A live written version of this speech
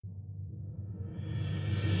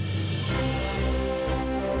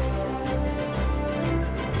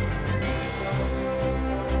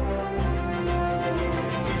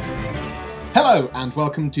Hello and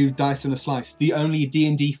welcome to Dice and a Slice, the only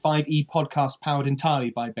D&D 5e podcast powered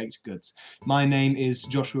entirely by baked goods. My name is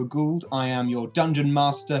Joshua Gould, I am your dungeon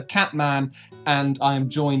master, Catman, and I am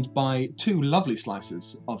joined by two lovely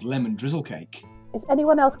slices of lemon drizzle cake. Is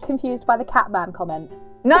anyone else confused by the Catman comment?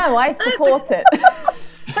 No, I support it.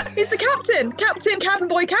 He's the captain! Cabin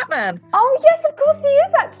Boy Catman! Oh yes, of course he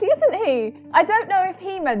is actually, isn't he? I don't know if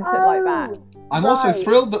he meant it like that. I'm also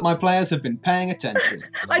thrilled that my players have been paying attention.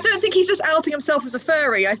 I don't think he's just outing himself as a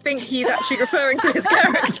furry. I think he's actually referring to his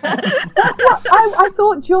character. I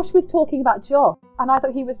thought Josh was talking about Josh, and I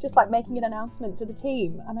thought he was just like making an announcement to the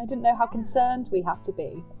team, and I didn't know how concerned we have to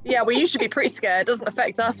be. Yeah, well, you should be pretty scared. It doesn't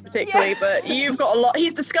affect us particularly, but you've got a lot.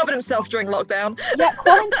 He's discovered himself during lockdown. Yeah,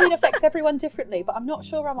 quarantine affects everyone differently, but I'm not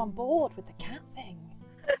sure I'm on board with the cat thing.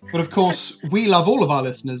 But of course, we love all of our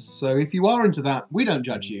listeners, so if you are into that, we don't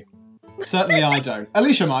judge you. Certainly I don't.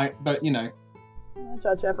 Alicia might, but you know. I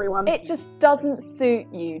judge everyone. It just doesn't suit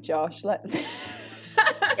you, Josh. Let's. Yeah.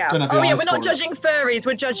 Don't have the eyes We're not for it. judging furries,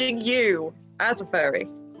 we're judging you as a furry.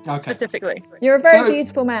 Okay. Specifically. You're a very So-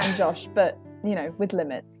 beautiful man, Josh, but you know, with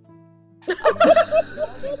limits.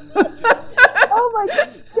 Oh my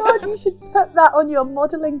god, you should put that on your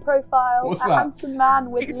modelling profile. What's A that? handsome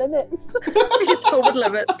man with limits. Beautiful with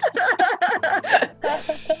limits.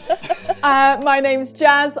 My name's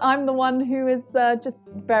Jazz. I'm the one who is just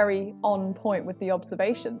very on point with the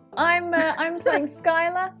observations. I'm playing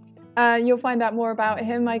Skylar. You'll find out more about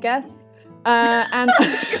him, I guess. And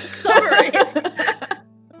Sorry.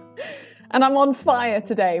 And I'm on fire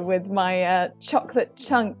today with my chocolate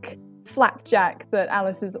chunk flapjack that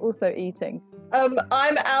Alice is also eating.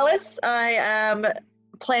 I'm Alice. I am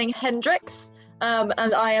playing Hendrix. And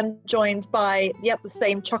I am joined by, the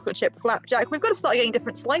same chocolate chip flapjack. We've got to start getting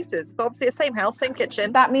different slices, but obviously the same house, same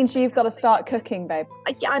kitchen. That means you've got to start cooking, babe.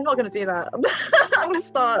 Yeah, I'm not going to do that. I'm going to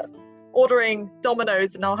start ordering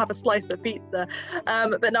Domino's and I'll have a slice of pizza.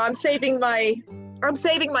 But no, I'm saving my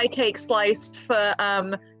cake sliced for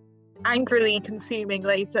angrily consuming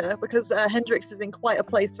later because Hendrix is in quite a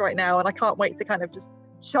place right now, and I can't wait to kind of just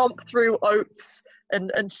chomp through oats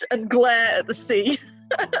and glare at the sea.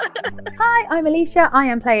 Hi, I'm Alicia. I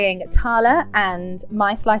am playing Tala, and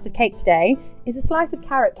my slice of cake today is a slice of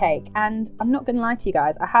carrot cake. And I'm not going to lie to you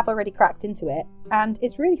guys, I have already cracked into it, and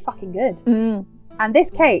it's really fucking good. Mm. And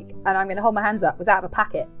this cake, and I'm going to hold my hands up, was out of a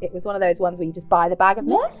packet. It was one of those ones where you just buy the bag of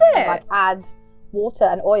mix. Was And, it? like, add water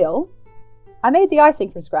and oil. I made the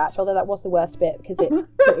icing from scratch, although that was the worst bit because it's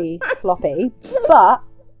pretty sloppy. But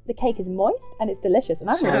the cake is moist and it's delicious, and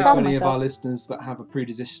I'm Sorry really to proud of any of our myself. listeners that have a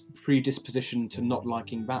predisposition to not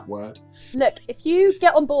liking that word. Look, if you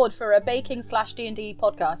get on board for a baking/D&D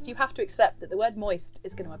podcast, you have to accept that the word moist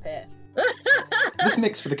is going to appear. This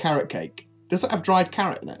mix for the carrot cake, does it have dried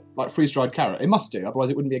carrot in it? Like freeze-dried carrot? It must do, otherwise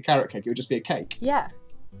it wouldn't be a carrot cake, it would just be a cake. Yeah.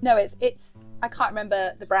 No, it's I can't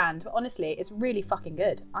remember the brand, but honestly, it's really fucking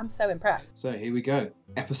good. I'm so impressed. So here we go.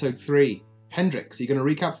 Episode 3. Hendrix, are you going to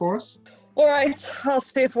recap for us? All right, I'll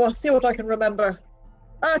see what I can remember.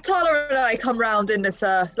 Tala and I come round in this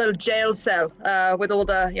little jail cell with all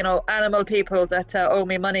the, animal people that owe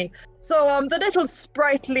me money. So the little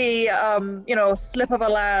sprightly, slip of a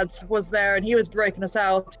lad was there, and he was breaking us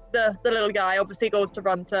out. The little guy obviously goes to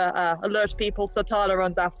run to alert people, so Tala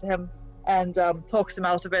runs after him and talks him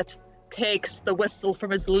out of it, takes the whistle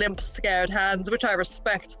from his limp, scared hands, which I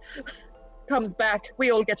respect, comes back.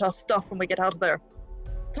 We all get our stuff when we get out of there.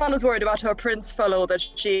 Tala's worried about her prince fellow that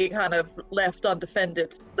she kind of left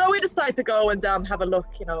undefended. So we decide to go and have a look,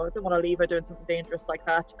 I don't want to leave her doing something dangerous like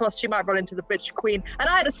that. Plus she might run into the bitch queen. And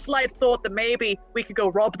I had a slight thought that maybe we could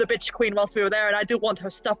go rob the bitch queen whilst we were there, and I do want her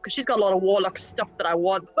stuff because she's got a lot of warlock stuff that I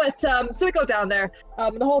want. But so we go down there.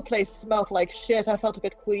 The whole place smelled like shit. I felt a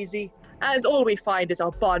bit queasy. And all we find is a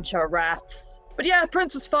bunch of rats. But yeah,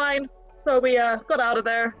 Prince was fine. So we got out of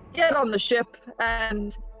there, get on the ship,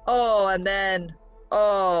 and I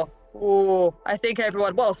think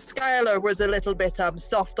everyone, Skylar was a little bit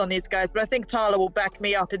soft on these guys, but I think Tala will back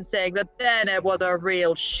me up in saying that then it was a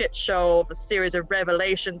real shit show of a series of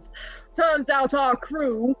revelations. Turns out our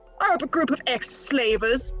crew are a group of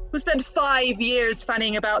ex-slavers who spent 5 years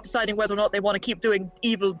fanning about deciding whether or not they want to keep doing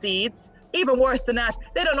evil deeds. Even worse than that,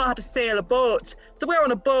 they don't know how to sail a boat. So we're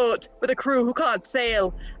on a boat with a crew who can't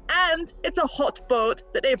sail. And it's a hot boat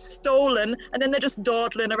that they've stolen, and then they're just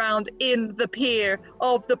dawdling around in the pier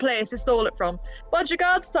of the place they stole it from. Bunch of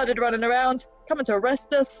guards started running around, coming to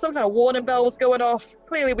arrest us. Some kind of warning bell was going off.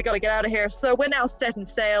 Clearly we got to get out of here. So we're now setting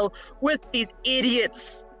sail with these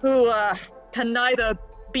idiots who can neither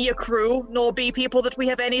be a crew, nor be people that we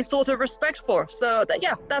have any sort of respect for. So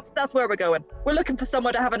that's where we're going. We're looking for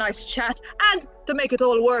somewhere to have a nice chat, and to make it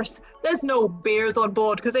all worse, there's no beers on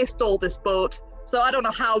board because they stole this boat. So I don't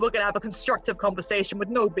know how we're gonna have a constructive conversation with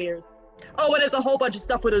no beers. Oh, and there's a whole bunch of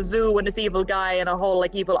stuff with a zoo and this evil guy and a whole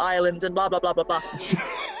like evil island and blah blah blah blah blah.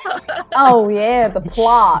 Oh yeah, the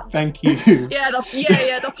plot. Thank you.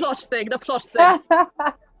 The plot thing.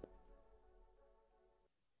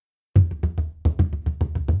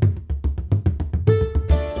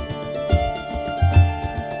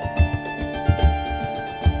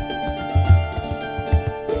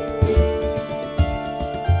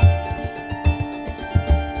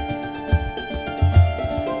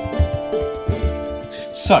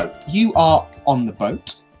 So, you are on the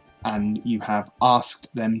boat, and you have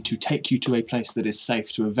asked them to take you to a place that is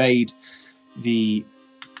safe to evade the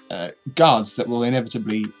guards that will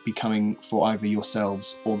inevitably be coming for either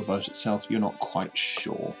yourselves or the boat itself. You're not quite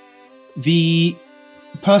sure. The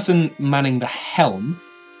person manning the helm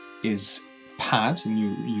is Pad, and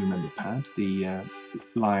you remember Pad, the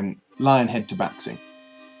Lionhead Tabaxi.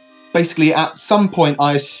 Basically, at some point,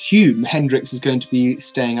 I assume Hendrix is going to be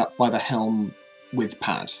staying up by the helm with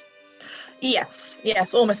Pad. Yes,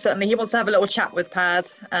 almost certainly. He wants to have a little chat with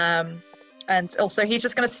Pad. And also he's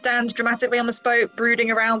just going to stand dramatically on this boat,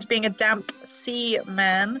 brooding around being a damp sea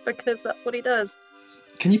man, because that's what he does.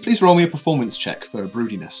 Can you please roll me a performance check for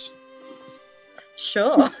broodiness?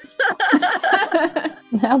 Sure.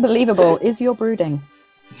 How believable is your brooding?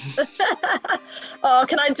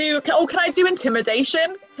 Can I do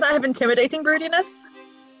intimidation? Can I have intimidating broodiness?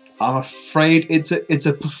 I'm afraid it's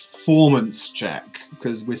a performance check,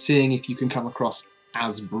 because we're seeing if you can come across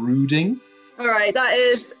as brooding. All right, that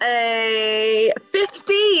is a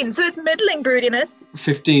 15, so it's middling broodiness.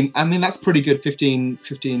 15. I mean, that's pretty good. 15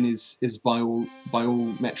 is by all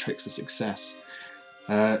metrics a success.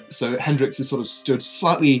 So Hendrix is sort of stood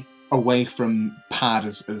slightly away from Pad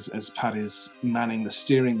as Pad is manning the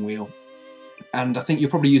steering wheel, and I think you're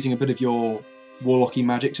probably using a bit of your warlocky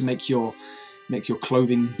magic to make your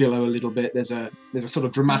clothing billow a little bit. There's a sort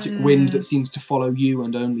of dramatic wind that seems to follow you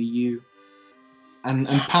and only you. And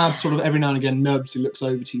Pad sort of every now and again nervously looks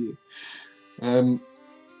over to you.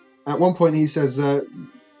 At one point he says,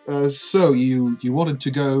 so you wanted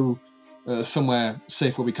to go somewhere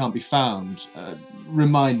safe where we can't be found.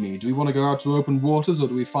 Remind me, do we want to go out to open waters, or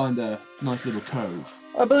do we find a nice little cove?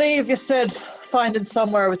 I believe you said finding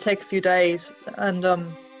somewhere would take a few days, and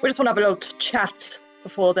we just want to have a little chat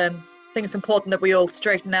before then. I think it's important that we all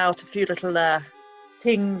straighten out a few little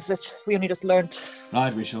things that we only just learnt.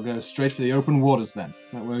 Right, we shall go straight for the open waters then.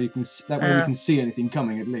 That way we can see anything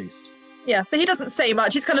coming at least. Yeah, so he doesn't say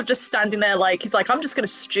much. He's kind of just standing there he's like, I'm just going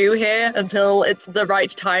to stew here until it's the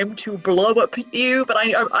right time to blow up at you. But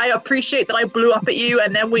I appreciate that I blew up at you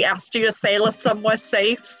and then we asked you to sail us somewhere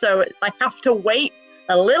safe. So I have to wait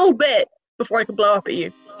a little bit before I can blow up at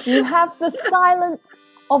you. You have the silence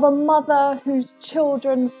of a mother whose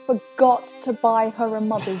children forgot to buy her a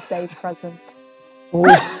Mother's Day present. Ooh,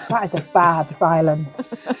 that is a bad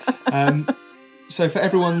silence. So for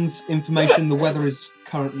everyone's information, the weather is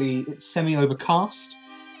currently semi-overcast.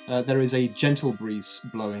 There is a gentle breeze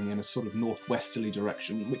blowing in a sort of northwesterly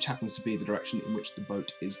direction, which happens to be the direction in which the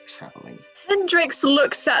boat is travelling. Hendrix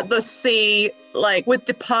looks at the sea with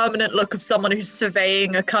the permanent look of someone who's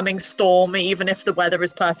surveying a coming storm, even if the weather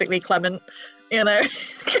is perfectly clement. You know,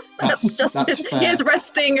 that's fair. His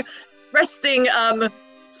resting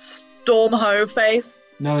storm hoe face.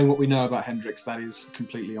 Knowing what we know about Hendrix, that is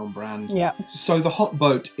completely on brand. Yeah. So the hot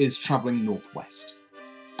boat is travelling northwest,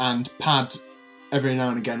 and Pad every now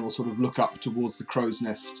and again will sort of look up towards the crow's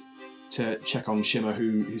nest to check on Shimmer,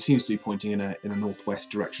 who seems to be pointing in a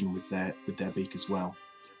northwest direction with their beak as well.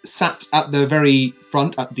 Sat at the very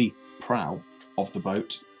front, at the prow of the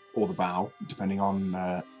boat, or the bow, depending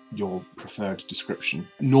on your preferred description,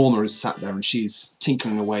 Norma is sat there and she's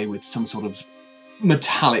tinkering away with some sort of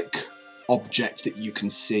metallic object that you can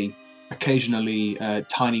see. Occasionally,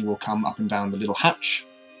 Tiny will come up and down the little hatch,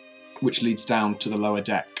 which leads down to the lower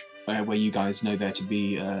deck, where you guys know there to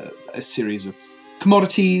be a series of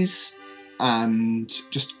commodities and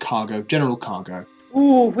just cargo, general cargo.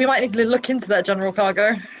 Ooh, we might need to look into that general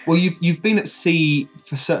cargo. Well, you've been at sea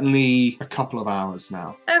for certainly a couple of hours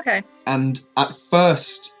now. Okay. And at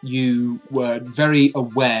first, you were very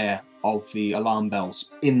aware of the alarm bells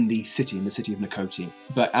in the city of Nokoti.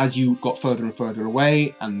 But as you got further and further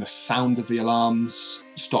away, and the sound of the alarms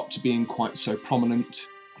stopped being quite so prominent,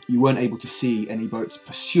 you weren't able to see any boats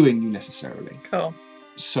pursuing you necessarily. Cool.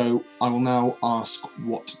 So I will now ask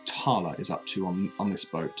what Tala is up to on this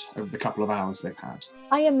boat over the couple of hours they've had.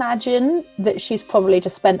 I imagine that she's probably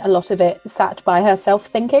just spent a lot of it sat by herself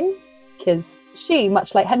thinking, because she,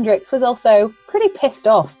 much like Hendrix, was also pretty pissed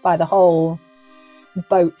off by the whole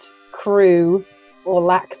boat crew or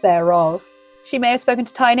lack thereof. She may have spoken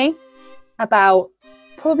to Tiny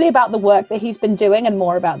probably about the work that he's been doing and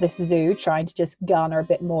more about this zoo, trying to just garner a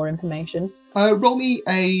bit more information. Roll me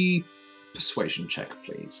a persuasion check,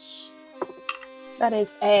 please. That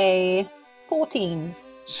is a 14.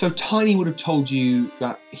 So Tiny would have told you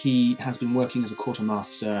that he has been working as a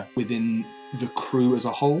quartermaster within the crew as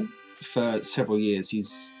a whole for several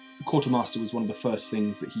years. Quartermaster was one of the first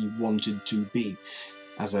things that he wanted to be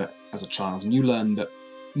as a child, and you learn that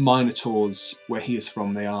Minotaurs, where he is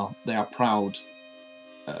from, they are proud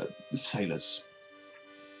sailors.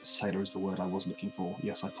 Sailor is the word I was looking for.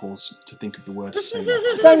 Yes, I paused to think of the word sailor.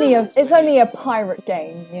 It's only a pirate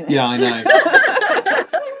game, you know. Yeah, I know.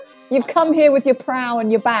 You've come here with your prow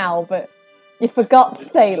and your bow, but you forgot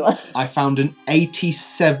sailor. I found an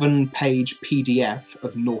 87-page PDF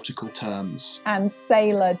of nautical terms. And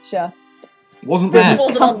sailor just... Wasn't there.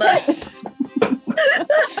 Wasn't on there.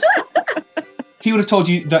 He would have told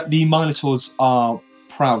you that the Minotaurs are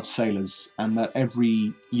proud sailors and that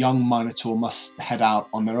every young Minotaur must head out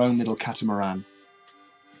on their own little catamaran.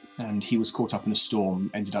 And he was caught up in a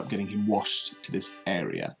storm, ended up getting him washed to this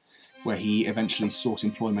area, where he eventually sought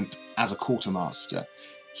employment as a quartermaster.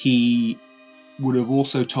 He would have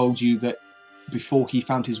also told you that before he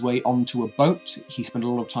found his way onto a boat, he spent a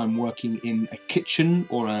lot of time working in a kitchen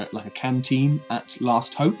or a canteen at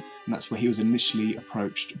Last Hope, and that's where he was initially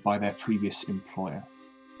approached by their previous employer.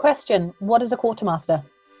 Question, what is a quartermaster?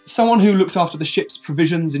 Someone who looks after the ship's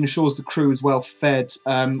provisions, ensures the crew is well fed.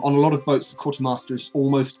 On a lot of boats, the quartermaster is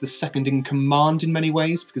almost the second in command in many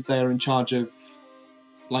ways, because they are in charge of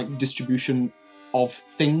distribution of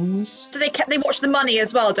things. Do they watch the money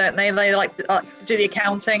as well, don't they? They do the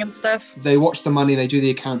accounting and stuff. They watch the money, they do the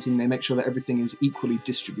accounting, they make sure that everything is equally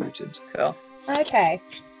distributed. Cool. Okay.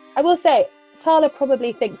 I will say, Tala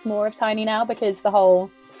probably thinks more of Tiny now, because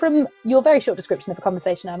from your very short description of the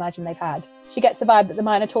conversation I imagine they've had, she gets the vibe that the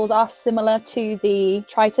Minotaurs are similar to the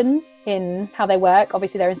Tritons in how they work.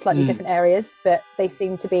 Obviously they're in slightly different areas, but they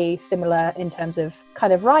seem to be similar in terms of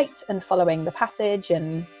kind of right and following the passage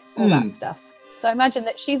and all that stuff. So I imagine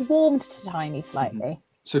that she's warmed to Tiny slightly.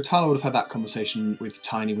 So Tala would have had that conversation with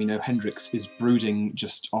Tiny. We know Hendrix is brooding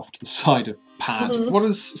just off to the side of Pad. What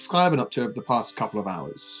has Skylar been up to over the past couple of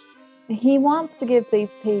hours? He wants to give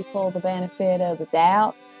these people the benefit of the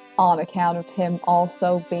doubt on account of him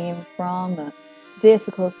also being from a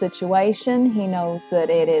difficult situation. He knows that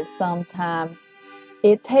it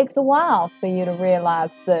takes a while for you to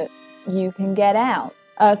realize that you can get out.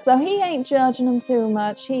 So he ain't judging them too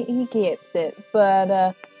much. He gets it.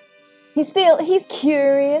 But he's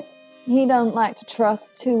curious. He don't like to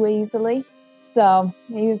trust too easily. So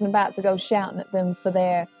he isn't about to go shouting at them for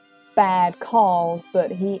their bad calls,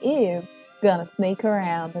 but he is gonna sneak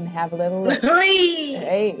around and have a little look.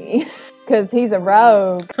 Hey, because he's a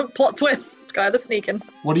rogue. Plot twist, guy that's sneaking.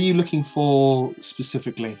 What are you looking for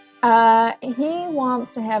specifically? He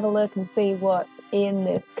wants to have a look and see what's in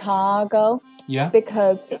this cargo. Yeah.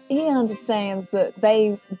 Because he understands that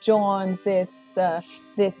they joined this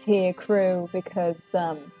here crew because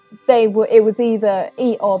it was either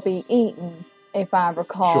eat or be eaten. If I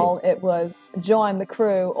recall, It was join the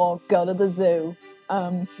crew or go to the zoo,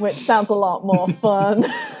 which sounds a lot more fun.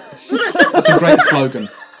 That's a great slogan.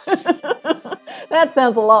 That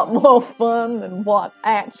sounds a lot more fun than what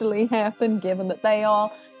actually happened, given that they are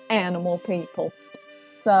animal people.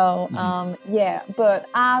 So, yeah, but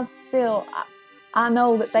I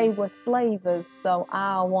know that they were slavers, so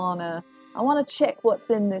I wanna check what's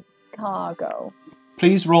in this cargo.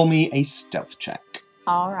 Please roll me a stealth check.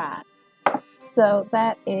 All right. So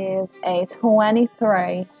that is a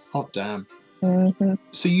 23. Hot damn. Mm-hmm.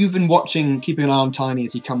 So you've been keeping an eye on Tiny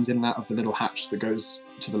as he comes in and out of the little hatch that goes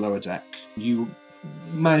to the lower deck. You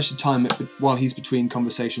manage to time it while he's between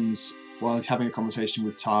conversations, while he's having a conversation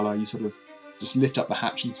with Tala. You sort of just lift up the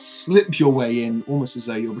hatch and slip your way in, almost as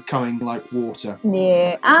though you're becoming like water.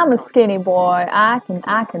 Yeah, I'm a skinny boy. I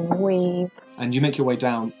can weave. And you make your way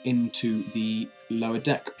down into the lower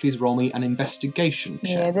deck. Please roll me an investigation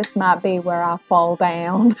check. Yeah, this might be where I fall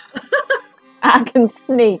down. I can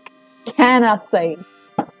sneak. Can I see?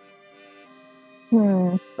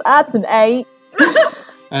 That's an 8.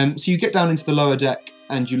 So you get down into the lower deck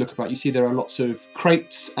and you look about. You see there are lots of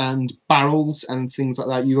crates and barrels and things like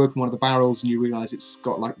that. You open one of the barrels and you realise it's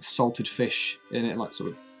got like salted fish in it, like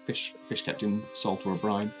sort of fish kept in salt or a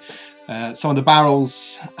brine. Some of the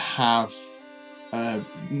barrels have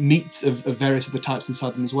meats of various other types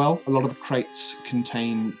inside them as well. A lot of the crates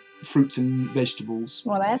contain fruits and vegetables.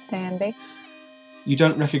 Well, that's handy. You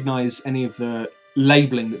don't recognise any of the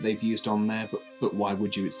labelling that they've used on there, but why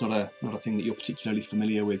would you? It's not a thing that you're particularly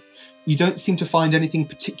familiar with. You don't seem to find anything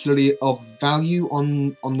particularly of value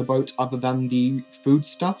on the boat other than the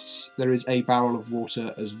foodstuffs. There is a barrel of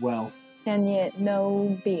water as well. And yet,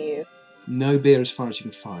 no beer. No beer as far as you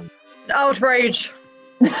can find. Outrage!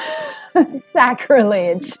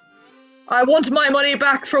 Sacrilege. I want my money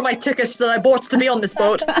back for my tickets that I bought to be on this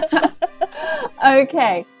boat.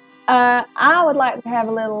 Okay. I would like to have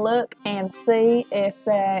a little look and see if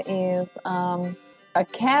there is a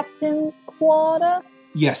captain's quarter.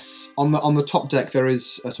 Yes, on the top deck there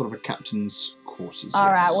is a sort of a captain's quarters. All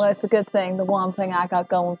yes. right, well, it's a good thing. The one thing I got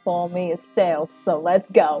going for me is stealth, so let's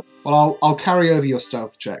go. Well, I'll carry over your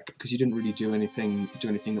stealth check because you didn't really do anything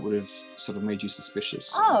that would have sort of made you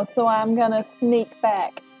suspicious. Oh, so I'm gonna sneak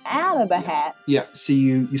back out of the hatch. Yeah, so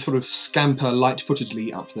you sort of scamper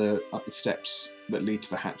light-footedly up the steps that lead to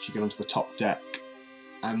the hatch. You get onto the top deck,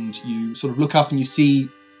 and you sort of look up and you see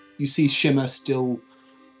Shimmer still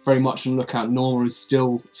very much on the lookout. Norma is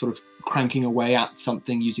still sort of cranking away at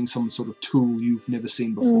something using some sort of tool you've never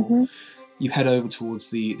seen before. Mm-hmm. You head over towards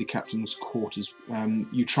the captain's quarters.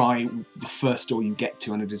 You try the first door you get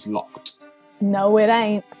to, and it is locked. No, it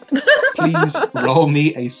ain't. Please roll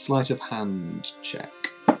me a sleight of hand check.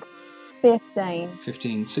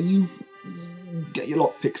 15. So you get your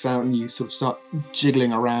lockpicks out and you sort of start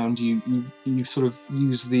jiggling around. You sort of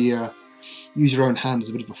use your own hand as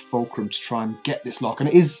a bit of a fulcrum to try and get this lock, and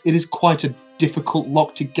it is quite a difficult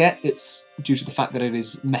lock to get. It's due to the fact that it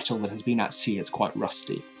is metal that has been at sea. It's quite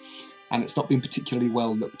rusty, and it's not been particularly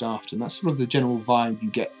well looked after. And that's sort of the general vibe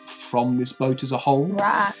you get from this boat as a whole.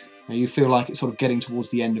 Right. Now, you feel like it's sort of getting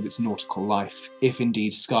towards the end of its nautical life, if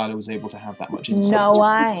indeed Skylar was able to have that much insight. No,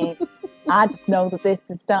 I ain't. I just know that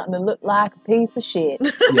this is starting to look like a piece of shit.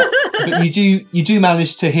 Yeah, but you do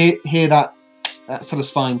manage to hear that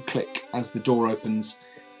satisfying click as the door opens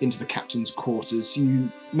into the captain's quarters.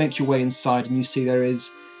 You make your way inside and you see there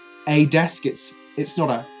is a desk. It's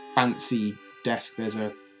not a fancy desk. There's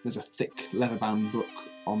a thick leather-bound book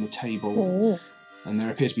on the table. Ooh. And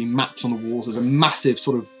there appear to be maps on the walls. There's a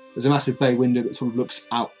massive bay window that sort of looks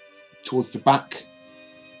out towards the back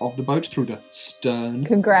of the boat through the stern.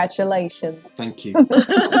 Congratulations. Thank you.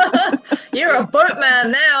 You're a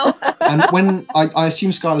boatman now. And when I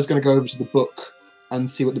assume Skylar's going to go over to the book and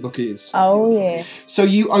see what the book is. Oh, yeah. So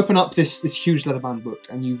you open up this huge leather-bound book,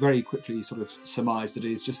 and you very quickly sort of surmise that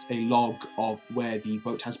it is just a log of where the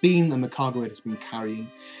boat has been and the cargo it has been carrying.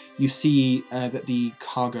 You see that the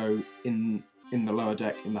cargo in the lower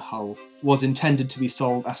deck, in the hull, was intended to be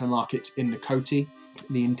sold at a market in Nakoti.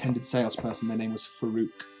 The intended salesperson, their name was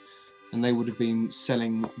Farouk, and they would have been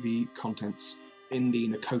selling the contents in the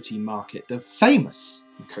Nakoti market, the famous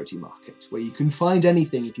Nakoti market, where you can find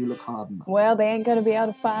anything if you look hard enough. Well, they ain't going to be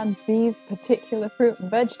able to find these particular fruit and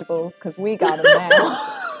vegetables because we got them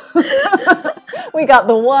now. We got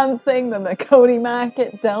the one thing the Nakoti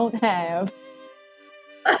market don't have.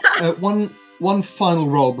 One final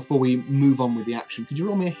roll before we move on with the action. Could you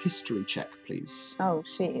roll me a history check, please? Oh,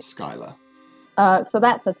 shit. Skylar. So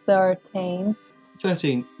that's a 13.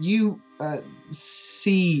 13. You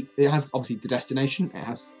see, it has obviously the destination, it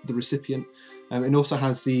has the recipient, it also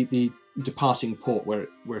has the departing port where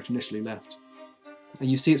it initially left.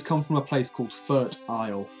 And you see it's come from a place called Furt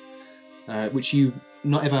Isle, which you've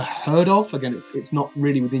not ever heard of. Again, it's not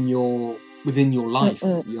really within your life.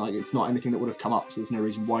 It's not anything that would have come up, so there's no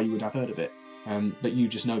reason why you would have heard of it. But you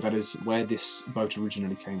just know that is where this boat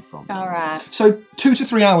originally came from. All right. So 2 to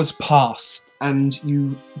 3 hours pass, and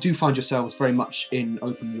you do find yourselves very much in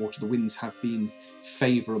open water. The winds have been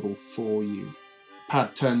favourable for you.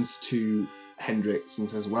 Pad turns to Hendrix and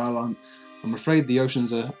says, "Well, I'm afraid the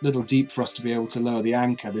ocean's a little deep for us to be able to lower the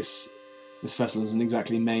anchor. This vessel isn't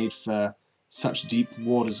exactly made for such deep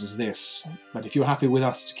waters as this. But if you're happy with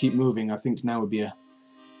us to keep moving, I think now would be a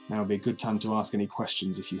good time to ask any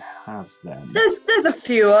questions if you have them." There's a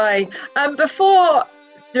few. Before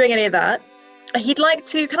doing any of that, he'd like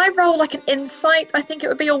to. Can I roll like an insight? I think it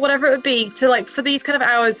would be, or whatever it would be, to like for these kind of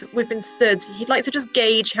hours we've been stood. He'd like to just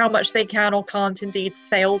gauge how much they can or can't indeed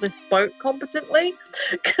sail this boat competently,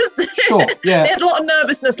 because Sure, yeah. they had a lot of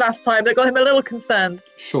nervousness last time that got him a little concerned.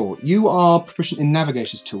 Sure. You are proficient in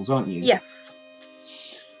navigator's tools, aren't you? Yes.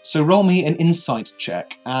 So roll me an insight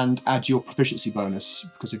check and add your proficiency bonus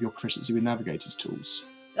because of your proficiency with navigator's tools.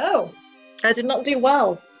 Oh, I did not do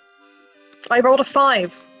well. I rolled a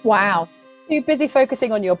 5. Wow. too busy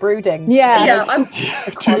focusing on your brooding. Yeah. I'm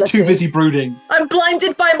too busy brooding. I'm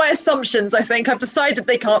blinded by my assumptions, I think. I've decided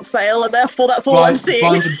they can't sail, and therefore that's all I'm seeing.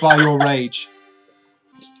 Blinded by your rage.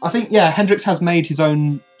 I think, Hendrix has made his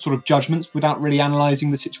own sort of judgments without really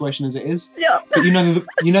analysing the situation as it is. Yeah. But you know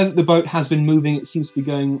that the boat has been moving. It seems to be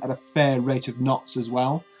going at a fair rate of knots as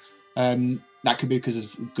well. That could be because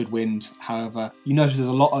of good wind. However, you notice there's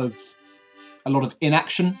a lot of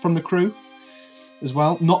inaction from the crew as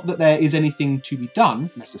well. Not that there is anything to be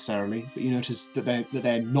done necessarily, but you notice that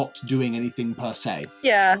they're not doing anything per se.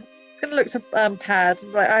 Yeah. It's going to look to Pad.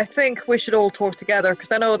 Like, I think we should all talk together,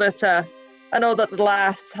 because I know that the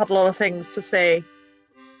lass had a lot of things to say.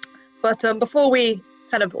 But before we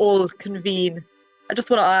kind of all convene, I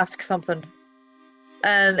just want to ask something.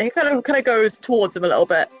 And he kind of goes towards him a little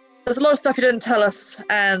bit. There's a lot of stuff you didn't tell us,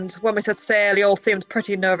 and when we set sail, you all seemed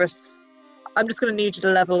pretty nervous. I'm just going to need you to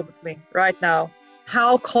level with me right now.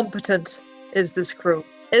 How competent is this crew?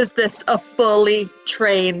 Is this a fully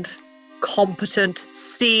trained, competent,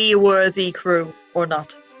 seaworthy crew or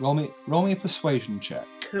not? Roll me a persuasion check.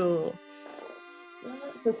 Cool.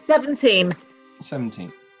 So 17.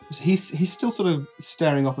 17. He's still sort of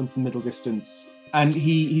staring up into the middle distance, and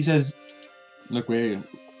he says, "Look, we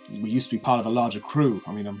used to be part of a larger crew.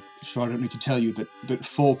 I mean, I'm sure I don't need to tell you that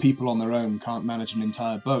 4 people on their own can't manage an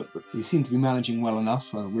entire boat, but we seem to be managing well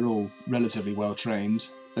enough. We're all relatively well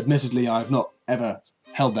trained. Admittedly, I've not ever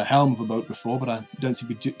held the helm of a boat before, but I don't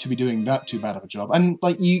seem to be doing that too bad of a job. And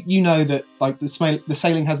like you know that like the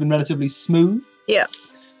sailing has been relatively smooth. Yeah.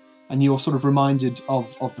 And you're sort of reminded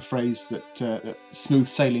of the phrase that smooth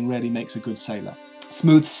sailing rarely makes a good sailor.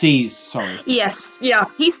 Smooth seas, sorry. Yes, yeah.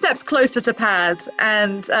 He steps closer to Pad,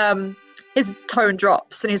 and his tone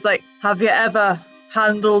drops, and he's like, "Have you ever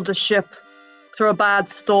handled a ship through a bad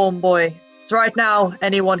storm, boy? So right now,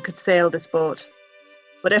 anyone could sail this boat.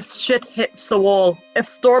 But if shit hits the wall, if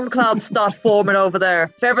storm clouds start forming over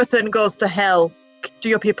there, if everything goes to hell, do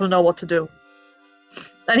your people know what to do?"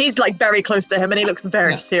 And he's like very close to him, and he looks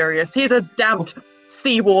very serious. He's a damp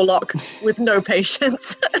sea warlock with no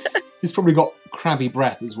patience. He's probably got crabby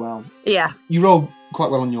breath as well. Yeah. You roll quite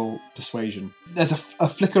well on your persuasion. There's a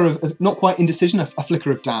flicker of, not quite indecision, a flicker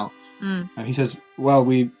of doubt. And he says, "Well,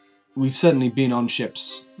 we've certainly been on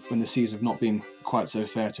ships when the seas have not been quite so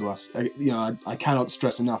fair to us. I cannot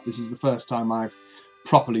stress enough, this is the first time I've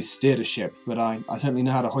properly steered a ship, but I certainly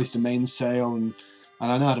know how to hoist a mainsail, and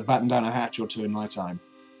I know how to batten down a hatch or two in my time.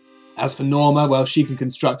 As for Norma, well, she can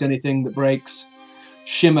construct anything that breaks.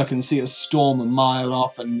 Shimmer can see a storm a mile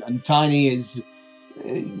off, and Tiny he's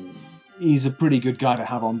a pretty good guy to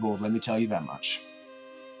have on board, let me tell you that much."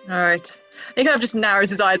 All right. He kind of just narrows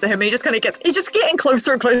his eyes at him, and he's just getting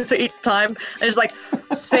closer and closer each time. And he's like,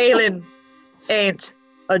 "Sailing ain't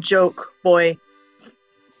a joke, boy.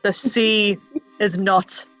 The sea is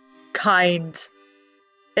not kind.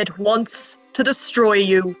 It wants to destroy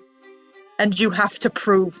you, and you have to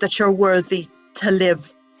prove that you're worthy to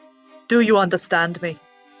live. Do you understand me?"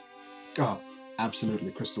 Oh,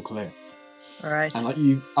 absolutely, crystal clear. All right.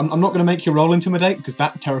 And I'm not going to make you roll Intimidate, because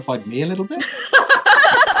that terrified me a little bit.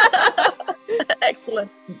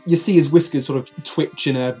 Excellent. You see his whiskers sort of twitch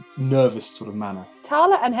in a nervous sort of manner.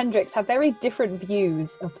 Tala and Hendrix have very different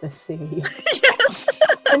views of the sea. Yes.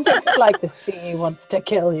 Hendrix is like, the sea wants to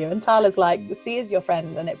kill you, and Tala's like, the sea is your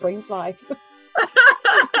friend and it brings life.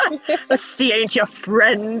 The sea ain't your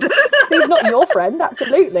friend. Sea's not your friend,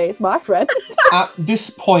 absolutely, it's my friend. At this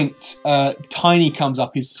point, Tiny comes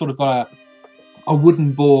up. He's sort of got a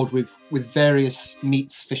wooden board with various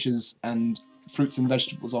meats, fishes, and fruits and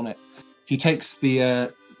vegetables on it. He takes a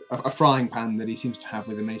frying pan that he seems to have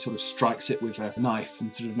with him, and he sort of strikes it with a knife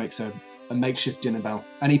and sort of makes a makeshift dinner bell.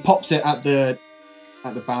 And he pops it at the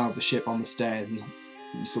bow of the ship on the stair.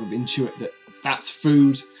 You sort of intuit that that's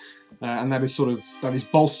food, and that is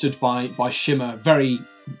bolstered by Shimmer very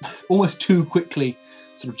almost too quickly,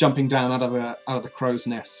 sort of jumping down out of the crow's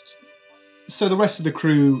nest. So the rest of the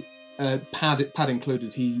crew, Pad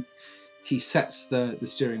included, he sets the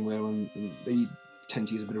steering wheel, and they tend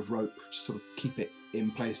to use a bit of rope to sort of keep it in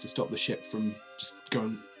place to stop the ship from just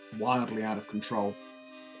going wildly out of control.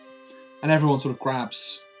 And everyone sort of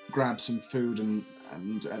grabs some food, and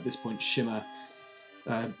at this point Shimmer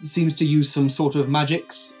seems to use some sort of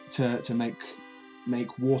magics to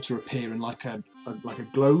make water appear in like a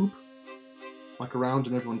globe, like around,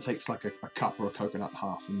 and everyone takes like a cup or a coconut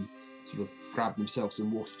half and sort of grab themselves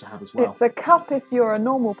some water to have as well. It's a cup if you're a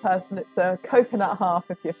normal person. It's a coconut half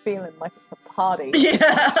if you're feeling like it's a party.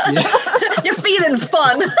 Yeah. You're feeling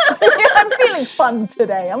fun. Yeah, I'm feeling fun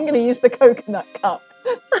today. I'm going to use the coconut cup.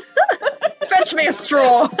 Fetch me a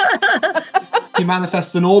straw. He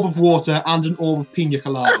manifests an orb of water and an orb of pina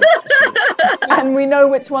colada. And we know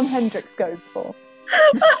which one Hendrix goes for.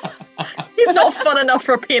 He's not fun enough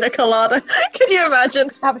for a pina colada. Can you imagine?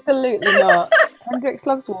 Absolutely not. Hendrix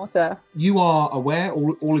loves water. You are aware,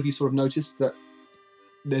 all of you sort of notice that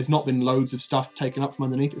there's not been loads of stuff taken up from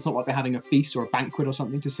underneath. It's not like they're having a feast or a banquet or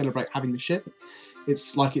something to celebrate having the ship.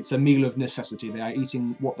 It's like it's a meal of necessity. They are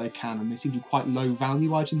eating what they can, and they seem to be quite low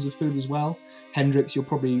value items of food as well. Hendrix, you're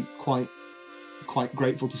probably quite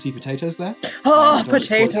grateful to see potatoes there. Oh, Don't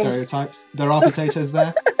exploit potatoes. stereotypes. There are potatoes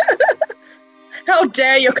there. How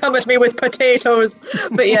dare you come at me with potatoes?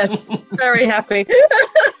 But yes, very happy.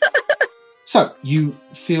 So, you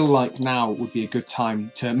feel like now would be a good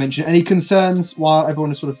time to mention any concerns while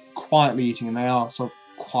everyone is sort of quietly eating, and they are sort of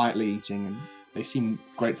quietly eating, and they seem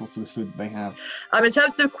grateful for the food that they have. In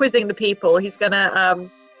terms of quizzing the people, he's going to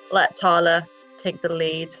let Tala take the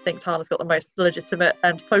lead. I think Tala's got the most legitimate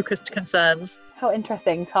and focused concerns. How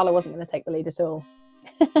interesting. Tala wasn't going to take the lead at all.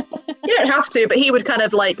 You don't have to, but he would kind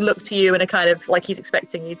of like look to you in a kind of like he's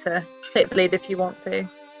expecting you to take the lead if you want to.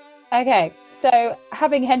 Okay, so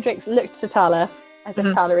having Hendrix looked to Tala, as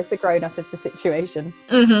if Tala is the grown-up of the situation,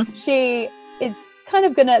 she is kind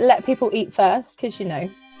of going to let people eat first, because, you know,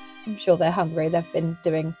 I'm sure they're hungry. They've been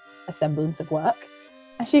doing a semblance of work.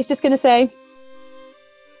 And she's just going to say,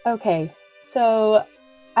 okay, so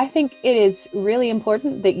I think it is really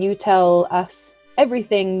important that you tell us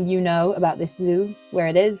everything you know about this zoo, where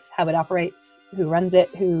it is, how it operates, who runs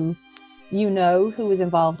it, who you know who is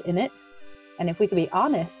involved in it. And if we could be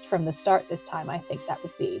honest from the start this time, I think that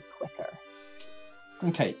would be quicker.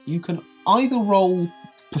 Okay, you can either roll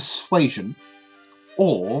persuasion,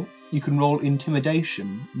 or you can roll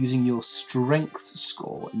intimidation using your strength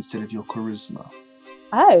score instead of your charisma.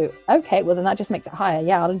 Oh, okay. Well, then that just makes it higher.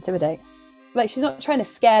 Yeah, I'll intimidate. Like, she's not trying to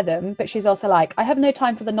scare them, but she's also like, I have no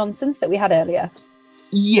time for the nonsense that we had earlier.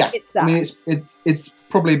 Yeah, It's that. I mean, it's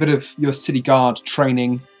probably a bit of your city guard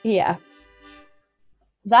training. Yeah.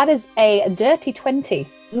 That is a dirty 20.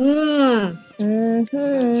 So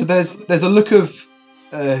there's a look of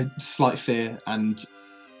slight fear and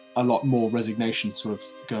a lot more resignation sort of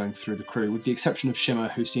going through the crew, with the exception of Shimmer,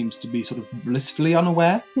 who seems to be sort of blissfully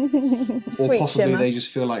unaware, or Sweet possibly Shimmer. they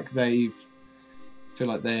just feel like they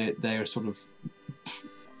are sort of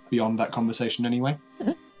beyond that conversation anyway.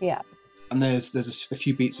 Yeah. And there's a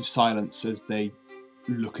few beats of silence as they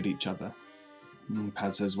look at each other. And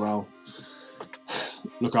Pad says, "Well,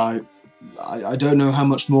 look, I don't know how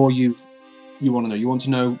much more you want to know. You want to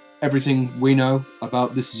know everything we know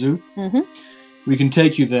about this zoo? Mm-hmm. We can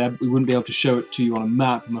take you there, but we wouldn't be able to show it to you on a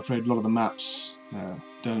map. I'm afraid a lot of the maps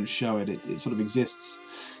don't show it. It sort of exists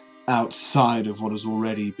outside of what has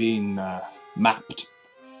already been mapped.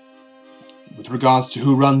 With regards to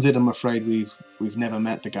who runs it, I'm afraid we've never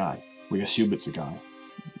met the guy. We assume it's a guy.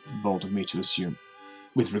 Bold of me to assume.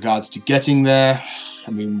 With regards to getting there,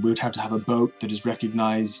 I mean, we would have to have a boat that is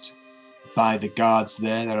recognised by the guards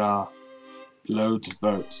there. There are loads of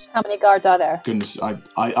boats. How many guards are there? Goodness,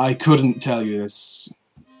 I couldn't tell you. There's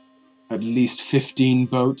at least 15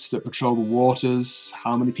 boats that patrol the waters.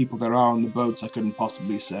 How many people there are on the boats, I couldn't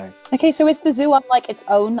possibly say. Okay, so is the zoo on, like, its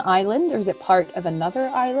own island, or is it part of another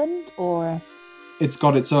island, or...? It's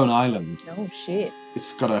got its own island. Oh, shit.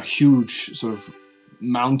 It's got a huge sort of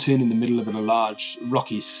mountain in the middle of it, a large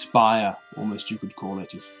rocky spire, almost you could call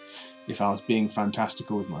it, if I was being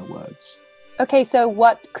fantastical with my words. Okay, so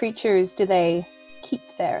what creatures do they keep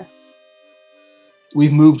there?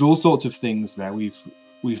 We've moved all sorts of things there. We've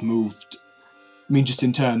moved, I mean, just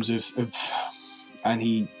in terms of and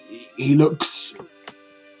he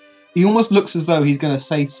almost looks as though he's going to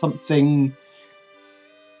say something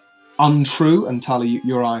untrue, and Tala,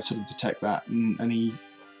 your eyes sort of detect that, and he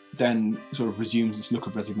then sort of resumes this look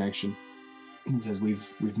of resignation. He says,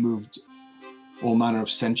 we've moved all manner of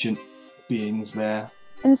sentient beings there,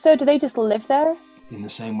 And so do they just live there? in the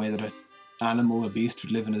same way that an animal, a beast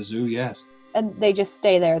would live in a zoo, yes. And they just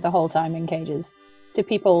stay there the whole time in cages? Do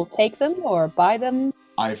people take them or buy them?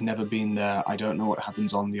 I've never been there. I don't know what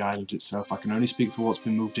happens on the island itself. I can only speak for what's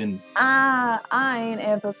been moved in. I ain't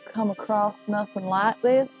ever come across nothing like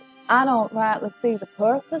this. I don't rightly see the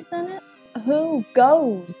purpose in it. Who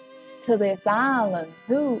goes to this island?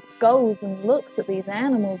 Who goes and looks at these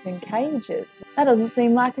animals in cages? That doesn't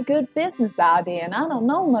seem like a good business idea, and I don't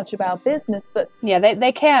know much about business, but Yeah,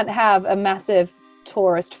 they can't have a massive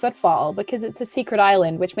tourist footfall because it's a secret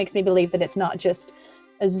island, which makes me believe that it's not just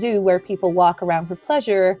a zoo where people walk around for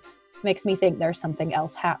pleasure. Makes me think there's something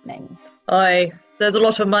else happening. Aye, There's a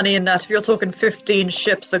lot of money in that. If you're talking 15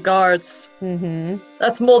 ships of guards, Mm-hmm.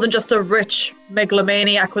 that's more than just a rich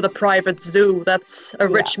megalomaniac with a private zoo. That's a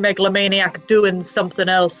rich megalomaniac doing something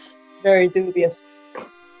else. Very dubious.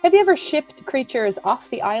 Have you ever shipped creatures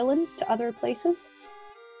off the island to other places?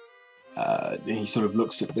 He sort of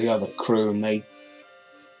looks at the other crew and they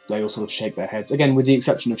all sort of shake their heads. Again, with the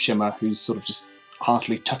exception of Shimmer, who's sort of just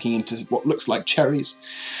heartily tucking into what looks like cherries.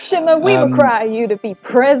 Shimmer, we require you to be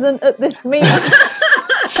present at this meeting.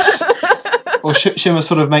 Well, Shimmer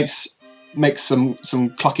sort of makes some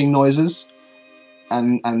clucking noises,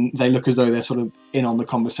 and they look as though they're sort of in on the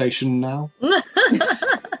conversation now.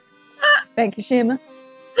 Thank you, Shimmer.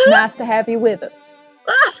 Nice to have you with us.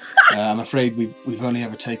 I'm afraid we've only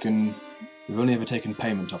ever taken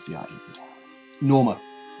payment off the island. Norma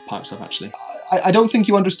pipes up, actually. I don't think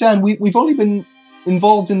you understand. We've only been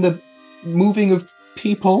involved in the moving of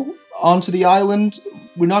people onto the island.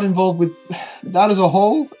 We're not involved with that as a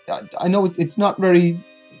whole. I know it's not very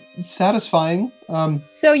satisfying.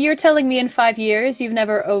 So you're telling me in 5 years you've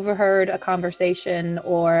never overheard a conversation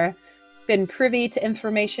or been privy to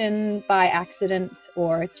information by accident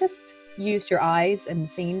or just used your eyes and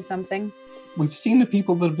seen something? We've seen the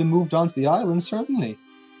people that have been moved onto the island, certainly.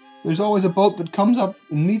 There's always a boat that comes up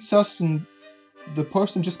and meets us, and the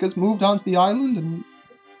person just gets moved onto the island, and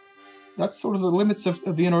that's sort of the limits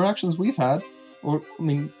of the interactions we've had.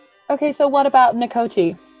 Okay, so what about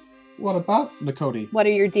Nakoti? What about Nakoti? What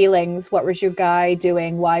are your dealings? What was your guy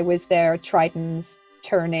doing? Why was there Tritons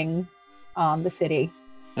turning on the city?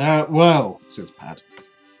 Well, says Pad.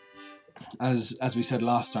 As we said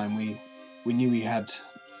last time, we knew he had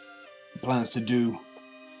plans to do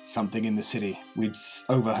something in the city. We'd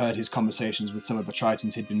overheard his conversations with some of the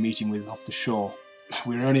Tritons he'd been meeting with off the shore.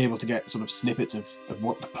 We were only able to get sort of snippets of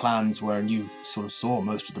what the plans were, and you sort of saw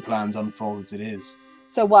most of the plans unfold as it is.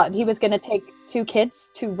 So what? He was going to take two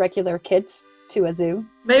regular kids, to a zoo?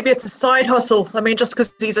 Maybe it's a side hustle. I mean, just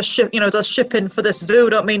because he's does shipping for this zoo,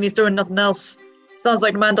 don't mean he's doing nothing else. Sounds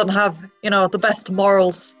like the man doesn't have, the best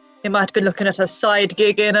morals. He might have been looking at a side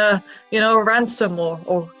gig in a, ransom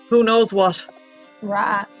or who knows what.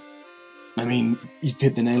 Right. I mean, you've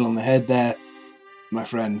hit the nail on the head there, my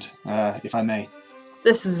friend, if I may.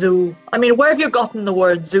 This zoo. I mean, where have you gotten the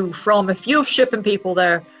word zoo from? If you're shipping people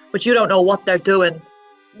there, but you don't know what they're doing,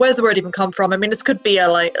 where's the word even come from? I mean, this could be a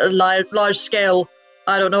large scale,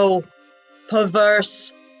 I don't know,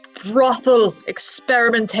 perverse brothel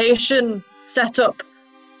experimentation setup.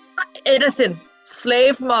 Anything.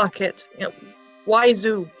 Slave market. Why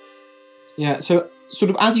zoo? Yeah, so sort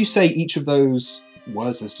of as you say each of those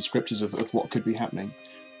words as descriptors of what could be happening,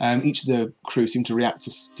 each of the crew seem to react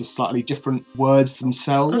to slightly different words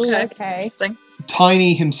themselves. Okay. Interesting.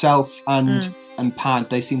 Tiny himself and Pad,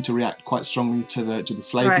 they seem to react quite strongly to the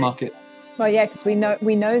slave market. Well, yeah, because we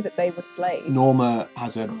know that they were slaves. Norma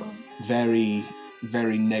has a very,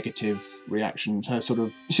 very negative reaction.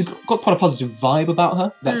 She's got quite a positive vibe about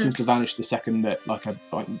her. That seems to vanish the second that like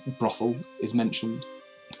brothel is mentioned.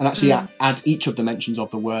 And actually, at each of the mentions of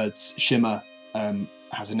the words, Shimmer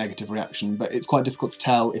has a negative reaction, but it's quite difficult to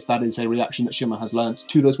tell if that is a reaction that Shimmer has learnt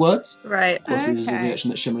to those words, right? Or if it is a reaction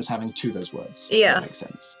that Shimmer is having to those words. Yeah, that makes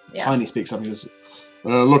sense. Yeah. Tiny speaks up and says,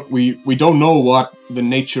 "Look, we don't know what the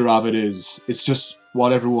nature of it is. It's just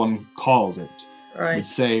what everyone called it. Right. We'd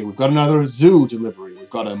say we've got another zoo delivery. We've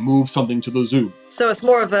got to move something to the zoo." So it's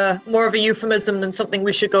more of a euphemism than something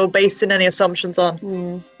we should go basing any assumptions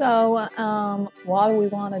on. So, what do we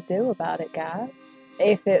want to do about it, guys?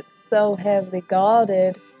 If it's so heavily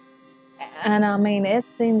guarded, and I mean, it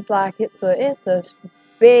seems like it's a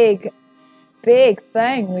big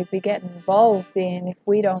thing we'd be getting involved in if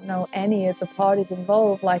we don't know any of the parties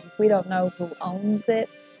involved. Like, if we don't know who owns it,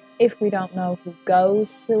 if we don't know who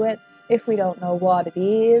goes to it, if we don't know what it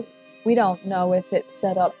is, we don't know if it's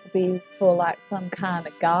set up to be for like some kind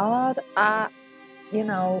of guard. Where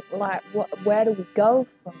do we go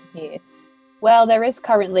from here? Well, there is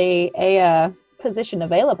currently a position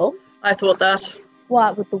available. I thought that.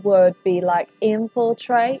 What would the word be? Like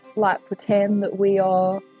infiltrate? Like pretend that we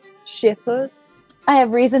are shippers? I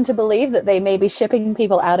have reason to believe that they may be shipping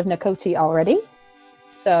people out of Nakoti already.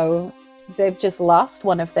 So they've just lost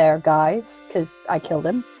one of their guys because I killed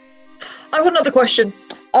him. I've got another question.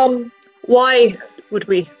 Why would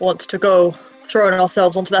we want to go throwing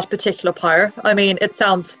ourselves onto that particular pyre? I mean, it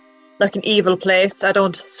sounds like an evil place. I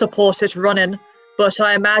don't support it running, but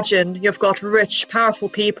I imagine you've got rich, powerful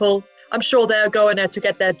people. I'm sure they're going there to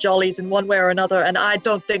get their jollies in one way or another, and I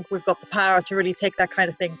don't think we've got the power to really take that kind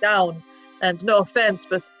of thing down. And no offense,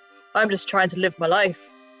 but I'm just trying to live my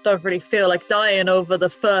life. Don't really feel like dying over the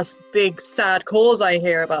first big, sad cause I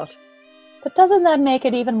hear about. But doesn't that make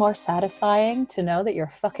it even more satisfying to know that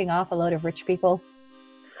you're fucking off a load of rich people?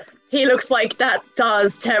 He looks like that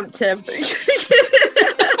does tempt him.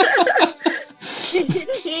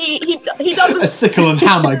 he doesn't. A sickle and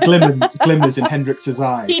hammer glimmers in Hendrix's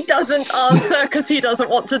eyes. He doesn't answer because he doesn't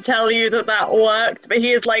want to tell you that worked, but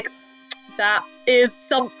he is like, that is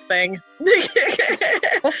something.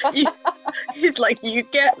 He's like, you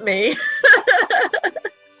get me.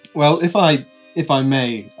 Well, if I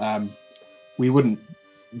may, we wouldn't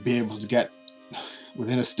be able to get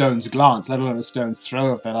within a stone's glance, let alone a stone's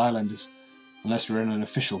throw of that island, unless we're in an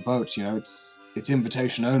official boat. You know, it's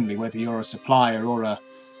invitation only, whether you're a supplier or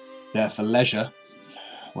there for leisure,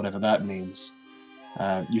 whatever that means.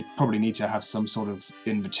 You'd probably need to have some sort of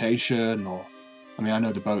invitation, or, I mean, I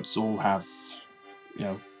know the boats all have,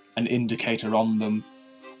 an indicator on them.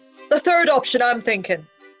 The third option I'm thinking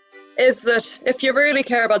is that if you really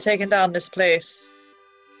care about taking down this place,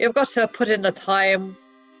 you've got to put in the time,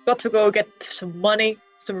 got to go get some money,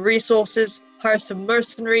 some resources, hire some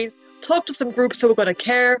mercenaries, talk to some groups who are going to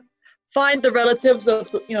care, find the relatives of,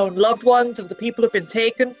 loved ones of the people who've been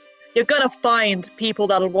taken. You're going to find people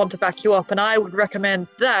that'll want to back you up, and I would recommend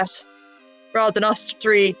that rather than us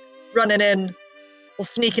three running in or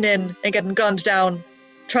sneaking in and getting gunned down,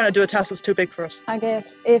 trying to do a task that's too big for us. I guess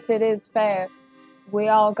if it is fair, we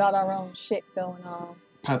all got our own shit going on.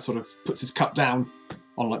 Pad sort of puts his cup down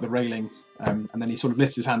on the railing, and then he sort of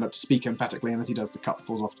lifts his hand up to speak emphatically, and as he does, the cup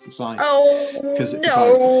falls off to the side. Oh, Because it's no.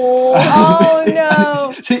 Oh,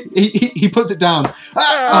 no. So he puts it down.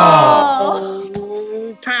 Oh,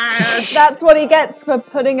 Pad. That's what he gets for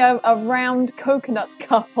putting a round coconut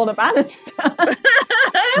cup on a banister.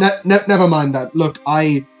 Never mind that. Look,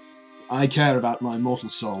 I care about my mortal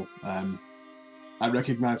soul. I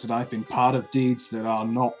recognise that I've been part of deeds that are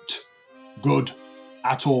not good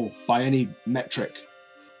at all by any metric.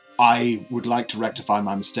 I would like to rectify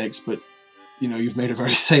my mistakes, but you've made a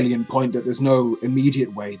very salient point that there's no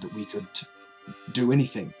immediate way that we could do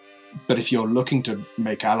anything. But if you're looking to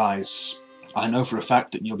make allies, I know for a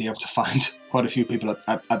fact that you'll be able to find quite a few people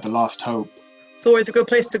at the Last Hope. It's always a good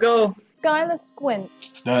place to go. Skylar Squint.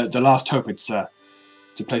 The Last Hope, it's a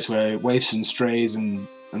place where waifs and strays and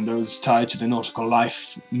those tied to the nautical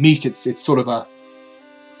life meet. It's sort of a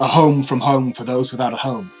home from home for those without a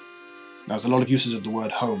home. There's a lot of uses of the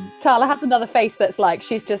word home. Tala has another face that's like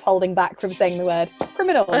she's just holding back from saying the word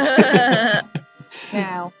criminal.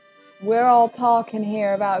 Now, we're all talking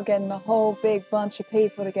here about getting a whole big bunch of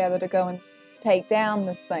people together to go and take down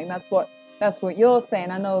this thing. That's what you're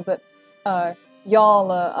saying. I know that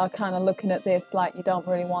y'all are kind of looking at this like you don't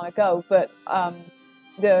really want to go, but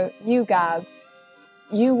you guys,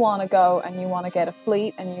 you want to go and you want to get a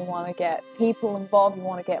fleet and you want to get people involved, you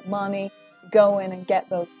want to get money, go in and get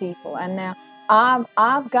those people. And now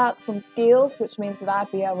I've got some skills, which means that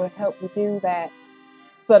I'd be able to help you do that,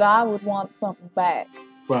 but I would want something back.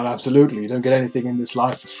 Well, absolutely. You don't get anything in this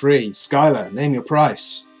life for free. Skylar, name your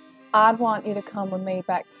price. I'd want you to come with me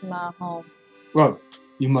back to my home. Well,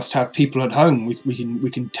 you must have people at home. We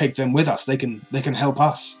can take them with us. They can help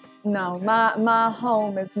us. No, my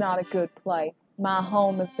home is not a good place. My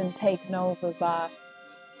home has been taken over by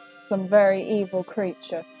some very evil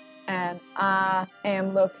creature, and I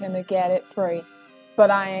am looking to get it free.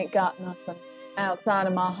 But I ain't got nothing outside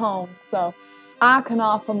of my home, so I can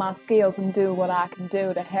offer my skills and do what I can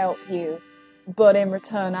do to help you. But in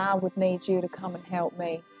return, I would need you to come and help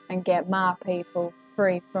me and get my people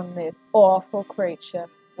free from this awful creature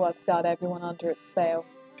what's got everyone under its spell.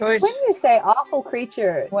 Right. When you say awful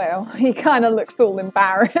creature, Well, he kind of looks all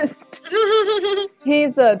embarrassed.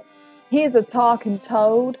 He's a talking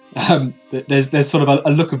toad. There's sort of a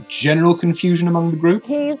look of general confusion among the group.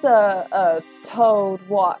 He's a toad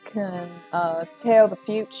what can tell the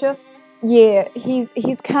future. Yeah,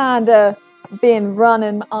 he's kind of been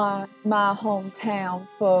running my hometown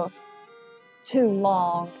for too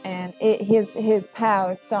long, and his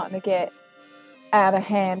power is starting to get out of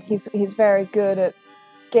hand. He's very good at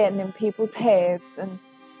getting in people's heads, and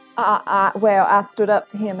I stood up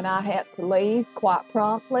to him and I had to leave quite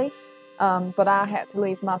promptly, but I had to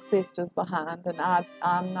leave my sisters behind, and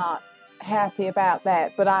I'm not happy about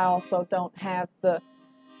that, but I also don't have the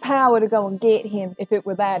power to go and get him. If it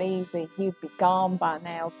were that easy, he'd be gone by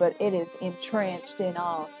now, but it is entrenched in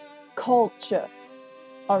our culture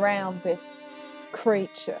around this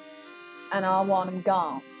creature, and I want him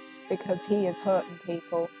gone because he is hurting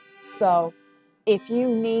people. So if you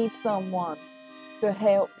need someone to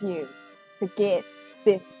help you to get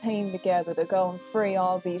this team together to go and free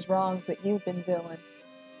all these wrongs that you've been doing,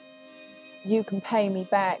 you can pay me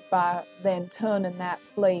back by then turning that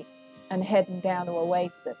fleet and heading down to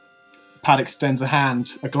Oasis. Pad extends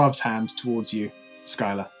a gloved hand towards you,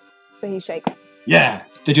 Skylar. So he shakes. Yeah,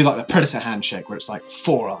 they do like the Predator handshake where it's like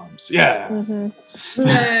forearms. Yeah,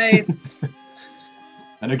 Nice.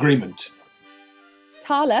 an agreement.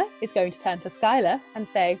 Tala is going to turn to Skylar and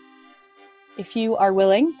say, if you are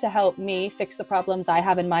willing to help me fix the problems I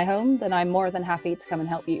have in my home, then I'm more than happy to come and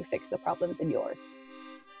help you fix the problems in yours.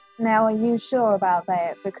 Now, are you sure about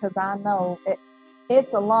that? Because I know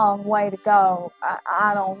it's a long way to go.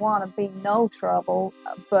 I don't want to be no trouble,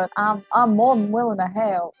 but I'm more than willing to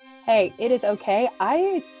help. Hey, it is okay.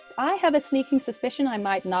 I have a sneaking suspicion I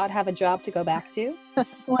might not have a job to go back to.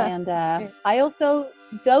 Well, And I also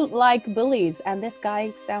don't like bullies, and this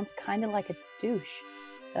guy sounds kind of like a douche.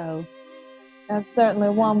 So that's certainly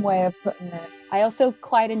one way of putting it. I also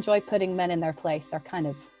quite enjoy putting men in their place.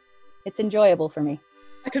 It's enjoyable for me.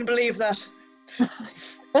 I can believe that.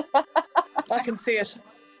 I can see it.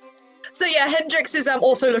 So yeah, Hendrix is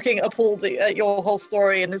also looking appalled at your whole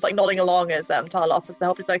story and is like nodding along as Tal offers to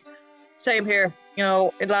help. He's like, same here,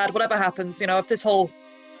 lad, whatever happens, if this whole,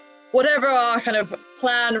 whatever our kind of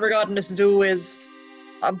plan regarding this zoo is,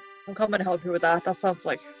 I'm coming to help you with that. That sounds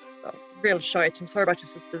like real shite. I'm sorry about your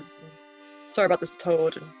sisters. And sorry about this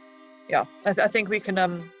toad. And yeah, I think we can,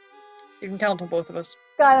 you can count on both of us.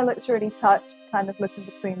 Skylar looks really touched, kind of looking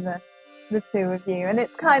between the two of you, and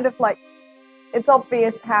it's kind of like, it's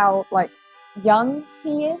obvious how like young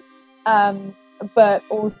he is, but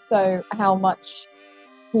also how much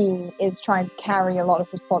he is trying to carry a lot of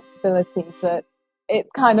responsibility. That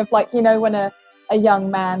it's kind of like, when a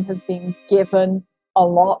young man has been given a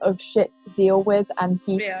lot of shit to deal with and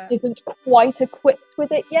he isn't quite equipped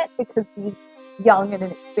with it yet because he's young and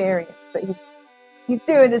inexperienced, but he's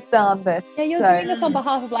doing his darn best. Yeah, you're doing this on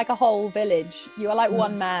behalf of like a whole village. You are like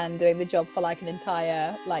one man doing the job for like an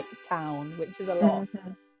entire like town, which is a lot.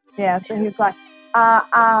 Mm-hmm. Yeah, so he's like,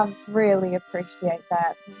 I really appreciate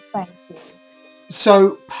that. Thank you.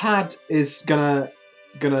 So Pad is gonna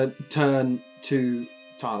turn to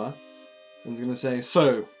Tala and he's gonna say,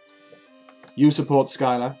 so you support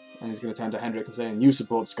Skylar, and he's gonna turn to Hendrix and say, and you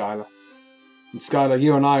support Skylar. And Skylar,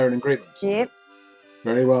 you and I are in agreement. Yep.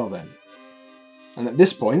 Very well then. And at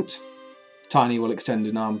this point, Tiny will extend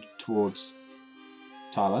an arm towards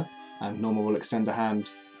Tala, and Norma will extend a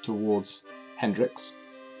hand towards Hendrix,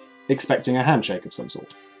 expecting a handshake of some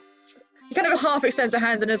sort. He kind of half extends a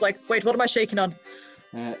hand and is like, wait, what am I shaking on?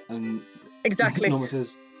 And Exactly. Norma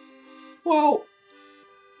says, well,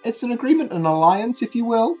 it's an agreement, an alliance, if you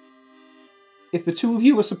will. If the two of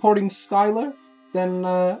you are supporting Skylar,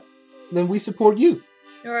 then we support you.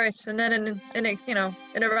 All right, and then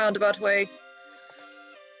in a roundabout way,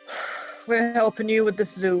 we're helping you with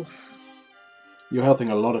this zoo. You're helping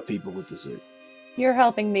a lot of people with the zoo. You're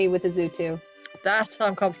helping me with the zoo too. That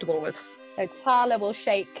I'm comfortable with. So Tala will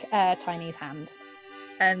shake Tiny's hand.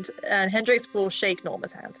 And Hendrix will shake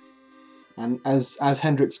Norma's hand. And as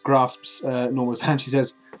Hendrix grasps Norma's hand, she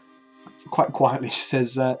says, quite quietly, she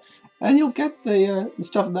says, and you'll get the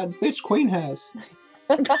stuff that bitch Queen has.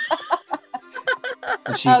 And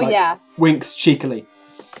she winks cheekily.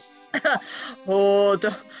 Oh,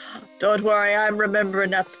 don't worry, I'm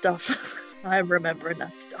remembering that stuff. I'm remembering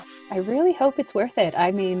that stuff. I really hope it's worth it.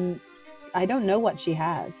 I mean, I don't know what she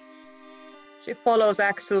has. She follows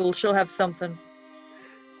Axel, she'll have something.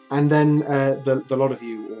 And then the lot of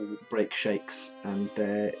you all break shakes, and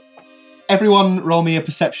everyone roll me a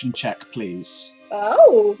perception check, please.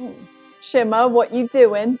 Oh. Shimmer, what you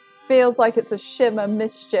doing? Feels like it's a Shimmer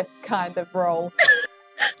mischief kind of roll.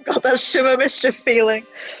 Got that Shimmer mischief feeling.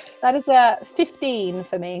 That is a 15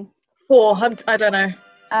 for me. 4, I don't know.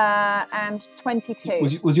 And 22.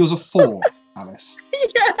 Was yours a 4, Alice?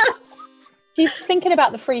 Yes! She's thinking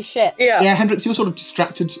about the free shit. Yeah. Yeah, Hendrix, you're sort of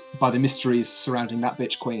distracted by the mysteries surrounding that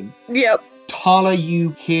bitch Queen. Yep. Tala,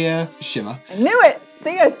 you hear Shimmer. I knew it!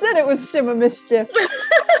 See, I said it was Shimmer mischief.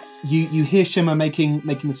 You hear Shimmer making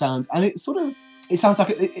the sound, and it sounds like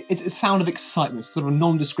it's a sound of excitement, sort of a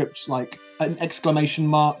nondescript, like an exclamation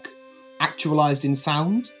mark actualized in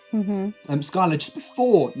sound. Mm-hmm. Skylar, just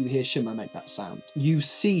before you hear Shimmer make that sound, you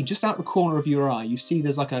see just out the corner of your eye, you see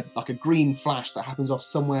there's like a green flash that happens off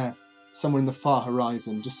somewhere in the far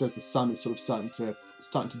horizon, just as the sun is sort of starting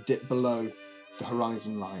to dip below the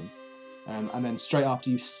horizon line. And then straight after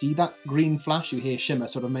you see that green flash, you hear Shimmer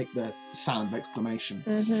sort of make the sound of exclamation.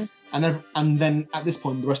 Mm-hmm. And then at this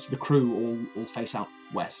point, the rest of the crew all face out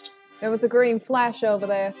west. There was a green flash over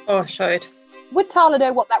there. Oh, shite. Would Tala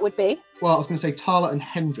know what that would be? Well, I was going to say Tala and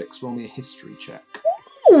Hendrix roll me a history check.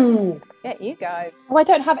 Ooh. Get you guys. Oh, I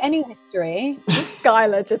don't have any history.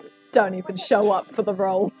 Skylar just don't even show up for the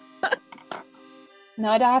role. No,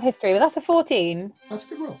 I don't have history, but that's a 14. That's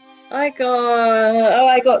a good roll. I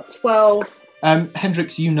got 12.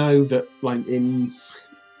 Hendrix, you know that like in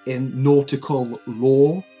nautical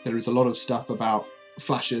lore, there is a lot of stuff about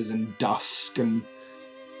flashes and dusk and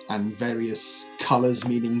various colours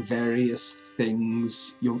meaning various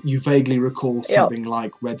things. You vaguely recall something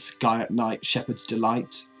like red sky at night, shepherd's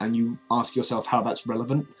delight, and you ask yourself how that's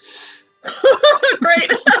relevant.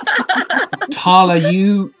 Great. Tala,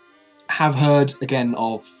 you have heard again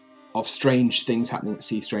of strange things happening at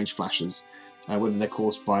sea, strange flashes, whether they're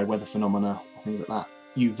caused by weather phenomena or things like that.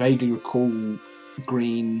 You vaguely recall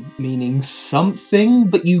green meaning something,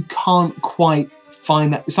 but you can't quite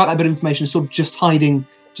find that. It's like that bit of information is sort of just hiding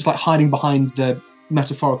behind the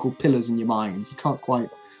metaphorical pillars in your mind. You can't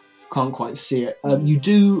quite see it. You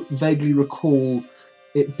do vaguely recall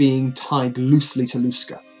it being tied loosely to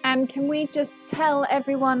Luska. And can we just tell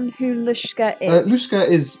everyone who Lushka is? Luska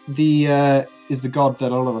is the god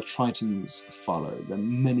that a lot of the Tritons follow, the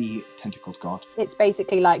many tentacled god. It's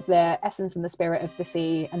basically like the essence and the spirit of the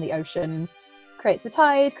sea and the ocean. Creates the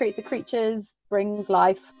tide, creates the creatures, brings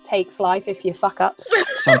life, takes life if you fuck up.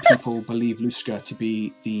 Some people believe Luska to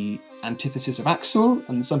be the antithesis of Axul,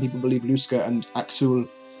 and some people believe Luska and Axul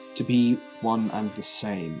to be one and the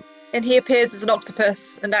same. And he appears as an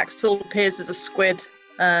octopus, and Axel appears as a squid.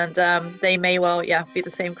 And they may well, be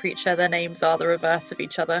the same creature. Their names are the reverse of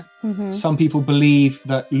each other. Mm-hmm. Some people believe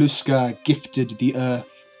that Luska gifted the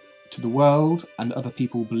earth to the world, and other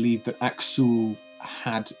people believe that Axul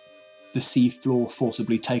had the sea floor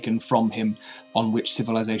forcibly taken from him, on which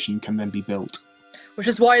civilization can then be built. Which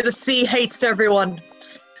is why the sea hates everyone.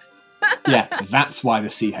 Yeah, that's why the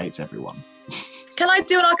sea hates everyone. Can I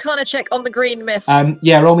do an Arcana check on the green mist?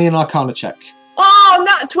 Roll me an Arcana check. Oh,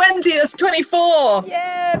 nat 20, that's 24!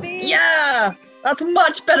 Yeah, bitch. Yeah! That's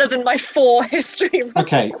much better than my 4 history.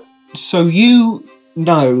 Okay, so you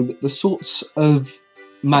know that the sorts of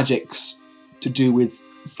magics to do with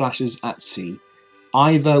flashes at sea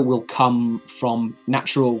either will come from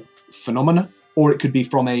natural phenomena, or it could be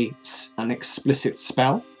from an explicit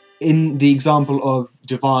spell. In the example of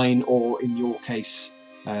divine, or in your case,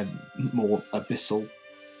 more abyssal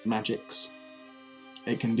magics,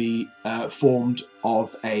 it can be formed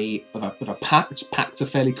of a pact. Pacts are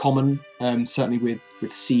fairly common, certainly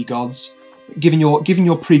with sea gods. Given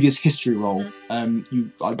your previous history roll,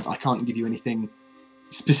 I can't give you anything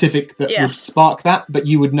specific that would spark that, but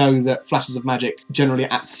you would know that flashes of magic generally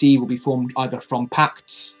at sea will be formed either from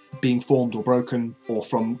pacts being formed or broken, or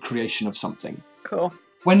from creation of something. Cool.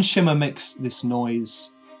 When Shimmer makes this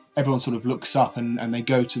noise, everyone sort of looks up and they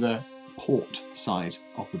go to the port side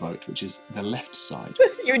of the boat, which is the left side.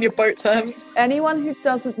 You and your boat terms. Anyone who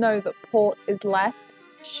doesn't know that port is left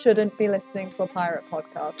shouldn't be listening to a pirate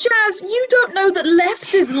podcast. Jazz, you don't know that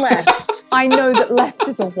left is left. I know that left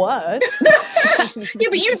is a word. Yeah,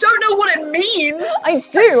 but you don't know what it means. I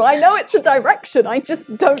do. I know it's a direction. I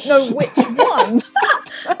just don't know which one.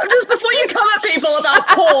 Just before you come at people about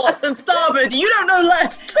port and starboard, you don't know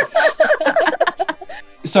left.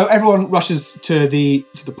 So everyone rushes to the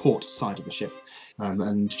port side of the ship,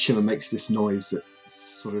 and Shimmer makes this noise that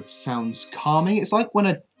sort of sounds calming. It's like when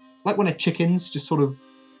a chicken's just sort of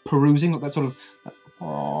perusing, like that sort of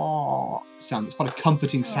sound. It's quite a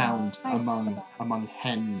comforting sound among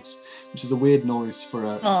hens, which is a weird noise for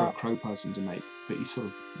a crow person to make. But you sort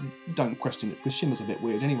of don't question it because Shimmer's a bit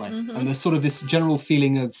weird anyway. Mm-hmm. And there's sort of this general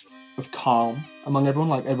feeling of calm among everyone.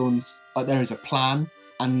 Like everyone's like there is a plan.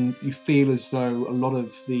 And you feel as though a lot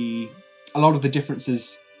of the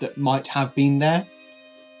differences that might have been there,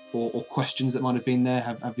 or questions that might have been there,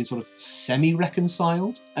 have been sort of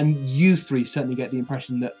semi-reconciled. And you three certainly get the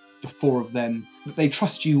impression that the four of them, that they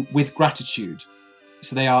trust you with gratitude.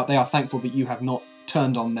 So they are thankful that you have not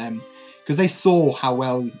turned on them, because they saw how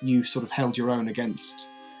well you sort of held your own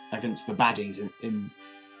against the baddies in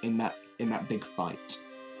that big fight.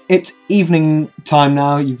 It's evening time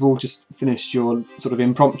now. You've all just finished your sort of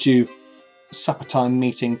impromptu supper time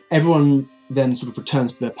meeting. Everyone then sort of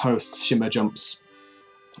returns to their posts. Shimmer climbs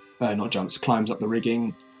up the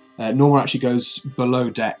rigging. Norma actually goes below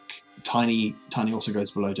deck. Tiny also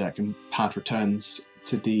goes below deck, and Pad returns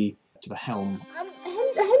to the helm.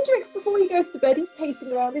 Hendrix, before he goes to bed, he's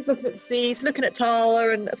pacing around. He's looking at the sea. He's looking at Tala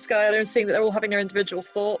and Skylar and seeing that they're all having their individual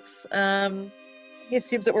thoughts. He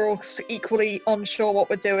assumes that we're all equally unsure what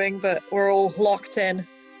we're doing, but we're all locked in.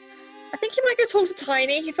 I think he might go talk to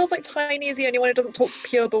Tiny. He feels like Tiny is the only one who doesn't talk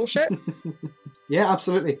pure bullshit. Yeah,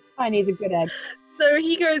 absolutely. Tiny's a good egg. So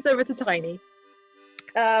he goes over to Tiny.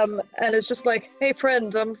 And it's just like, hey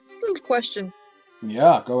friend, little question.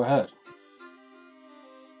 Yeah, go ahead.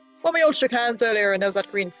 When we all shook hands earlier and there was that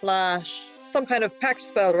green flash, some kind of pact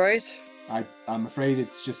spell, right? I'm afraid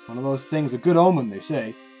it's just one of those things, a good omen, they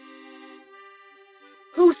say.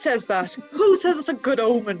 Who says that? Who says it's a good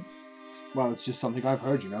omen? Well, it's just something I've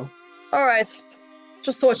heard, you know. Alright.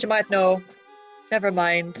 Just thought you might know. Never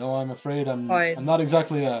mind. No, I'm afraid I'm Fine. not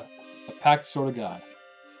exactly a packed sort of guy.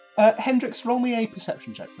 Hendrix, roll me a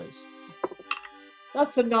perception check, please.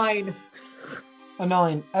 That's a 9. A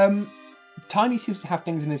 9. Tiny seems to have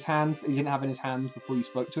things in his hands that he didn't have in his hands before you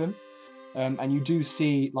spoke to him. And you do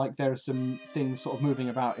see, like, there are some things sort of moving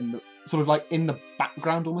about in the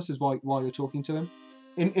background almost as while you're talking to him.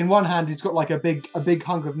 In one hand, he's got like a big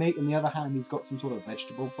hunk of meat. In the other hand, he's got some sort of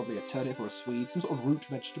vegetable, probably a turnip or a swede, some sort of root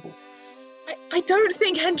vegetable. I don't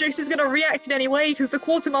think Hendrix is going to react in any way because the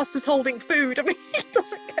quartermaster's holding food. I mean, he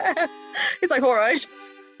doesn't care. He's like, all right,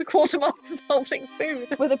 the quartermaster's holding food.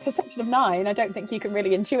 With a perception of 9, I don't think you can really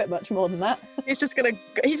intuit much more than that. He's just gonna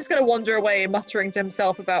wander away, muttering to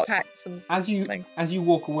himself about hacks and As things. you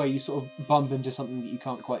walk away, you sort of bump into something that you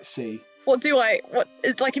can't quite see. What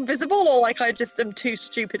is like invisible, or like I just am too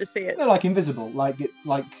stupid to see it? No, like invisible, like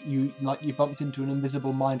you bumped into an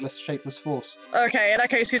invisible, mindless, shapeless force. Okay, in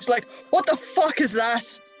that case, he's like, what the fuck is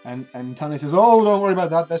that? And Tiny says, "Oh, don't worry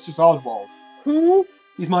about that. That's just Oswald. Who?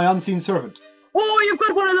 He's my unseen servant." Oh, you've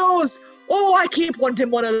got one of those! Oh, I keep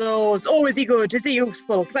wanting one of those. Oh, is he good? Is he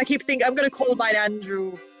useful? Because I keep thinking I'm going to call mine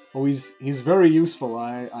Andrew. Oh, he's very useful.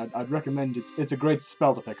 I'd recommend it. It's a great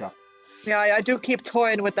spell to pick up. Yeah, I do keep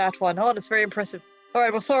toying with that one. Oh, that's very impressive. All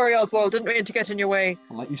right, well, sorry, Oswald. Didn't mean to get in your way.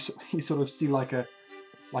 And like you sort of see like a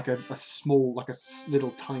small,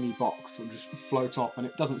 little tiny box will just float off, and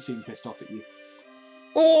it doesn't seem pissed off at you.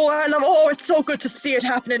 Oh, it's so good to see it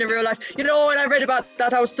happening in real life. You know, when I read about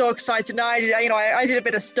that, I was so excited. And I did a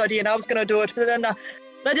bit of study, and I was going to do it. But then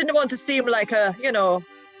I didn't want to seem like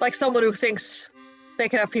like someone who thinks they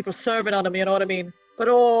can have people serving on them, you know what I mean? But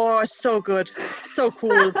it's so good. So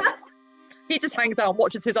cool. He just hangs out and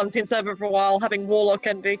watches his unseen servant for a while, having warlock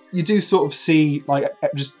envy. You do sort of see like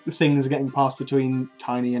just things getting passed between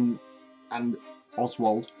Tiny and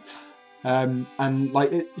Oswald, and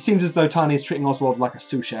like it seems as though Tiny is treating Oswald like a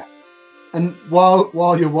sous chef. And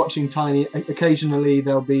while you're watching Tiny, occasionally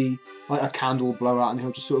there'll be like a candle blow out, and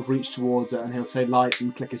he'll just sort of reach towards it, and he'll say light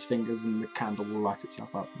and click his fingers, and the candle will light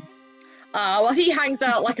itself up. Well, he hangs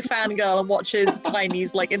out like a fangirl and watches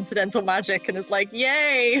Tiny's like incidental magic, and is like,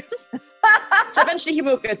 yay! So eventually he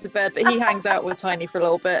will go to bed, but he hangs out with Tiny for a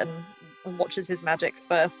little bit and watches his magics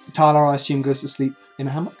first. Tyler, I assume, goes to sleep in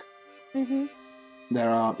a hammock. Mm-hmm.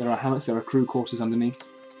 There are hammocks. There are crew quarters underneath,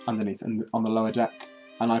 and on the lower deck.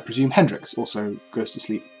 And I presume Hendrix also goes to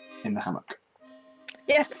sleep in the hammock.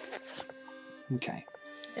 Yes. Okay.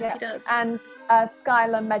 Yes, he does. And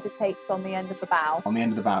Skylar meditates on the end of the bow. On the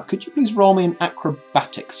end of the bow. Could you please roll me an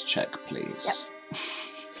acrobatics check, please?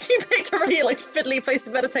 He picked a really like fiddly place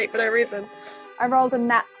to meditate for no reason. I rolled a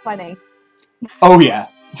nat 20. Oh yeah.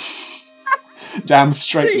 Damn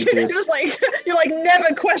straight you did. You're like,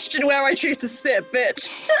 never question where I choose to sit, bitch.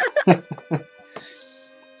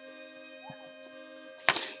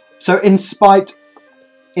 So in spite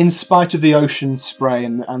of the ocean spray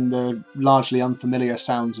and the largely unfamiliar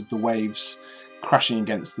sounds of the waves crashing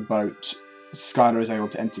against the boat, Skylar is able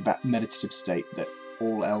to enter that meditative state that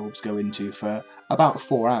all elves go into for about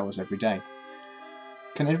 4 hours every day.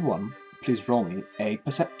 Can everyone please roll me a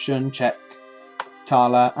perception check?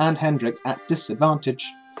 Tala and Hendrix at disadvantage.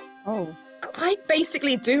 Oh. I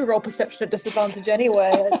basically do roll perception at disadvantage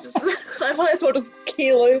anyway. I might as well just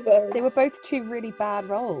keel over. They were both 2 really bad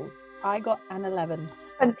rolls. I got an 11.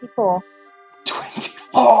 24.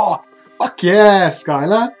 24! Fuck yeah,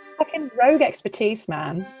 Skylar! Fucking rogue expertise,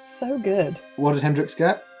 man. So good. What did Hendrix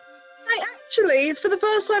get? I actually, for the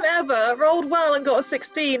first time ever, rolled well and got a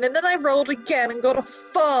 16, and then I rolled again and got a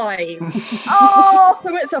 5. Oh!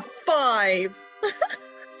 So it's a 5.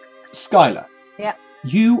 Skylar. Yeah.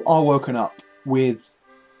 You are woken up with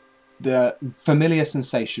the familiar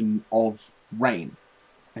sensation of rain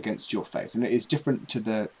against your face, and it is different to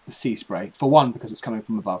the sea spray. For one, because it's coming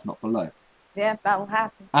from above, not below. Yeah, that'll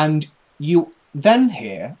happen. And you then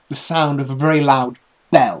hear the sound of a very loud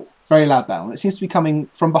bell, and it seems to be coming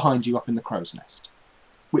from behind you up in the crow's nest,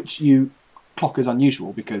 which you clock as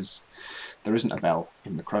unusual because there isn't a bell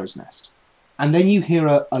in the crow's nest. And then you hear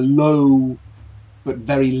a low but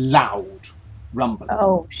very loud rumbling.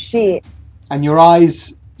 Oh, shit. And your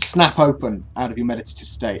eyes snap open out of your meditative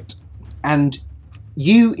state. And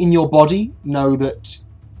you, in your body, know that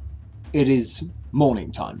it is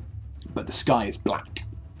morning time, but the sky is black.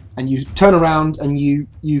 And you turn around and you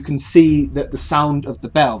can see that the sound of the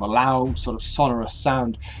bell, the loud sort of sonorous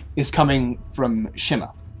sound, is coming from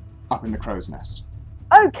Shimmer up in the crow's nest.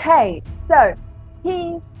 Okay, so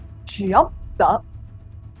he jumps up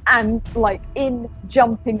and, like, in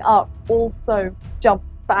jumping up, also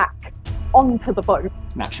jumps back onto the boat.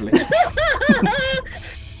 Naturally.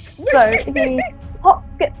 So he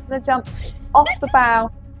hops, skips, and jumps off the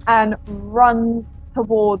bow and runs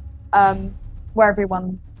towards where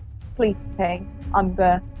everyone's sleeping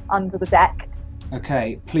under the deck.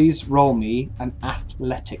 Okay, please roll me an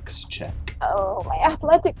athletics check. Oh, my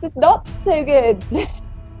athletics is not so good.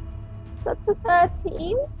 That's a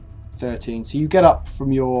 13. 13. So you get up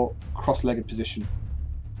from your cross-legged position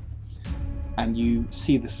and you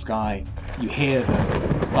see the sky, you hear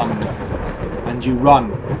the thunder, and you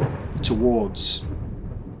run towards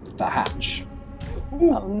the hatch.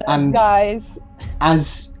 Oh no, And guys.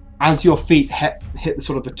 as your feet hit the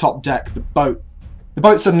sort of the top deck, the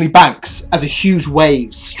boat suddenly banks as a huge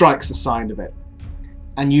wave strikes the side of it.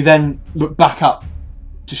 And you then look back up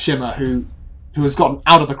to Shimmer, who has gotten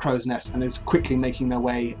out of the crow's nest and is quickly making their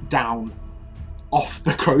way down off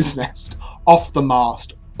the crow's nest, off the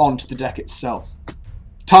mast, onto the deck itself.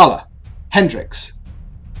 Tala, Hendrix,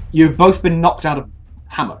 you've both been knocked out of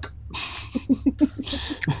hammock.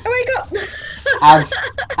 Oh my god!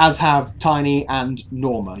 as have Tiny and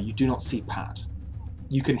Norma. You do not see Pat.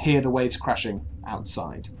 You can hear the waves crashing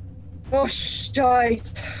outside. Oh,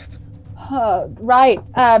 shite. Right.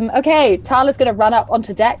 Okay. Tala's gonna run up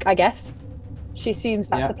onto deck, I guess. She assumes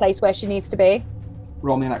that's Yeah. the place where she needs to be.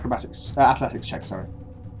 Roll me an athletics check, sorry.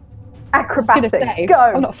 I was gonna Acrobatics, say, go!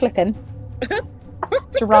 I'm not flipping.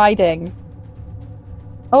 Striding.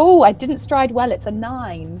 Oh, I didn't stride well. It's a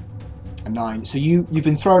 9. A 9. So you've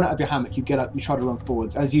been thrown out of your hammock. You get up. You try to run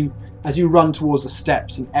forwards. As you run towards the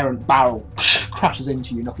steps, an errant barrel crashes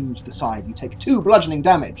into you, knocking you to the side. You take 2 bludgeoning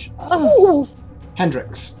damage. Oh.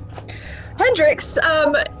 Hendrix. Hendrix,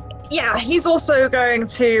 yeah, he's also going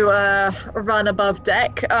to run above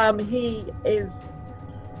deck.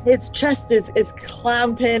 His chest is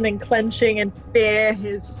clamping and clenching in fear.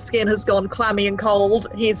 His skin has gone clammy and cold.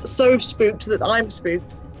 He's so spooked that I'm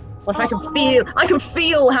spooked. Like I can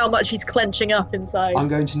feel how much he's clenching up inside. I'm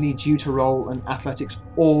going to need you to roll an athletics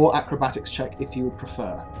or acrobatics check if you would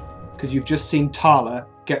prefer, because you've just seen Tala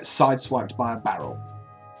get sideswiped by a barrel.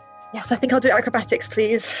 Yes, I think I'll do acrobatics,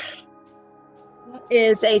 please. That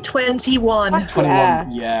is a 21.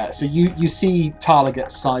 21. Yeah. So you see Tala get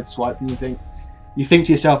sideswiped, and you think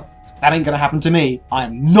to yourself, that ain't going to happen to me. I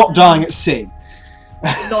am not dying at sea.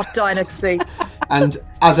 Not dying at sea. And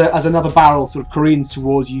as another barrel sort of careens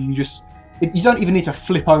towards you, you don't even need to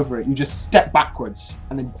flip over it. You just step backwards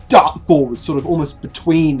and then dart forward, sort of almost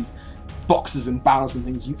between boxes and barrels and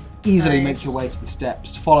things. You easily make your way to the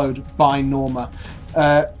steps, followed by Norma.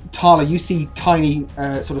 Tala, you see Tiny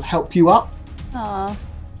sort of help you up, Aw.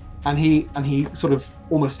 and he sort of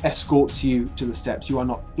almost escorts you to the steps. You are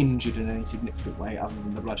not injured in any significant way other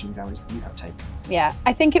than the bludgeoning damage that you have taken. Yeah,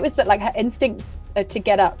 I think it was that like her instincts to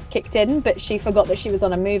get up kicked in, but she forgot that she was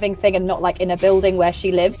on a moving thing and not like in a building where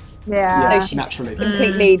she lived. Yeah. So she naturally.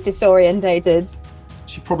 completely disorientated.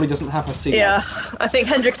 She probably doesn't have her sea Yeah, legs. I think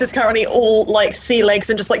Hendrix is currently all like sea legs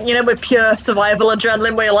and just like, with pure survival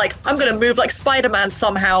adrenaline where you're like, I'm going to move like Spider-Man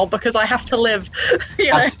somehow because I have to live.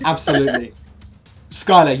 Absolutely.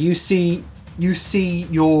 Skylar, you see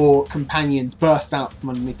your companions burst out from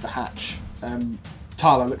underneath the hatch.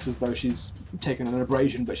 Tala looks as though she's taken an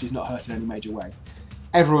abrasion, but she's not hurt in any major way.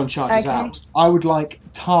 Everyone charges Okay. out. I would like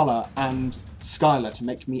Tala and Skylar to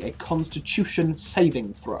make me a Constitution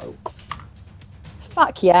saving throw.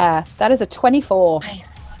 Fuck yeah, that is a 24.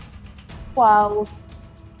 Nice. 12.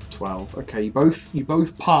 12. Okay, you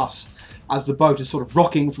both pass as the boat is sort of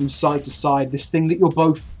rocking from side to side. This thing that you're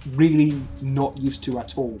both really not used to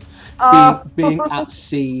at all. Being at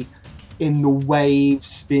sea, in the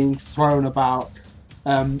waves, being thrown about.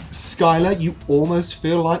 Skylar, you almost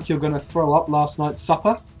feel like you're going to throw up last night's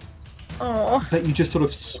supper, Oh. but you just sort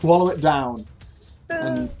of swallow it down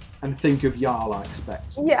and think of Jarl, I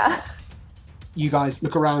expect. Yeah. You guys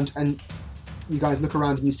look around and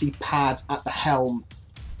you see Pad at the helm,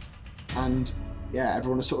 and yeah,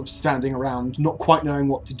 everyone is sort of standing around, not quite knowing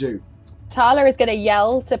what to do. Tala is going to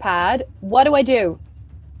yell to Pad, what do I do?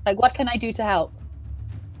 Like, what can I do to help?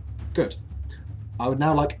 Good. I would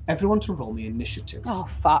now like everyone to roll me initiative. Oh,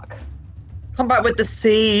 fuck. Come back with the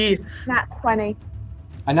sea. Nat 20.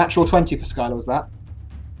 A natural 20 for Skylar, was that?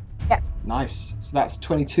 Yep. Nice. So that's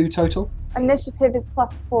 22 total? Initiative is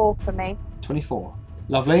 +4 for me. 24.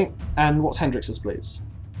 Lovely. And what's Hendrix's, please?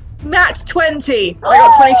 Nat 20. I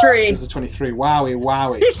got 23. This is 23.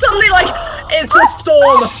 Wowie. He's suddenly like, it's a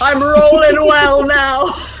storm. I'm rolling well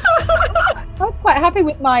now. I was quite happy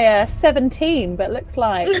with my 17, but looks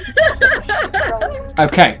like...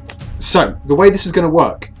 Okay. So, the way this is going to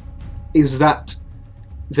work is that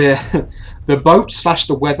the boat /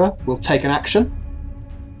 the weather will take an action,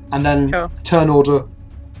 and then Sure. turn order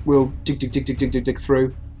will dig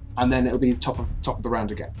through, and then it'll be top of the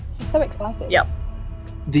round again. This is so exciting. Yep.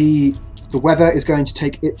 The weather is going to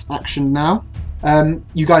take its action now.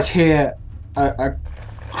 You guys hear a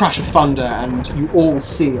crash of thunder, and you all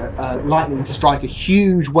see a lightning strike a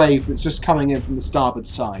huge wave that's just coming in from the starboard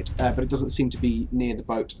side, but it doesn't seem to be near the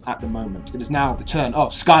boat at the moment. It is now the turn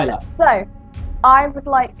of Skylar. So, I would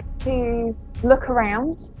like to look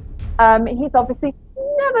around. He's obviously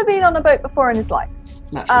never been on a boat before in his life.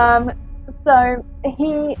 Naturally. So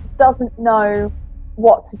he doesn't know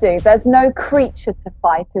what to do. There's no creature to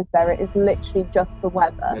fight, is there? It is literally just the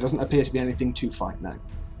weather. There doesn't appear to be anything to fight now.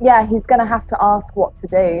 Yeah, he's going to have to ask what to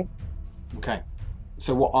do. Okay.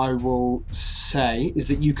 So what I will say is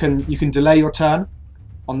that you can delay your turn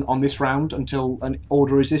on this round until an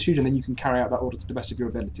order is issued, and then you can carry out that order to the best of your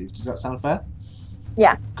abilities. Does that sound fair?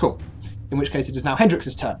 Yeah. Cool. In which case it is now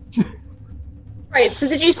Hendrix's turn. Right, so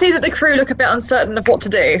did you see that the crew look a bit uncertain of what to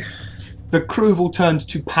do? The crew have all turned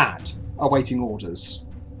to Pad, awaiting orders,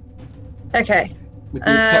 Okay. with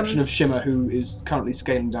the exception of Shimmer, who is currently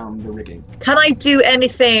scaling down the rigging. Can I do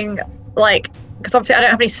anything, like, because obviously I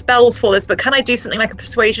don't have any spells for this, but can I do something like a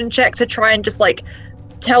persuasion check to try and just, like,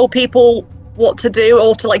 tell people what to do,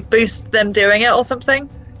 or to, like, boost them doing it or something?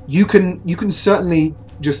 You can certainly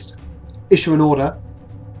just issue an order,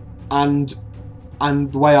 and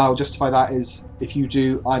the way I'll justify that is if you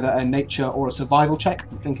do either a nature or a survival check.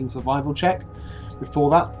 I'm thinking survival check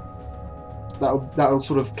before that. That'll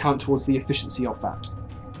sort of count towards the efficiency of that.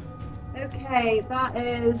 Okay, that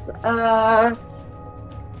is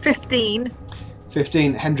 15.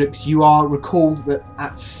 15. Hendrix, you are recalled that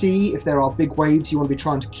at sea, if there are big waves, you want to be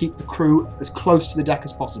trying to keep the crew as close to the deck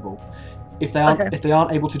as possible. If they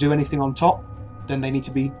aren't able to do anything on top, then they need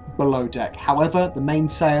to be below deck. However, the main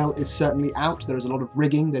sail is certainly out. There is a lot of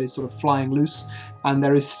rigging that is sort of flying loose, and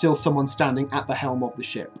there is still someone standing at the helm of the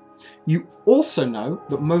ship. You also know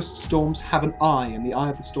that most storms have an eye, and the eye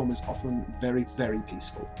of the storm is often very, very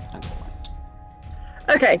peaceful and quiet.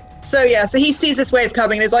 Okay, so he sees this wave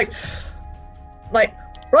coming and he's like, right,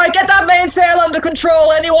 get that mainsail under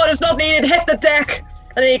control. Anyone who's not needed, hit the deck.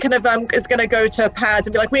 And then he kind of is going to go to Pad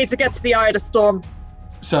and be like, we need to get to the eye of the storm.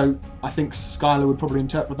 So I think Skylar would probably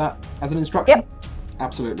interpret that as an instruction. Yep.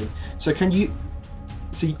 Absolutely. So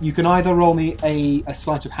you can either roll me a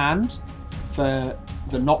sleight of hand for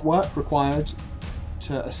the knot work required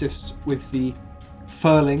to assist with the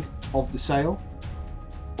furling of the sail,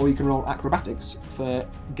 or you can roll acrobatics for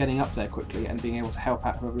getting up there quickly and being able to help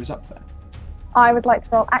out whoever is up there. I would like to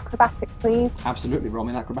roll acrobatics, please. Absolutely, roll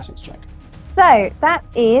me an acrobatics check. So that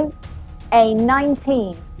is a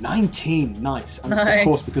 19. 19, nice. And Nice. of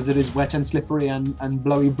course, because it is wet and slippery and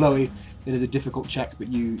blowy, it is a difficult check, but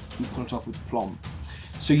you pull it off with aplomb.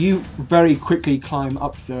 So you very quickly climb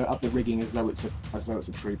up the rigging as though it's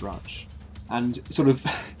a tree branch, and sort of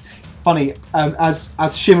funny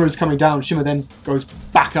as Shimmer is coming down, Shimmer then goes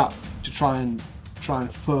back up to try and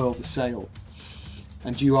furl the sail,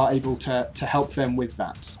 and you are able to help them with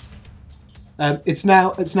that. It's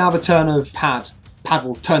now the turn of Pad. Pad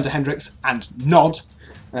will turn to Hendrix and nod.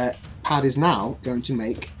 Pad is now going to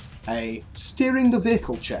make a steering the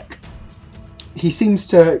vehicle check. He seems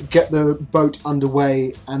to get the boat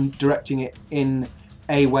underway and directing it in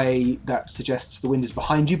a way that suggests the wind is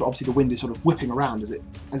behind you, but obviously the wind is sort of whipping around as it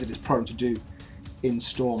is prone to do in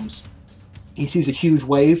storms. He sees a huge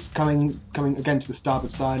wave coming again to the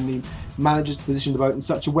starboard side, and he manages to position the boat in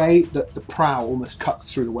such a way that the prow almost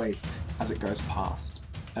cuts through the wave as it goes past.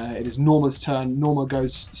 It is Norma's turn. Norma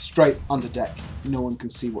goes straight under deck. No one can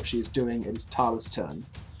see what she is doing. It is Tala's turn.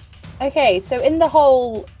 Okay, so in the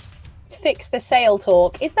whole fix the sail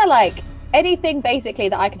talk, is there like anything basically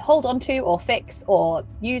that I can hold on to or fix or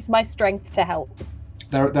use my strength to help?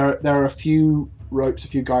 There are a few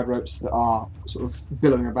guide ropes that are sort of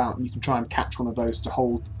billowing about, and you can try and catch one of those to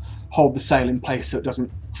hold the sail in place so it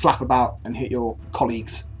doesn't flap about and hit your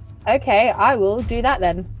colleagues. Okay, I will do that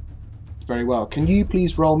then. Very well. Can you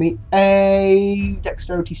please roll me a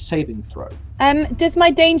dexterity saving throw? Does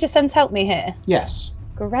my danger sense help me here? Yes.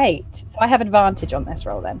 Great. So I have advantage on this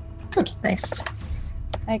roll then. Good. Nice.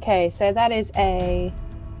 Okay, so that is a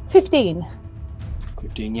 15.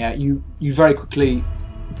 15, yeah. You very quickly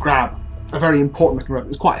grab a very important looking rope.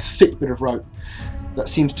 It's quite a thick bit of rope that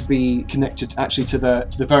seems to be connected actually to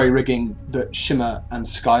the very rigging that Shimmer and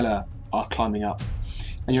Skylar are climbing up.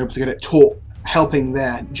 And you're able to get it taut, helping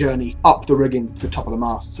their journey up the rigging to the top of the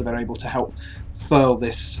mast, so they're able to help furl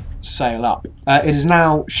this sail up. It is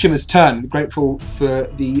now Shimmer's turn. Grateful for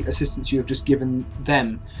the assistance you have just given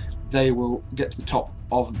them. they will get to the top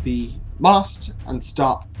of the mast and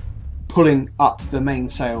start pulling up the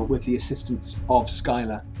mainsail with the assistance of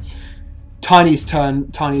Skylar. Tiny's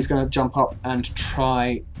turn. Tiny is going to jump up and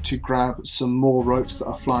try to grab some more ropes that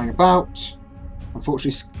are flying about.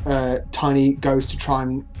 Unfortunately, Tiny goes to try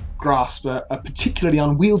and grasp a particularly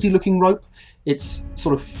unwieldy looking rope. It's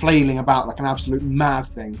sort of flailing about like an absolute mad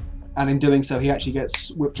thing, and in doing so he actually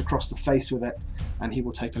gets whipped across the face with it, and he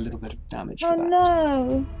will take a little bit of damage for that.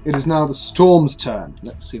 No. It is now the Storm's turn.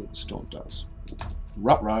 Let's see what the Storm does.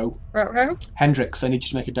 Ruh-roh. Ruh-roh. Hendrix, I need you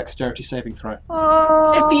to make a dexterity saving throw.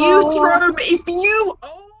 Oh. If you throw me, if you...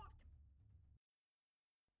 Oh.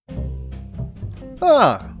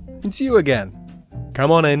 Ah, it's you again.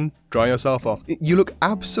 Come on in, dry yourself off. You look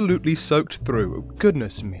absolutely soaked through.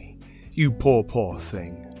 Goodness me. You poor, poor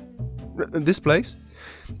thing. This place?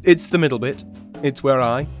 It's the middle bit. It's where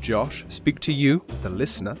I, Josh, speak to you, the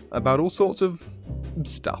listener, about all sorts of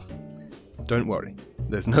stuff. Don't worry.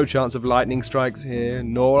 There's no chance of lightning strikes here,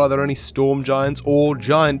 nor are there any storm giants or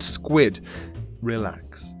giant squid.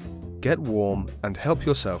 Relax. Get warm and help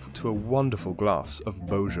yourself to a wonderful glass of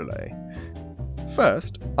Beaujolais.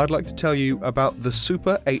 First, I'd like to tell you about the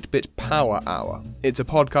Super 8-Bit Power Hour. It's a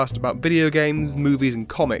podcast about video games, movies and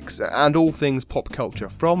comics, and all things pop culture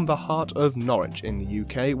from the heart of Norwich in the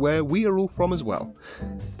UK, where we are all from as well.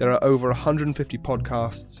 There are over 150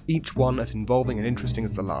 podcasts, each one as involving and interesting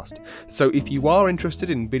as the last. So if you are interested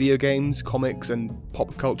in video games, comics and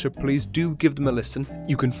pop culture, please do give them a listen.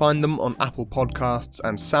 You can find them on Apple Podcasts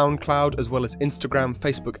and SoundCloud, as well as Instagram,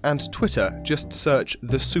 Facebook and Twitter. Just search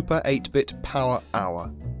the Super 8-Bit Power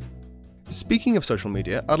Hour. Speaking of social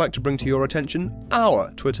media, I'd like to bring to your attention our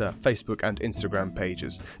Twitter, Facebook and Instagram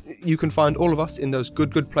pages. You can find all of us in those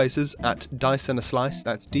good places at Dice and a Slice,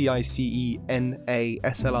 that's DICENASLICE.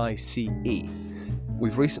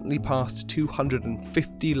 We've recently passed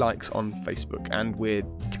 250 likes on Facebook and we're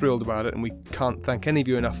thrilled about it, and we can't thank any of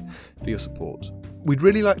you enough for your support. We'd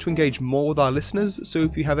really like to engage more with our listeners, so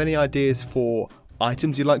if you have any ideas for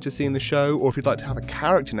items you'd like to see in the show, or if you'd like to have a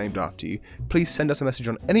character named after you, please send us a message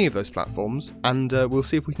on any of those platforms, and we'll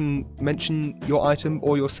see if we can mention your item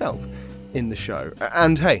or yourself in the show.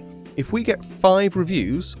 And hey, if we get 5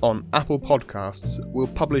 reviews on Apple Podcasts, we'll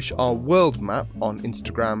publish our world map on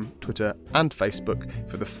Instagram, Twitter and Facebook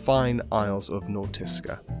for the fine Isles of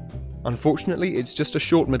Nortiska. Unfortunately, it's just a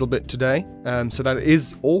short middle bit today, so that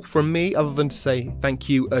is all from me, other than to say thank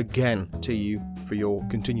you again to you for your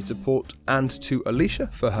continued support, and to Alicia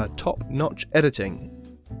for her top-notch editing.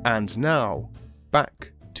 And now,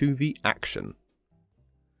 back to the action.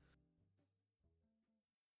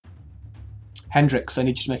 Hendrix, I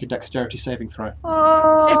need you to make a dexterity saving throw.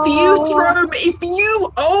 Oh. If you throw me, if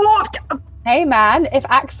you... Oh! Hey man, if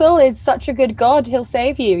Axel is such a good god, he'll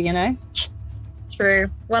save you, you know? True.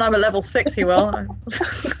 When I'm at level 6, he will.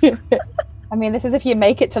 I mean, this is if you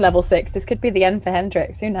make it to level 6. This could be the end for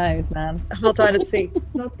Hendrix. Who knows, man? I'm not dying at sea.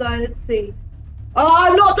 Not dying at sea. Oh,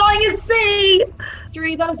 I'm not dying at sea!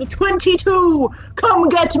 3, that is a 22! Come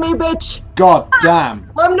get me, bitch! God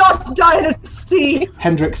damn! I'm not dying at sea!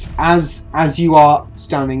 Hendrix, as you are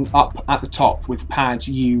standing up at the top with Pad,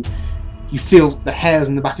 you feel the hairs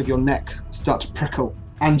in the back of your neck start to prickle,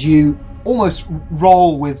 and you almost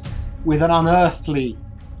roll with an unearthly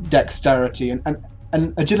dexterity and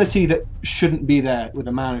an agility that shouldn't be there with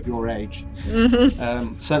a man of your age.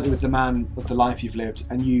 Mm-hmm. Certainly with the man of the life you've lived,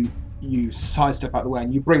 and you sidestep out of the way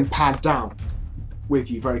and you bring Pad down with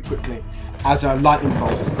you very quickly as a lightning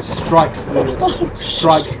bolt strikes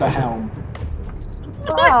the helm.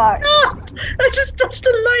 Oh my God! I just touched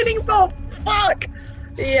a lightning bolt! Fuck!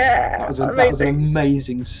 Yeah, that was an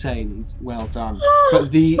amazing save. Well done.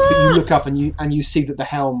 But you look up and you see that the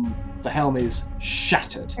helm is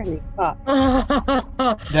shattered. Holy fuck.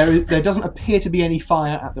 There doesn't appear to be any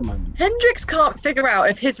fire at the moment. Hendrix can't figure out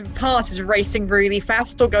if his part is racing really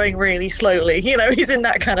fast or going really slowly. You know, he's in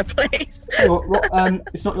that kind of place. So,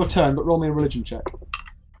 it's not your turn, but roll me a religion check.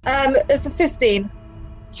 It's a 15.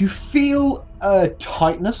 You feel a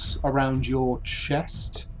tightness around your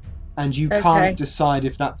chest, and you can't decide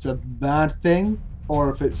if that's a bad thing or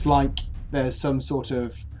if it's like there's some sort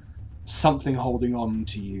of something holding on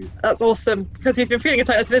to you. That's awesome, because he's been feeling a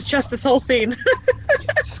tightness in his chest this whole scene.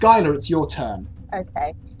 Skylar, it's your turn.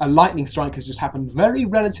 Okay. A lightning strike has just happened very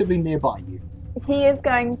relatively nearby you. He is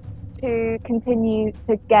going to continue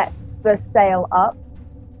to get the sail up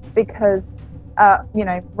because,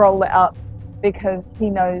 roll it up, because he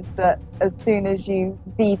knows that as soon as you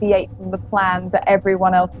deviate from the plan that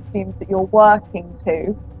everyone else assumes that you're working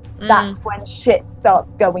to, that's when shit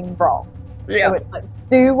starts going wrong. Yeah. So it's like,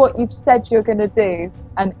 do what you've said you're going to do,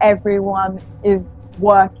 and everyone is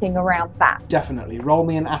working around that. Definitely. Roll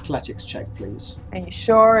me an athletics check, please. Are you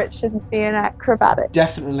sure it shouldn't be an acrobatic?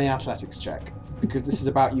 Definitely athletics check. Because this is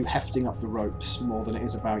about you hefting up the ropes more than it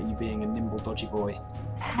is about you being a nimble, dodgy boy.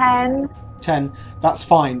 10. 10. That's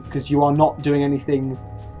fine, because you are not doing anything,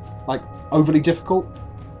 like, overly difficult.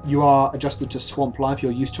 You are adjusted to swamp life.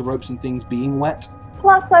 You're used to ropes and things being wet.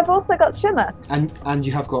 Plus, I've also got Shimmer. And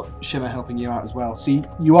you have got Shimmer helping you out as well. So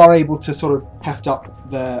you are able to sort of heft up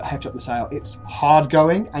the sail. It's hard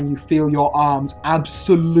going, and you feel your arms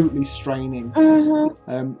absolutely straining.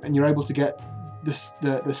 Mm-hmm. And you're able to get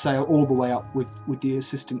the sail all the way up with the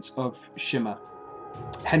assistance of Shimmer.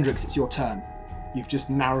 Hendrix, it's your turn. You've just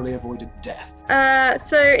narrowly avoided death.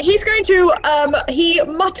 So he's going to, he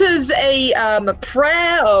mutters a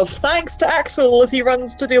prayer of thanks to Axel as he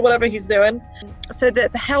runs to do whatever he's doing. So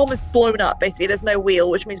that the helm is blown up, basically. There's no wheel,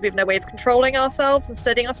 which means we have no way of controlling ourselves and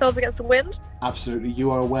steadying ourselves against the wind. Absolutely.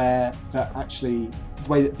 You are aware that actually the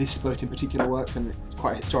way that this boat in particular works, and it's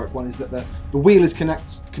quite a historic one, is that the wheel is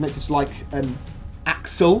connected to like an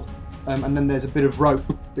axle, and then there's a bit of rope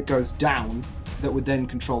that goes down that would then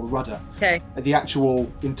control the rudder. Okay. The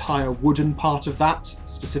actual entire wooden part of that,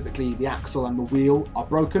 specifically the axle and the wheel, are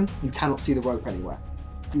broken. You cannot see the rope anywhere.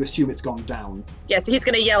 You assume it's gone down. Yeah, so he's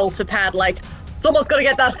going to yell to Pad, like, someone's got to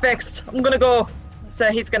get that fixed. I'm going to go. So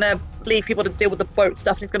he's going to leave people to deal with the boat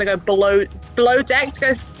stuff, and he's going to go below deck to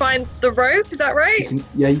go find the rope. Is that right?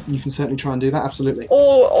 You can certainly try and do that, absolutely.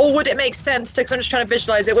 Or would it make sense to, because I'm just trying to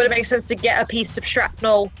visualize it, would it make sense to get a piece of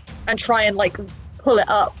shrapnel and try and, like, pull it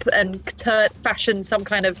up and fashion some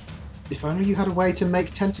kind of... If only you had a way to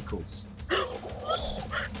make tentacles. I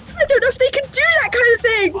don't know if they can do that kind of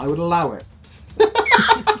thing. I would allow it.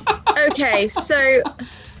 Okay, so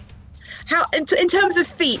how in terms of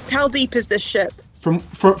feet, how deep is this ship?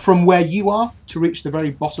 From where you are to reach the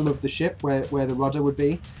very bottom of the ship, where the rudder would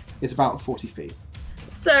be, is about 40 feet.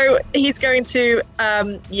 So he's going to,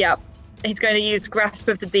 he's going to use Grasp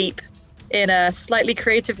of the Deep in a slightly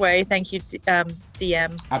creative way. Thank you,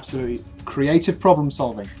 DM. Absolutely. Creative problem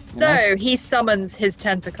solving. So he summons his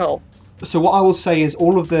tentacle. So what I will say is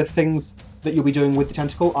all of the things that you'll be doing with the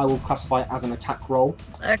tentacle, I will classify as an attack roll.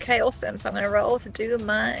 Okay, awesome. So I'm going to roll to do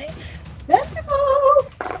my tentacle.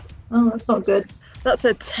 Oh, that's not good. That's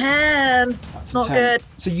a 10. That's not 10. good.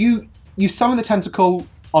 So you summon the tentacle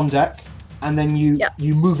on deck, and then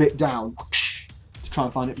you move it down to try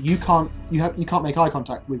and find it. You can't make eye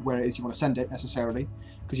contact with where it is you want to send it necessarily,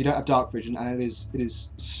 because you don't have dark vision, and it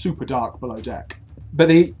is super dark below deck. But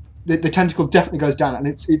the tentacle definitely goes down, and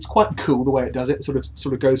it's quite cool the way it does it. It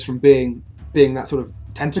sort of goes from being that sort of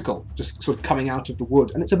tentacle just sort of coming out of the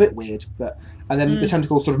wood, and it's a bit weird, and then the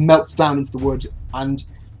tentacle sort of melts down into the wood, and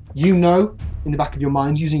you know in the back of your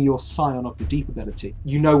mind, using your Scion of the Deep ability,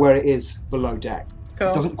 you know where it is below deck. Cool.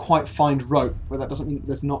 It doesn't quite find rope, but that doesn't mean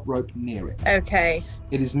there's not rope near it. Okay.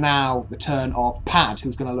 It is now the turn of Pad,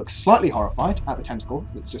 who's going to look slightly horrified at the tentacle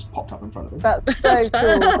that's just popped up in front of him. That's so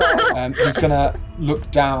cool. Though. He's going to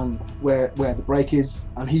look down where the break is,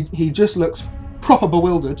 and he just looks proper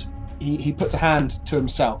bewildered. He puts a hand to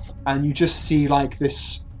himself, and you just see like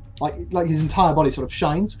this, like his entire body sort of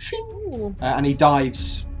shines, and he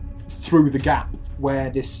dives through the gap where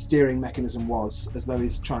this steering mechanism was, as though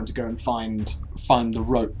he's trying to go and find the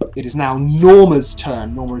rope. It is now Norma's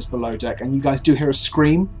turn. Norma is below deck, and you guys do hear a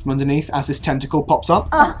scream from underneath as this tentacle pops up.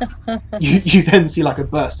 You then see like a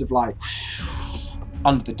burst of light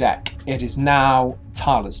under the deck. It is now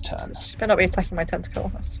Tala's turn. She better not be attacking my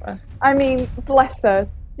tentacle, I swear. I mean, bless her.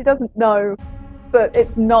 She doesn't know, but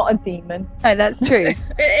it's not a demon. Oh, that's true.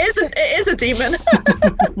 It is a demon.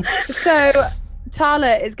 So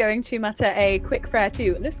Tala is going to mutter a quick prayer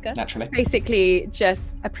to Liska. Naturally. Basically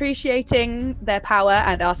just appreciating their power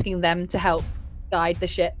and asking them to help guide the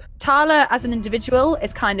ship. Tala as an individual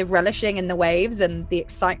is kind of relishing in the waves and the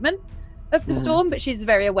excitement of the storm, but she's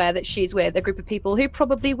very aware that she's with a group of people who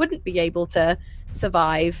probably wouldn't be able to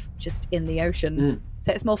survive just in the ocean.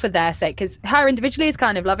 So it's more for their sake, because her individually is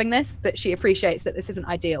kind of loving this, but she appreciates that this isn't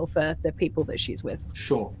ideal for the people that she's with.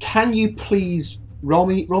 Sure. Can you please roll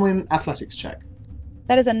me an athletics check?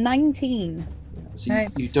 That is a 19. So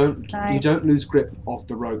Nice. you don't lose grip of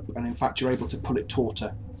the rope, and in fact you're able to pull it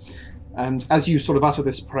tauter. And as you sort of utter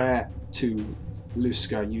this prayer to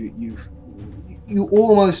Liska, you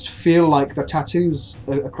almost feel like the tattoos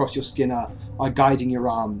across your skin are guiding your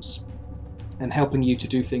arms and helping you to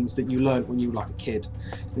do things that you learned when you were like a kid.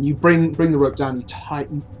 And you bring the rope down, you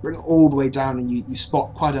bring it all the way down, and you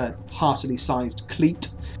spot quite a heartily sized cleat,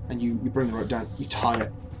 and you bring the rope down, you tie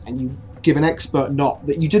it, and you give an expert knot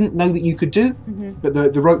that you didn't know that you could do, but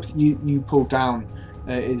the rope that you pull down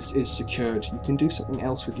is secured. You can do something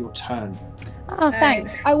else with your turn. Oh,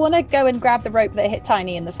 thanks. I want to go and grab the rope that hit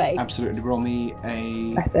Tiny in the face. Absolutely. Roll me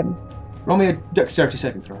a dexterity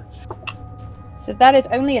saving throw. So that is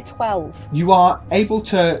only a 12. You are able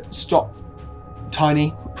to stop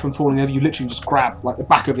Tiny from falling over. You literally just grab like the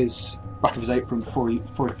back of his apron before he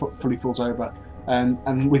fully falls over,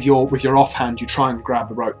 and with your offhand you try and grab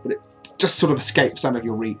the rope, but it just sort of escapes out of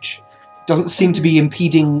your reach. Doesn't seem to be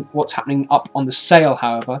impeding what's happening up on the sail,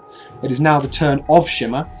 however. It is now the turn of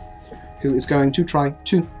Shimmer, who is going to try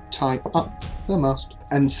to tie up the mast.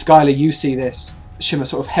 And Skylar, you see this. Shimmer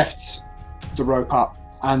sort of hefts the rope up,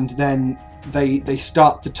 and then they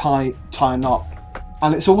start to tie a knot.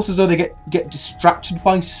 And it's almost as though they get distracted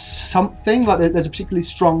by something, like there's a particularly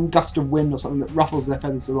strong gust of wind or something that ruffles their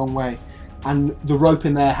feathers the wrong way, and the rope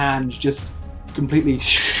in their hand just completely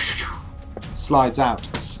slides out.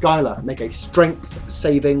 Skylar, make a strength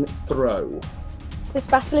saving throw. This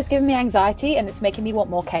battle is giving me anxiety, and it's making me want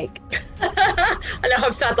more cake. I know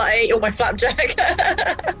I'm sad that I ate all my flapjack.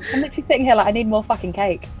 I'm literally sitting here like I need more fucking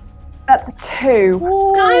cake. That's a 2.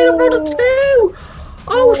 Skylar rolled a 2!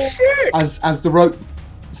 Oh shit! As the rope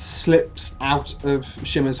slips out of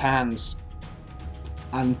Shimmer's hands,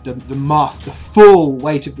 and the mast, the full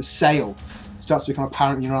weight of the sail, starts to become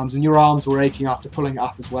apparent in your arms, and your arms were aching after pulling it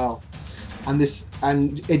up as well. And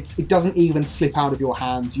it doesn't even slip out of your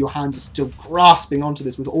hands. Your hands are still grasping onto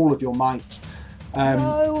this with all of your might.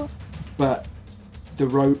 No. But the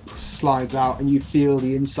rope slides out, and you feel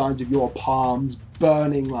the insides of your palms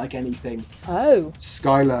burning like anything. Oh.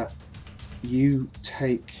 Skylar, you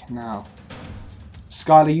take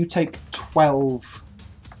 12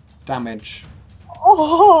 damage.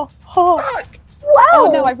 Oh. Fuck! Wow! Oh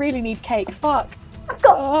no, I really need cake. Fuck. I've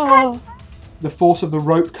got 10. The force of the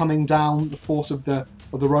rope coming down, the force of the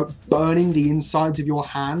rope burning the insides of your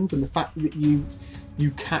hands, and the fact that you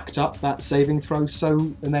cacked up that saving throw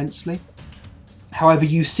so immensely. However,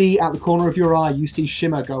 you see at the corner of your eye, you see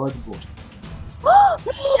Shimmer go overboard.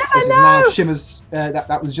 It is now Shimmer's.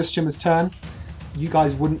 That was just Shimmer's turn. You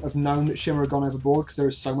guys wouldn't have known that Shimmer had gone overboard because there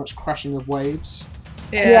is so much crashing of waves.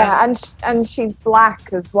 Yeah, and she's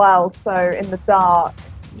black as well, so in the dark.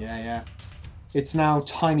 Yeah. It's now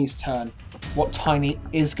Tiny's turn. What Tiny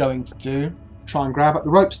is going to do? Try and grab at the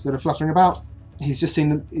ropes that are fluttering about. He's just seen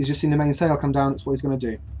the main sail come down. That's what he's going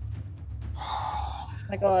to do. Oh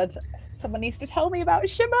my god! Someone needs to tell me about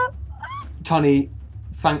Shimmer. Tiny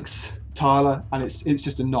thanks Tyler, and it's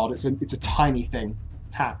just a nod. It's a tiny thing.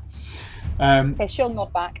 Ha. Okay, she'll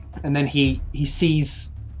nod back. And then he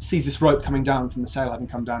sees this rope coming down from the sail having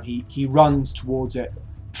come down. He runs towards it,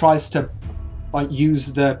 tries to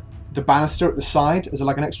use the banister at the side as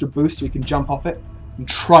an extra boost so he can jump off it and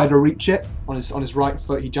try to reach it. On his right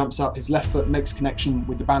foot he jumps up, his left foot makes connection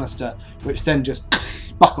with the banister, which then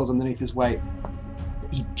just buckles underneath his weight.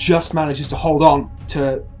 He just manages to hold on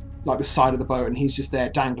to the side of the boat, and he's just there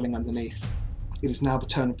dangling underneath. It is now the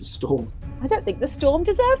turn of the storm. I don't think the storm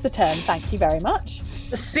deserves a turn, thank you very much.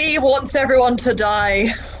 The sea wants everyone to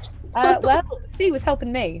die. Well, the sea was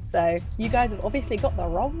helping me, so you guys have obviously got the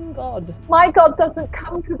wrong god. My god doesn't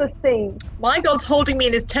come to the sea. My god's holding me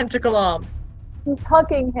in his tentacle arm. He's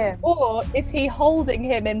hugging him. Or is he holding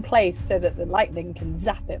him in place so that the lightning can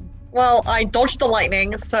zap him? Well, I dodged the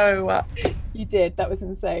lightning, so... You did, that was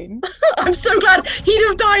insane. I'm so glad. He'd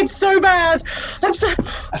have died so bad.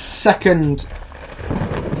 A second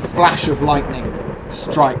flash of lightning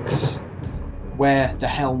strikes where the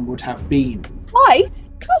helm would have been. Right?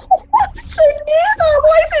 I'm so near that.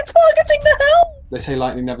 Why is it targeting the helm? They say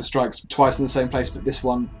lightning never strikes twice in the same place, but this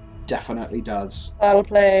one definitely does. I'll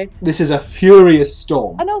play. This is a furious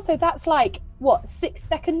storm. And also that's 6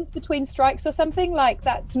 seconds between strikes or something?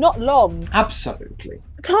 That's not long. Absolutely.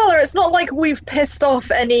 Tyler, it's not like we've pissed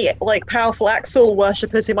off any powerful Axel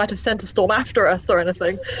worshippers who might have sent a storm after us or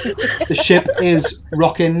anything. The ship is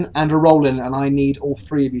rocking and a-rolling, and I need all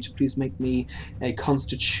three of you to please make me a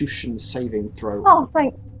Constitution saving throw. Oh,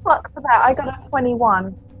 thank fuck for that. I got a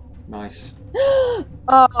 21. Nice.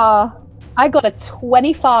 I got a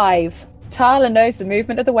 25. Tyler knows the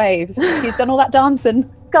movement of the waves. She's done all that dancing.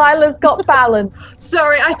 Skylar's got balance.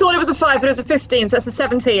 Sorry, I thought it was a 5, but it was a 15, so that's a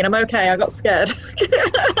 17. I'm okay. I got scared.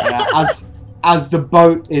 As the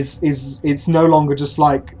boat it's no longer just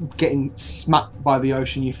getting smacked by the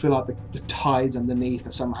ocean. You feel like the tides underneath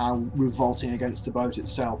are somehow revolting against the boat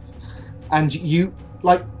itself, and you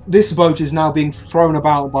this boat is now being thrown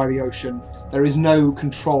about by the ocean. There is no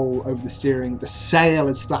control over the steering. The sail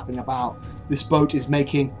is flapping about. This boat is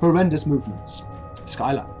making horrendous movements.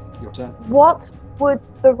 Skylar, your turn. What would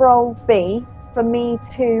the roll be for me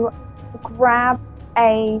to grab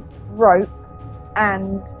a rope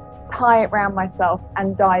and tie it round myself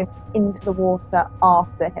and dive into the water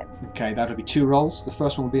after him. Okay, that'll be 2 rolls. The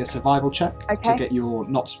first one will be a survival check to Okay. get your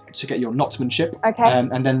knotmanship. Okay.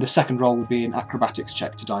 And then the second roll will be an acrobatics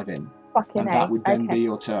check to dive in. Fucking And A. that would then Okay. be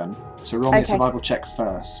your turn. So roll me a Okay. survival check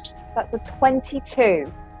first. That's a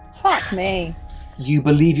 22. Fuck me. You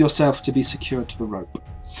believe yourself to be secured to the rope.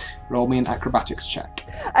 Roll me an acrobatics check.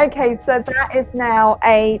 Okay, so that is now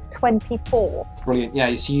a 24. Brilliant.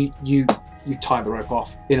 Yeah, so you tie the rope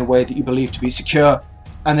off in a way that you believe to be secure,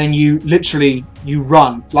 and then you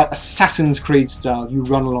run like Assassin's Creed style. You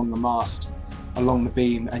run along the mast, along the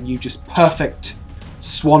beam, and you just perfect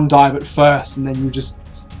swan dive at first, and then you just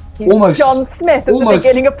He's Almost- John Smith at the almost-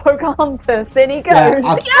 beginning of Pocahontas. In he goes.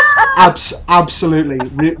 Absolutely,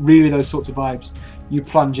 really those sorts of vibes. You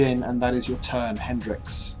plunge in, and that is your turn,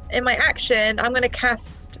 Hendrix. In my action, I'm going to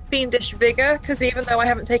cast Fiendish Vigor, because even though I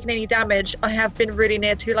haven't taken any damage, I have been really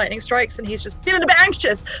near 2 lightning strikes, and he's just feeling a bit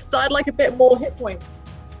anxious, so I'd like a bit more hit points.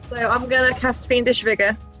 So I'm going to cast Fiendish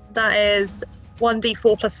Vigor. That is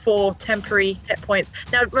 1d4 plus 4 temporary hit points.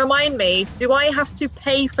 Now, remind me, do I have to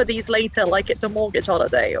pay for these later like it's a mortgage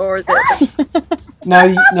holiday, or is it just...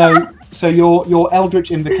 No. So your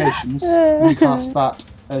Eldritch Invocations, you cast that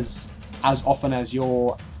as often as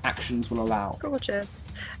your actions will allow. Gorgeous.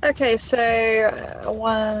 Okay, so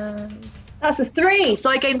 1... That's a 3, so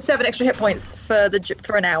I gain 7 extra hit points for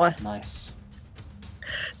an hour. Nice.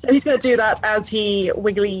 So he's going to do that as he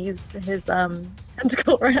wigglies his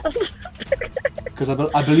tentacle around. Because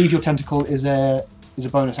I believe your tentacle is a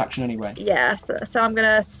bonus action anyway. Yeah, so I'm going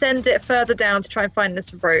to send it further down to try and find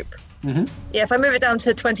this rope. Mm-hmm. Yeah, if I move it down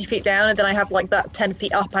to 20 feet down, and then I have like that 10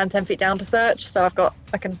 feet up and 10 feet down to search, so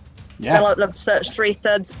I can fill out the search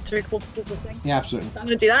 3/3, 3/4 sort of thing. Yeah, absolutely. So I'm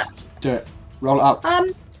going to do that. Do it. Roll it up.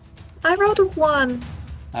 I rolled a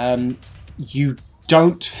 1. You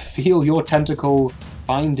don't feel your tentacle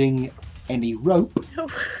finding any rope.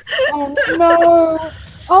 Oh no!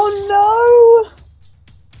 Oh no!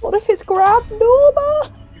 What if it's grabbed Norma?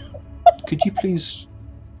 Could you please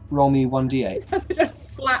roll me 1d8?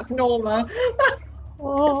 Just slap Norma.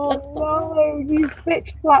 Oh no! You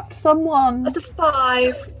bitch slapped someone. That's a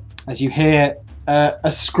 5. As you hear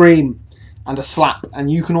a scream and a slap, and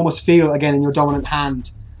you can almost feel again in your dominant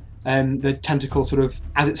hand the tentacle sort of,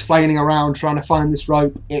 as it's flailing around trying to find this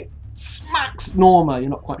rope, it smacks Norma. You're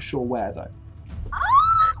not quite sure where though.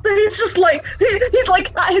 He's just like, he's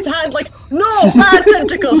like at his hand like, no, bad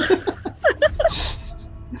tentacle.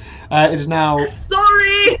 It is now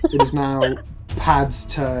Sorry. Pad's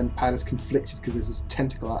turn. Pad is conflicted because there's this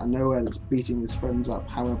tentacle out of nowhere that's beating his friends up.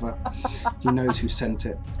 However, he knows who sent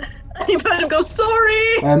it. And you heard him go,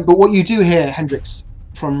 sorry. But what you do hear, Hendrix,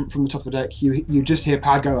 from the top of the deck, you just hear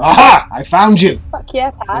Pad go, "Aha! I found you!" Fuck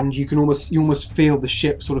yeah, Pat. And you almost feel the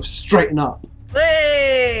ship sort of straighten up.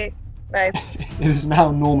 Hey. Nice. It is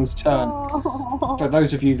now Norma's turn. Oh. For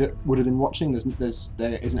those of you that would have been watching, there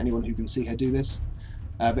isn't anyone who can see her do this.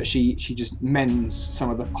 But she just mends some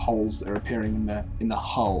of the holes that are appearing in the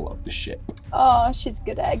hull of the ship. Oh, she's a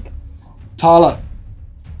good egg. Tala,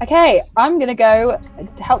 Okay, I'm gonna go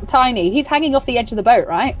to help Tiny. He's hanging off the edge of the boat,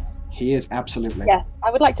 right? he is absolutely. Yeah. I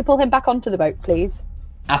would like to pull him back onto the boat, please.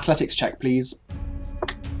 Athletics check, please.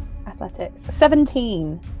 Athletics.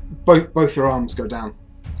 17. Both your arms go down,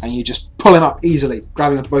 and you just pull him up easily,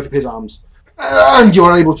 grabbing onto both of his arms, and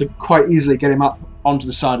you're able to quite easily get him up onto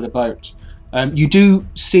the side of the boat. You do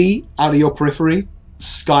see out of your periphery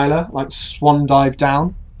Skylar like swan dive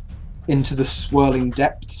down into the swirling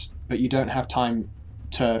depths, but you don't have time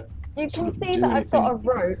to. You sort can of see do that I've got a anything.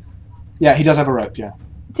 rope. Yeah, he does have a rope. Yeah,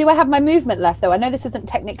 Do I have my movement left, though? I know this isn't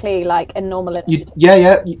technically like a normal initiative.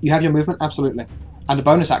 you have your movement absolutely, and a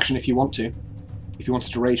bonus action if you want to. If you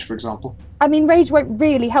wanted to rage, for example, I mean, rage won't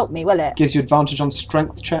really help me, will it? gives you advantage on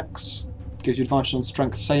strength checks. Gives you advantage on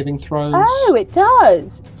strength saving throws. Oh, it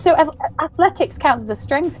does. So athletics counts as a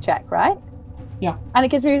strength check, right? Yeah. And it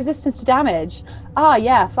gives me resistance to damage. Ah,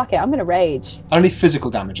 yeah, fuck it. I'm going to rage. Only physical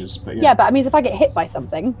damages, but Yeah, but I mean, if I get hit by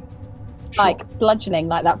something, sure. like bludgeoning,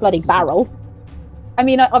 like that bloody barrel. I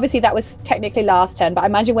mean, obviously that was technically last turn, but I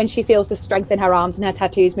imagine when she feels the strength in her arms and her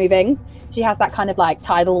tattoos moving, she has that kind of like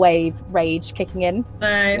tidal wave rage kicking in.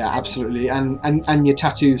 Nice. Yeah, absolutely. And your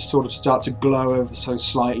tattoos sort of start to glow ever so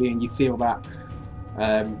slightly, and you feel that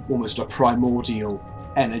almost a primordial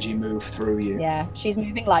energy move through you. Yeah, she's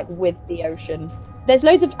moving like with the ocean. There's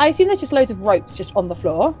loads of, I assume there's just loads of ropes just on the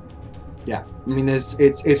floor. Yeah. I mean,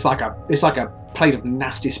 it's like a plate of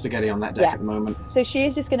nasty spaghetti on that deck Yeah. at the moment. So she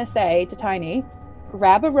is just going to say to Tiny,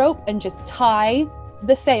 grab a rope and just tie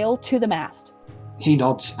the sail to the mast. He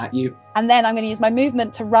nods at you. And then I'm going to use my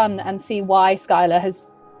movement to run and see why Skylar has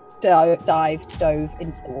dove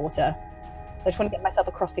into the water. I just want to get myself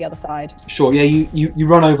across the other side. Sure. Yeah. You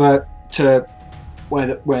run over to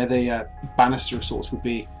where the banister of sorts would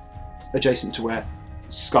be, adjacent to where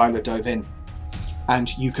Skylar dove in, and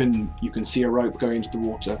you can see a rope going into the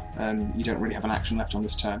water. You don't really have an action left on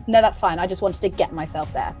this turn. No, that's fine. I just wanted to get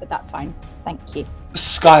myself there, but that's fine. Thank you.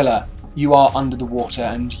 Skylar, you are under the water,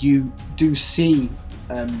 and you do see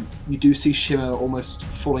Shimmer almost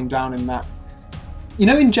falling down in that. You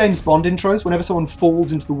know, in James Bond intros, whenever someone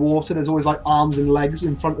falls into the water, there's always like arms and legs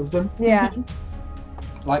in front of them. Yeah.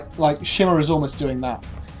 Like Shimmer is almost doing that.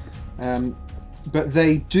 But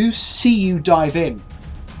they do see you dive in,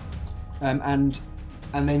 and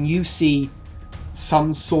then you see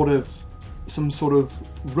some sort of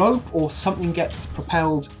rope or something gets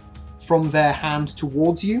propelled from their hand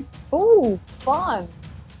towards you. Ooh, fun.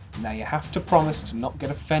 Now you have to promise to not get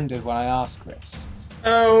offended when I ask this.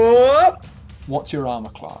 Oh. What's your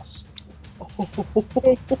armor class?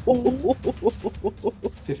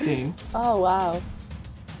 15. Oh, wow.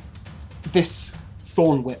 This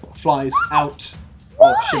thorn whip flies out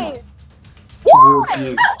of Shimmer towards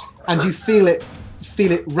you, and you feel it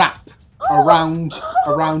wrap around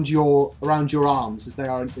your arms as they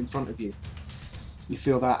are in front of you. You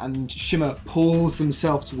feel that, and Shimmer pulls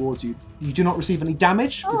themselves towards you. You do not receive any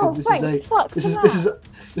damage because this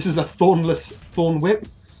is a thornless thorn whip,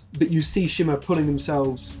 but you see Shimmer pulling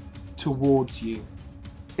themselves towards you.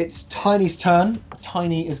 It's Tiny's turn.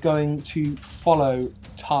 Tiny is going to follow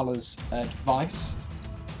Tala's advice.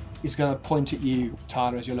 He's going to point at you,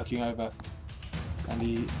 Tala, as you're looking over, and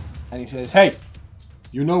he says, "Hey,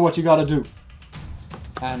 you know what you got to do."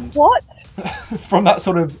 And What? from that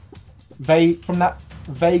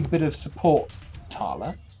vague bit of support,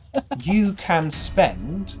 Tala, you can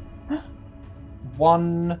spend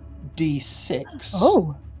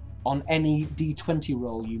 1d6 on any d20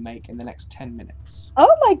 roll you make in the next 10 minutes.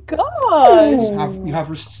 Oh my god! You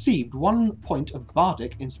have received 1 point of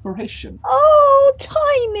bardic inspiration. Oh,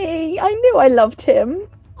 Tiny! I knew I loved him.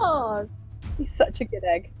 Oh, He's such a good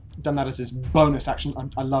egg. Done that as his bonus action.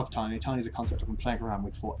 I love Tiny. Tiny's a concept I've been playing around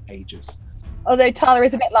with for ages. Although Tyler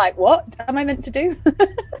is a bit like, what am I meant to do?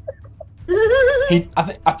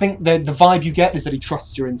 I think the vibe you get is that he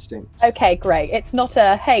trusts your instincts. Okay, great. It's not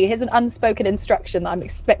a, hey, here's an unspoken instruction that I'm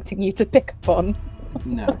expecting you to pick up on.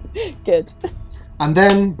 No. Good. And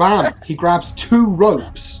then, bam, he grabs 2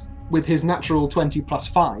 ropes with his natural 20 plus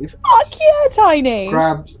 5. Fuck yeah, Tiny!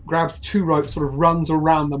 Grabs 2 ropes, sort of runs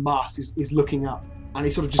around the mast, is looking up, and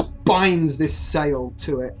he sort of just binds this sail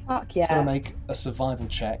to it. Fuck He's yeah. going to make a survival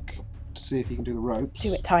check to see if he can do the ropes.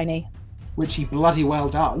 Do it, Tiny. Which he bloody well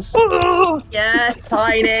does. Yes,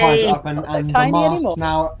 Tiny. Ties it up, and so the tiny mast anymore.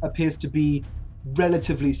 now appears to be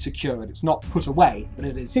relatively secured. It's not put away, but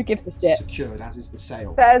it is Who gives a shit? secured, as is the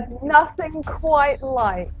sail. there's nothing quite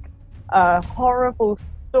like a horrible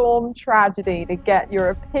storm tragedy to get your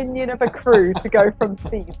opinion of a crew to go from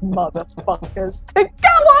these motherfuckers to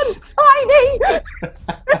go on, Tiny!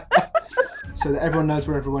 So that everyone knows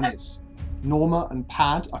where everyone is. Norma and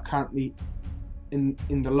Pad are currently in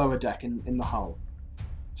the lower deck, in the hull.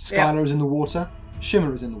 Skylar is in the water.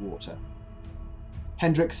 Shimmer is in the water.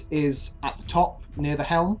 Hendrix is at the top, near the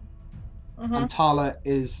helm. And Tala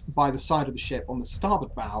is by the side of the ship on the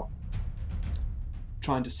starboard bow,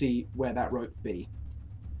 trying to see where that rope be.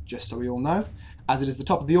 Just so we all know, as it is the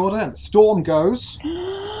top of the order, and the storm goes.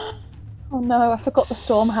 Oh no, I forgot the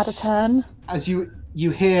storm had a turn. As you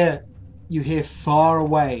hear far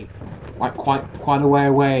away, like quite a way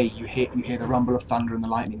away, you hear the rumble of thunder and the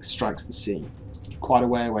lightning strikes the sea. Quite a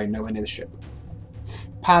way away, nowhere near the ship.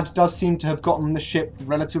 Pad does seem to have gotten the ship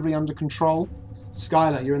relatively under control.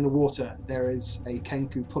 Skylar, you're in the water. There is a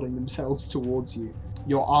Kenku pulling themselves towards you.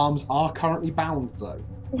 Your arms are currently bound, though.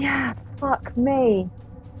 Yeah, fuck me.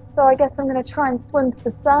 So I guess I'm going to try and swim to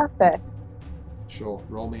the surface. Sure,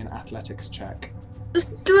 roll me an athletics check.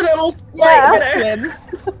 Just do a little, Swim.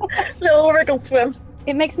 little wriggle swim.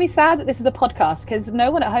 It makes me sad that this is a podcast because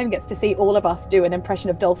no one at home gets to see all of us do an impression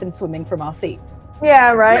of dolphin swimming from our seats.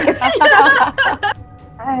 Yeah, right.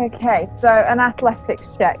 Okay, so an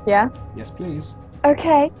athletics check, yeah? Yes, please.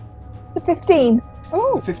 Okay. The 15.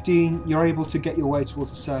 Ooh. For 15, you're able to get your way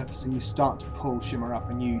towards the surface, and you start to pull Shimmer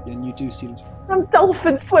up, and you do see. I'm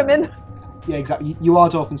dolphin swimming. Yeah, exactly. You are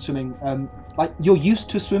dolphin swimming. Like you're used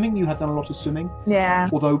to swimming. You have done a lot of swimming, Yeah.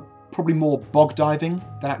 although probably more bog diving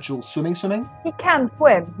than actual swimming. He can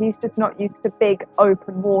swim. He's just not used to big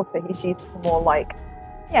open water. He's used to more like,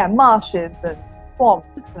 marshes and swamps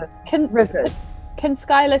and rivers. Can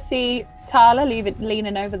Skylar see Tala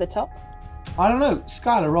leaning over the top? I don't know.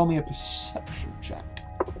 Skylar, roll me a perception check.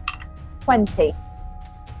 20.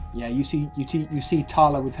 Yeah, you see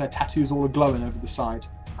Tala with her tattoos all glowing over the side.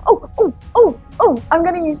 Oh! I'm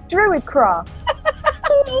going to use Druidcraft.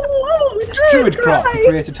 Druidcraft.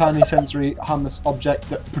 Create a tiny sensory harmless object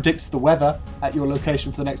that predicts the weather at your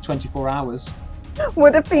location for the next 24 hours.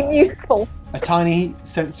 Would have been useful. A tiny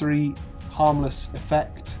sensory harmless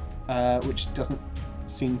effect, which doesn't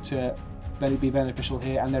seem to be beneficial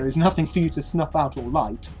here, and there is nothing for you to snuff out or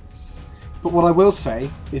light. But what I will say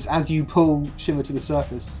is, as you pull Shimmer to the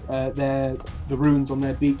surface, the runes on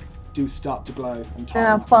their beak do start to glow.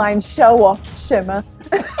 And Fine, show off, Shimmer.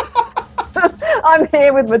 I'm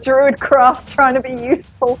here with my Druidcraft trying to be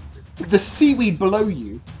useful. The seaweed below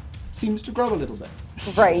you seems to grow a little bit.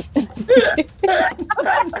 Great.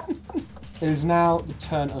 It is now the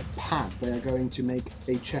turn of Pad. They are going to make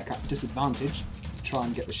a check at disadvantage to try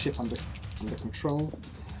and get the ship under control.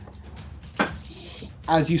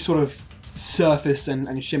 As you sort of surface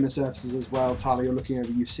and Shimmer surfaces as well, Tyler, you're looking over,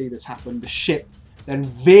 you see this happen. The ship then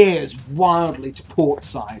veers wildly to port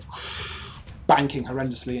side, banking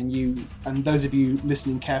horrendously, and those of you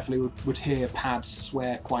listening carefully would hear Pad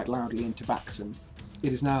swear quite loudly into Vaxen.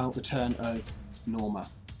 It is now the turn of Norma.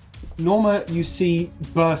 Norma, you see,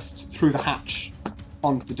 burst through the hatch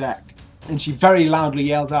onto the deck, and she very loudly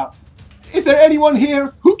yells out, "Is there anyone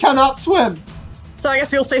here who cannot swim?" So I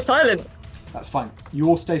guess we all stay silent. That's fine. You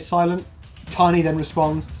all stay silent. Tiny then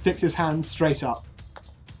responds, sticks his hands straight up,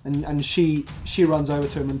 and she runs over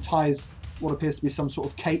to him and ties what appears to be some sort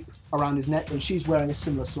of cape around his neck, and she's wearing a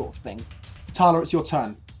similar sort of thing. Tala, it's your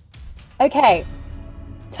turn. Okay.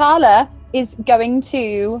 Tala is going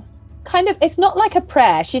to it's not like a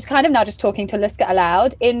prayer. She's kind of now just talking to Luska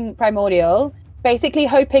aloud in Primordial, basically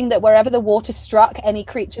hoping that wherever the water struck, any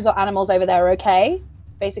creatures or animals over there are okay.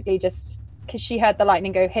 Basically just because she heard the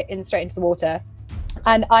lightning go hit in straight into the water.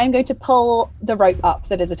 And I'm going to pull the rope up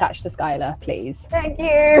that is attached to Skylar, please. Thank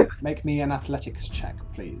you. Make me an athletics check,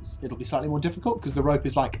 please. It'll be slightly more difficult because the rope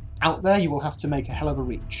is out there. You will have to make a hell of a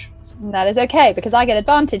reach. That is okay, because I get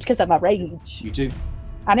advantage because of my rage. You do.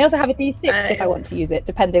 And I also have a D6 if I want to use it,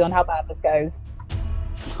 depending on how bad this goes.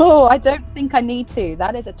 Oh, I don't think I need to.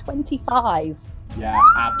 That is a 25. Yeah,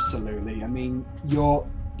 absolutely. I mean, you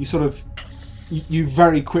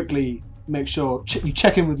very quickly make sure, you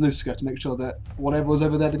check in with Luska to make sure that whatever was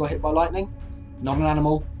over there that got hit by lightning, not an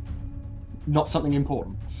animal, not something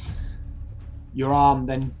important. Your arm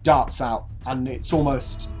then darts out, and it's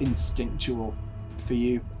almost instinctual for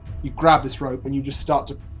you. You grab this rope and you just start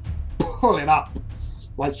to pull it up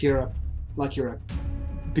like you're a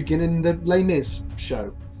beginning the Les Mis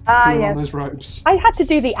show. Pulling on those ropes. I had to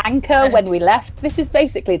do the anchor when we left. This is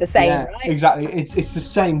basically the same, right? Exactly. It's the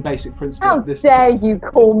same basic principle. How dare you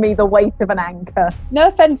call me the weight of an anchor? No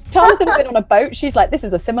offense. Tala's never been on a boat. She's like, this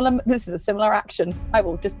is a similar action. I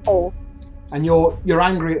will just pull. And you're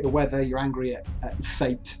angry at the weather. You're angry at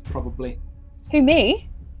fate, probably. Who, me?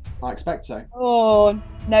 I expect so. Oh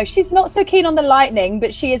no, she's not so keen on the lightning,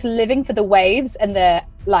 but she is living for the waves and the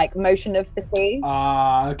motion of the sea.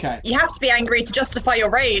 Okay. You have to be angry to justify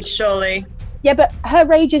your rage, surely. Yeah, but her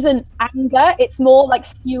rage isn't anger. It's more like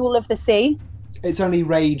fuel of the sea. It's only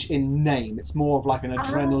rage in name. It's more of like an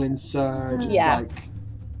adrenaline surge. It's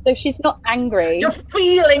So she's not angry. You're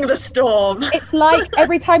feeling the storm. It's like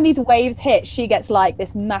every time these waves hit, she gets like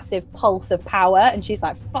this massive pulse of power, and she's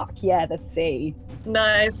like, "Fuck yeah, the sea."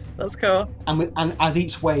 Nice, that's cool. And as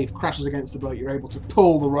each wave crashes against the boat, you're able to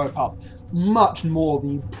pull the rope up much more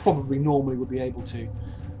than you probably normally would be able to.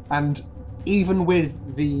 And even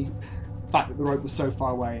with the fact that the rope was so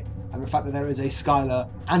far away, and the fact that there is a Skylar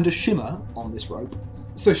and a Shimmer on this rope,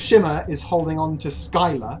 so Shimmer is holding on to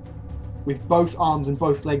Skylar with both arms and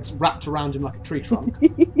both legs wrapped around him like a tree trunk,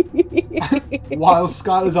 while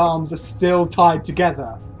Skylar's arms are still tied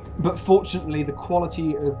together. But fortunately, the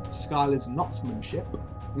quality of Skylar's knotmanship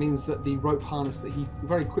means that the rope harness that he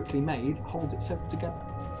very quickly made holds itself together.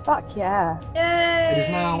 Fuck yeah. Yay! It is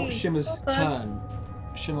now Shimmer's turn.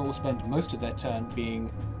 Shimmer will spend most of their turn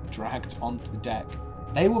being dragged onto the deck.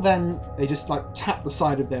 They just tap the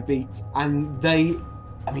side of their beak, and they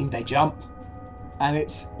jump. And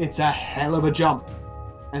it's a hell of a jump.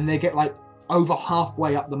 And they get over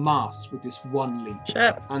halfway up the mast with this one leap.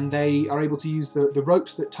 Sure. And they are able to use the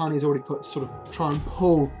ropes that Tiny has already put to sort of try and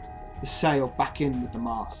pull the sail back in with the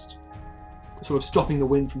mast, sort of stopping the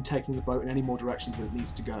wind from taking the boat in any more directions than it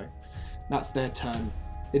needs to go. That's their turn.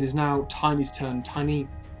 It is now Tiny's turn. Tiny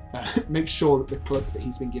makes sure that the cloak that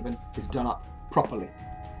he's been given is done up properly.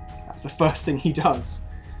 That's the first thing he does.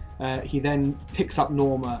 He then picks up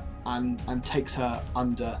Norma and takes her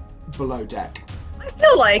below deck. I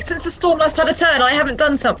feel like since the storm last had a turn, I haven't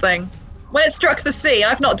done something. When it struck the sea,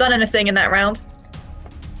 I've not done anything in that round.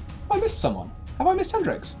 I missed someone. Have I missed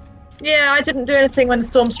Hendrix? Yeah, I didn't do anything when the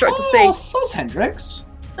storm struck the sea. Oh, so's Hendrix.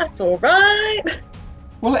 That's all right.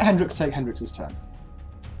 We'll let Hendrix take Hendrix's turn.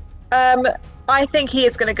 I think he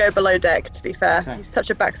is going to go below deck. To be fair, Okay. he's such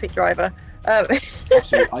a backseat driver.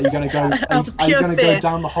 Absolutely. Are you going to go? Out of Are you pure going to go fear.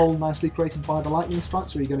 down the hole nicely created by the lightning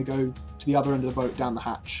strikes, or are you going to go to the other end of the boat, down the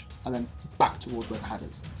hatch, and then back towards where the hat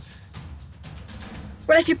is?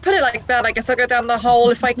 Well, if you put it like that, I guess I'll go down the hole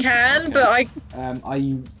if I can. Okay. But Are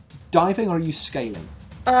you diving or are you scaling?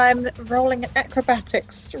 I'm rolling in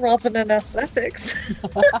acrobatics rather than athletics.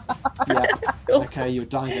 Yeah. Okay, you're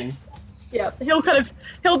diving. Yeah,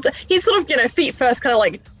 he's sort of, feet first, kind of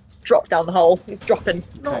like drop down the hole. He's dropping.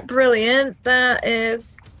 Okay. Not brilliant. That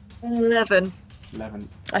is 11. 11.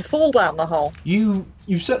 I fall down the hole. You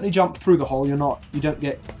certainly jump through the hole. You don't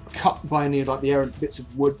get cut by any of the air bits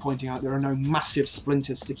of wood pointing out. There are no massive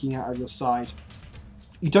splinters sticking out of your side.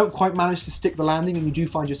 You don't quite manage to stick the landing, and you do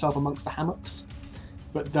find yourself amongst the hammocks.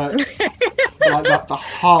 But the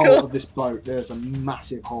hull Cool. of this boat, there's a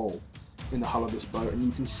massive hole in the hull of this boat, and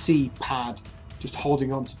you can see Pad just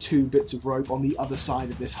holding on to 2 bits of rope on the other side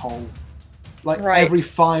of this hole. Like Right. every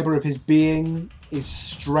fibre of his being is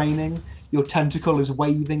straining. Your tentacle is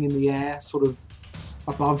waving in the air, sort of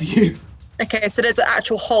above you. Okay, so there's an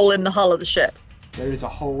actual hole in the hull of the ship. There is a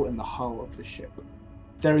hole in the hull of the ship.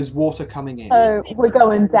 There is water coming in. So we're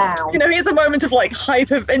going down. Here's a moment of like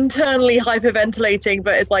internally hyperventilating,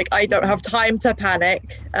 but it's like I don't have time to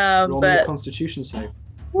panic. Roll me a But Constitution save.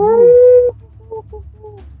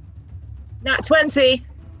 nat 20.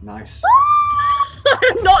 Nice.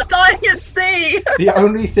 I'm not dying at sea. The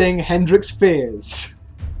only thing Hendrix fears,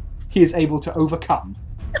 he is able to overcome.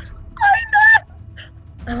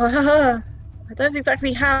 I don't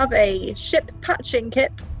exactly have a ship patching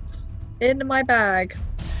kit in my bag.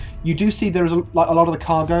 You do see there is a lot of the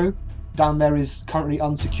cargo down there is currently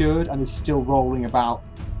unsecured and is still rolling about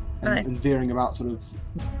and, Nice. and veering about sort of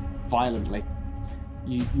violently.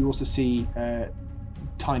 You also see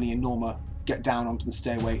Tiny and Norma get down onto the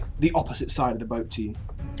stairway, the opposite side of the boat to you.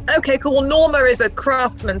 Okay, cool. Well, Norma is a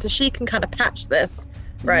craftsman, so she can kind of patch this,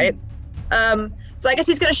 right? So I guess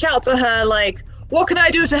he's going to shout to her, like, what can I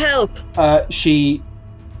do to help? She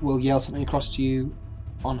will yell something across to you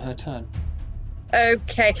on her turn.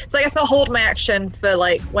 Okay, so I guess I'll hold my action for,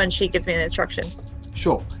 like, when she gives me an instruction.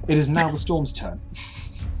 Sure. It is now the storm's turn.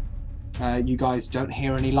 You guys don't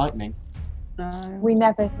hear any lightning. We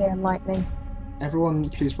never hear lightning. Everyone,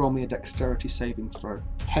 please roll me a dexterity saving throw.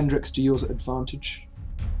 Hendrix, do yours at advantage.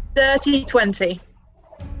 Dirty 20.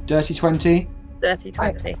 Dirty 20. Dirty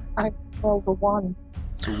 20. I rolled a 1.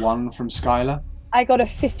 It's a 1 from Skylar. I got a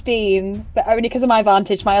 15, but only because of my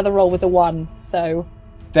advantage. My other roll was a 1, so...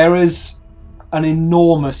 There is an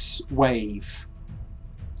enormous wave.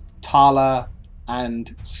 Tala and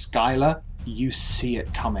Skylar, you see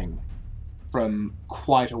it coming from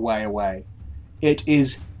quite a way away. It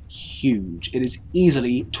is huge. It is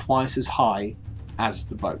easily twice as high as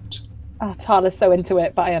the boat. Oh, Tala's so into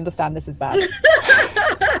it, but I understand this is bad.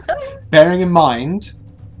 Bearing in mind,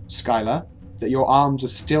 Skylar, that your arms are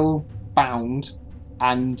still bound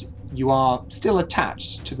and you are still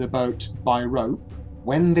attached to the boat by rope,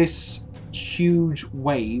 when this huge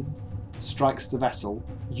wave strikes the vessel,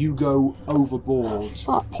 you go overboard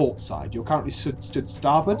port side. You're currently stood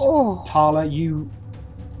starboard. Oh, Tala, you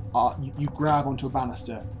grab onto a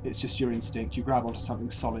banister. It's just your instinct. You grab onto something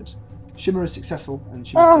solid. Shimmer is successful, and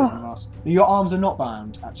Shimmer stays on last. Your arms are not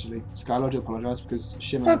bound, actually. Skylar, I do apologise because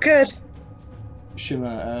Oh, good.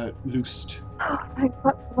 Shimmer loosed. Oh, thank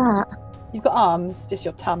God for that. you've got arms, just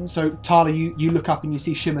your tongue. So, Tala, you look up and you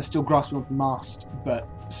see Shimmer still grasping onto the mast, but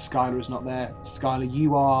Skylar is not there. Skylar,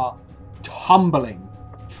 you are tumbling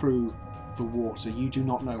through the water. You do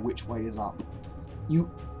not know which way is up. You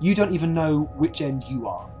don't even know which end you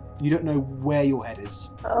are. You don't know where your head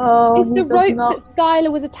is. Oh, Is he the does rope not- that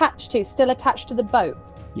Skylar was attached to still attached to the boat?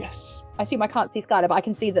 Yes. I assume I can't see Skylar, but I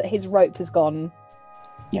can see that his rope has gone.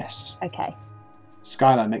 Yes. Okay.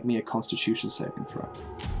 Skylar, make me a Constitution saving throw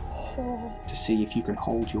to see if you can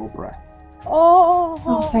hold your breath.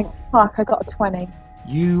 Oh, thank fuck, I got a 20.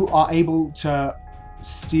 You are able to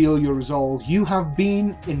steel your resolve. You have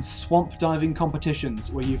been in swamp diving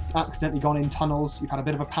competitions where you've accidentally gone in tunnels, you've had a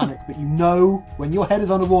bit of a panic, but you know when your head is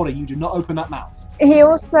underwater, you do not open that mouth. He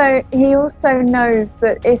also knows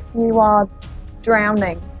that if you are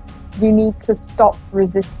drowning, you need to stop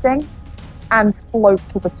resisting and float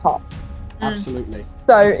to the top. Absolutely.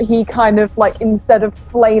 So he kind of like, instead of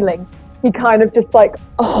flailing, he kind of just like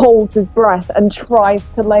holds his breath and tries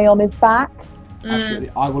to lay on his back. Absolutely.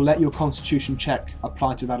 I will let your Constitution check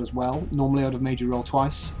apply to that as well. Normally I'd have made you roll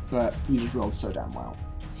twice, but you just rolled so damn well.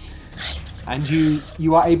 Nice. And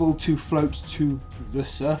you are able to float to the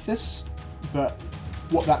surface, but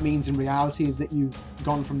what that means in reality is that you've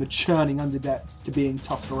gone from the churning underdepths to being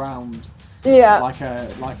tossed around Yeah. like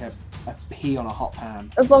a pea on a hot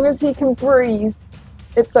pan. As long as he can breathe,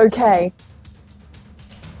 it's okay.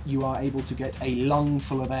 You are able to get a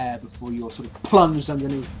lungful of air before you're sort of plunged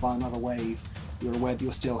underneath by another wave. You're aware that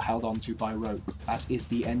you're still held onto by rope. That is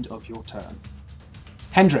the end of your turn.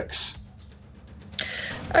 Hendrix.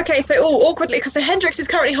 Okay, so awkwardly, because Hendrix is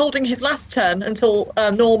currently holding his last turn until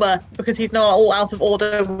Norma, because he's now all out of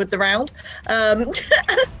order with the round.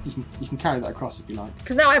 You can carry that across if you like.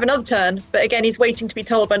 Because now I have another turn, but again, he's waiting to be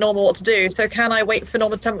told by Norma what to do. So can I wait for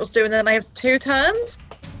Norma to tell me what to do, and then I have 2 turns?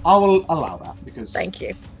 I will allow that because Thank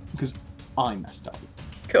you. Because I messed up.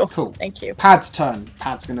 Cool. Cool. Thank you. Pad's turn.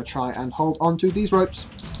 Pad's going to try and hold onto these ropes.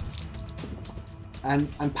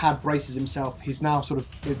 And Pad braces himself. He's now sort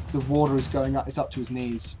of, the water is going up. It's up to his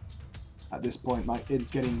knees at this point. Like,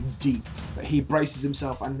 it's getting deep. But he braces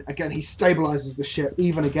himself, and again, he stabilizes the ship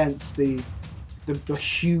even against the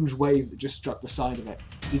huge wave that just struck the side of it.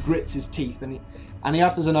 He grits his teeth, and he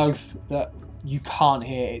utters an oath that you can't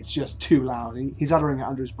hear. It's just too loud. He's uttering it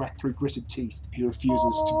under his breath through gritted teeth. He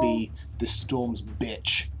refuses to be the storm's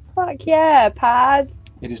bitch. Fuck yeah, Pad.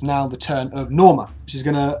 It is now the turn of Norma. She's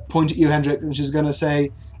going to point at you, Hendrik, and she's going to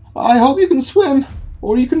say, I hope you can swim,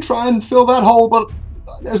 or you can try and fill that hole, but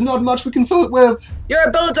there's not much we can fill it with. You're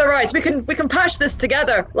a builder, right? We can patch this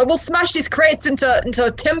together. Like, we'll smash these crates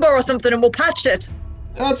into timber or something, and we'll patch it.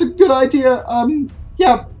 That's a good idea.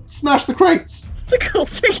 Yeah, smash the crates. Cool.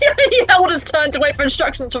 So he held his turn to wait for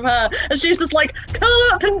instructions from her, and she's just like, curl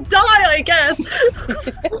up and die, I guess.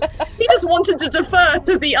 He just wanted to defer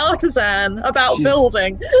to the artisan about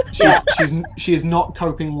building. She is not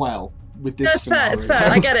coping well with this scenario. It's fair.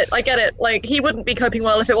 I get it. Like, he wouldn't be coping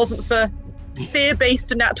well if it wasn't for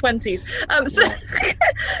fear-based nat 20s.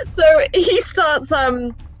 So he starts.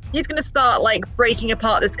 He's going to start like breaking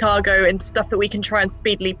apart this cargo into stuff that we can try and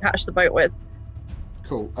speedily patch the boat with.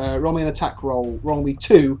 Cool. Roll me an attack roll. Roll me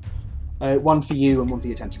 2. 1 for you and 1 for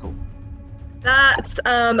your tentacle. That's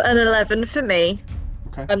an 11 for me.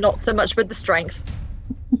 Okay. And not so much with the strength.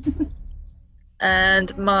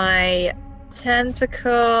 And my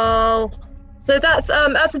tentacle. So that's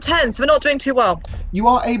a 10. So we're not doing too well. You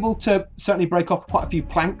are able to certainly break off quite a few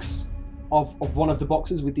planks of one of the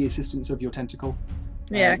boxes with the assistance of your tentacle.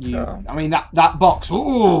 Yeah. Cool. I mean that box.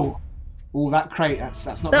 Ooh, that crate.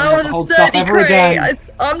 That's not going to hold sturdy stuff ever crate. again.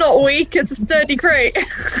 I'm not weak. It's a sturdy crate.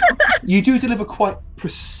 You do deliver quite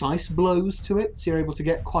precise blows to it, so you're able to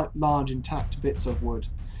get quite large, intact bits of wood.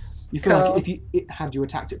 You feel like if had you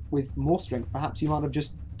attacked it with more strength, perhaps you might have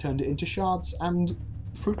just turned it into shards and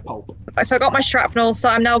fruit pulp. So I got my shrapnel, so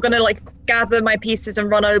I'm now going to like gather my pieces and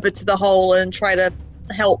run over to the hole and try to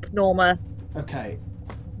help Norma. Okay.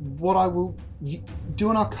 What I will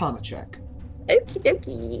do an Arcana check. Okie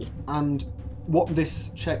dokie. And what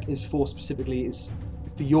this check is for specifically is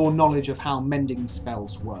for your knowledge of how mending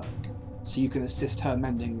spells work. So you can assist her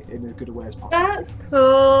mending in as good a way as possible. That's cool.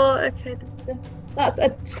 Okay. That's a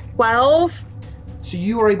 12. So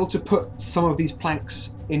you are able to put some of these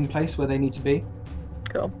planks in place where they need to be.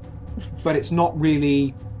 Cool. But it's not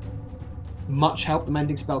really much help. The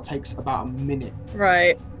mending spell takes about a minute.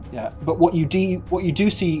 Right. Yeah. But what you do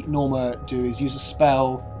see Norma do is use a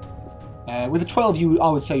spell. With a 12, I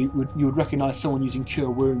would say you would recognise someone using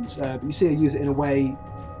Cure Wounds. But you see her use it in a way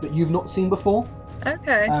that you've not seen before.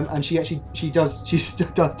 Okay. And she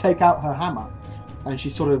does take out her hammer, and she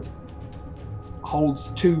sort of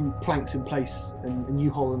holds 2 planks in place, and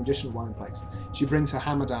you hold an additional one in place. She brings her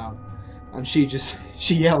hammer down, and she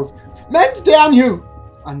yells, "Mend down, you!"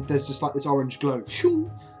 And there's just like this orange glow,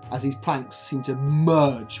 as these planks seem to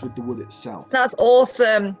merge with the wood itself. That's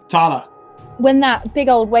awesome. Tala. When that big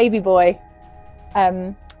old wavy boy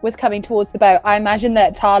was coming towards the boat, I imagine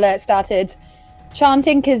that Tala started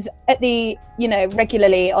chanting, because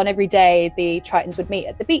regularly on every day the Tritons would meet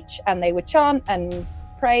at the beach and they would chant and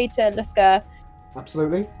pray to Luska.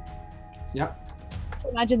 Absolutely. Yep. So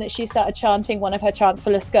imagine that she started chanting one of her chants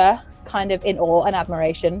for Luska, kind of in awe and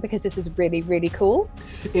admiration, because this is really, really cool.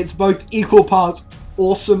 It's both equal parts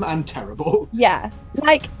awesome and terrible. Yeah,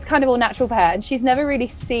 like it's kind of all natural for her, and she's never really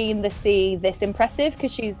seen the sea this impressive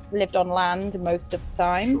because she's lived on land most of the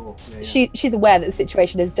time. Sure. Yeah. She's aware that the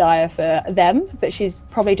situation is dire for them, but she's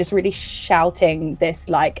probably just really shouting this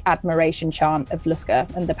like admiration chant of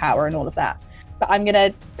Luska and the power and all of that. But I'm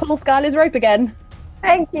gonna pull Skylar's rope again.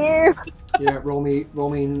 Thank you. Yeah, roll me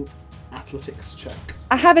an athletics check.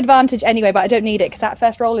 I have advantage anyway, but I don't need it because that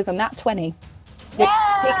first roll is a nat 20, which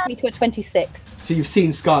takes me to a 26. So you've seen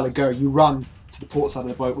Skylar go. You run the port side of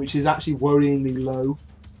the boat, which is actually worryingly low to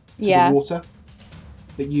Yeah. the water.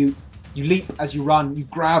 That you leap as you run, you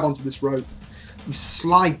grab onto this rope, you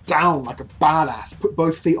slide down like a badass, put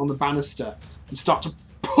both feet on the banister, and start to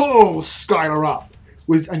pull Skylar up.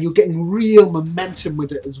 And you're getting real momentum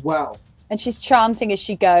with it as well. And she's chanting as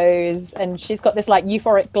she goes, and she's got this like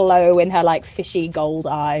euphoric glow in her like fishy gold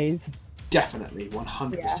eyes. Definitely,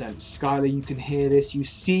 100%. Skylar, you can hear this. You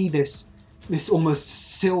see this almost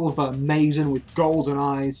silver maiden with golden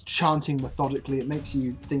eyes chanting methodically. It makes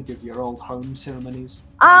you think of your old home ceremonies.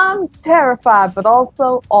 I'm terrified, but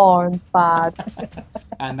also awe-inspired.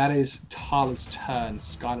 And that is Tala's turn.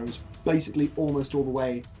 Skylar is basically almost all the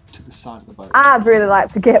way to the side of the boat. I'd really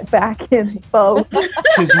like to get back in the boat.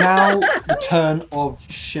 Tis now the turn of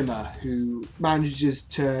Shimmer, who manages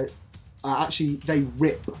to... actually, they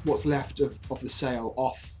rip what's left of the sail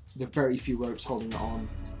off the very few ropes holding it on.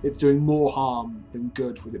 It's doing more harm than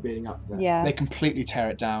good with it being up there. Yeah. They completely tear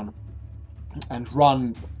it down and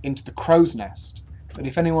run into the crow's nest. But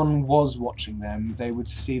if anyone was watching them, they would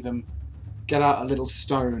see them get out a little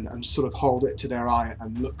stone and sort of hold it to their eye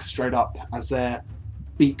and look straight up as their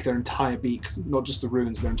entire beak, not just the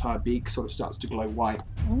runes, their entire beak sort of starts to glow white.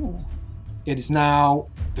 Ooh. It is now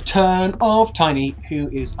the turn of Tiny, who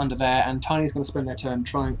is under there, and Tiny's going to spend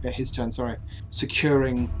his turn,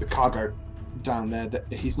 securing the cargo down there.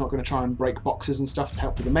 That he's not going to try and break boxes and stuff to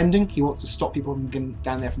help with the mending. He wants to stop people from getting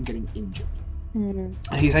down there from getting injured. And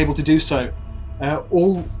he's able to do so.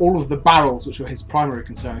 All of the barrels, which were his primary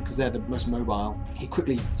concern, because they're the most mobile, he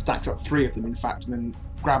quickly stacks up 3 of them, in fact, and then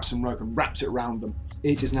grabs some rope and wraps it around them.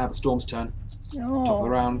 It is now the Storm's turn. Top of the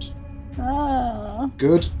round.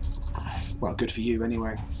 Good. Well, good for you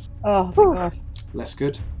anyway. Oh, my God. Less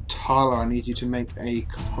good. Tala, I need you to make a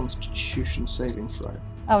Constitution saving throw.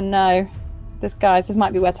 Oh, no. This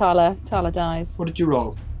might be where Tala dies. What did you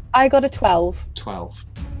roll? I got a 12. 12.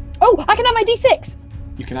 Oh, I can have my D6!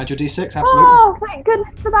 You can add your D6, absolutely. Oh, thank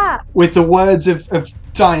goodness for that. With the words of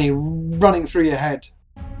Tiny running through your head.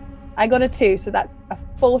 I got a 2, so that's a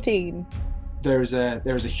 14. There is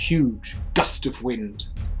a huge gust of wind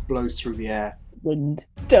blows through the air. Wind.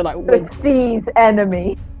 Don't like The wind. sea's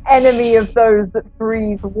enemy of those that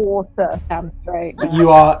breathe water. Damn straight. But you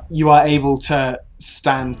are able to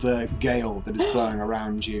stand the gale that is blowing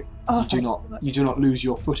around you. Oh, You do not lose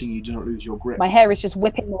your footing. You do not lose your grip. my hair is just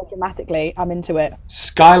whipping more dramatically. I'm into it.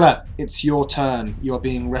 Skylar, it's your turn. You are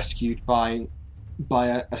being rescued by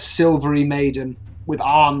a silvery maiden with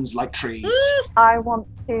arms like trees. I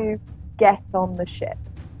want to get on the ship.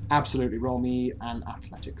 Absolutely. Roll me an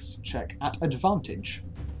athletics check at advantage.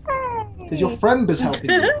 Hey. Because your friend is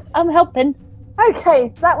helping you. I'm helping. Okay,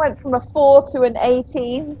 so that went from a 4 to an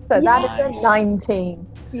 18, so that is Nice. a 19.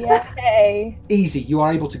 Yay. Easy. You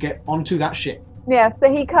are able to get onto that ship. Yeah,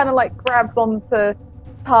 so he kind of like grabs onto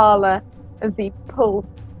Tala as he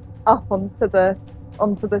pulls up onto the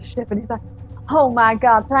ship, and he's like, "Oh my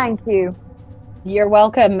God, thank you." You're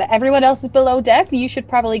welcome. Everyone else is below deck. You should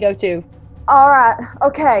probably go too. All right,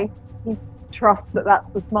 okay. He trusts that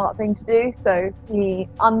that's the smart thing to do, so he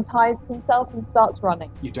unties himself and starts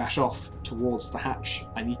running. You dash off towards the hatch.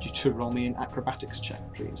 I need you to roll me an acrobatics check,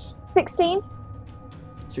 please. 16.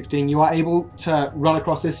 16. You are able to run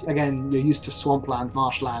across this. Again, you're used to swampland,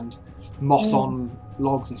 marshland, moss on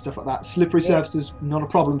logs and stuff like that. Slippery surfaces, not a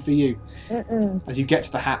problem for you. Mm-mm. As you get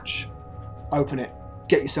to the hatch, open it,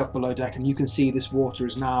 get yourself below deck, and you can see this water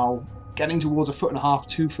is now getting towards 1.5 foot,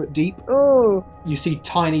 2 foot deep. Ooh. You see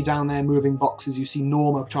Tiny down there moving boxes. You see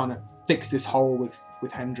Norma trying to fix this hole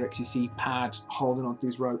with Hendrix. You see Pad holding onto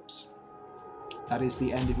these ropes. That is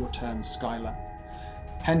the end of your turn, Skylar.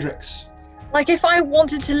 Hendrix. Like, if I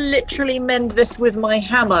wanted to literally mend this with my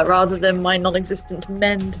hammer rather than my non-existent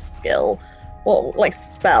mend skill, what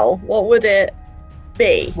would it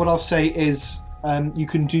be? What I'll say is you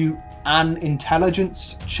can do an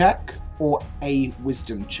intelligence check or a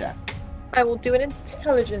wisdom check. I will do an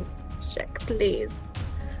intelligence check, please.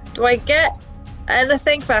 Do I get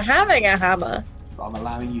anything for having a hammer? I'm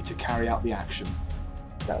allowing you to carry out the action.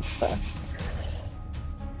 That's fair.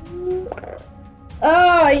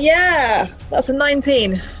 Oh, yeah! That's a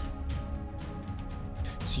 19.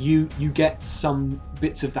 So you get some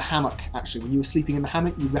bits of the hammock, actually. When you were sleeping in the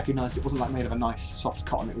hammock, you recognised it wasn't like made of a nice soft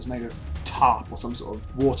cotton. It was made of tarp or some sort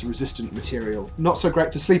of water-resistant material. Not so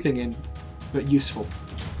great for sleeping in, but useful.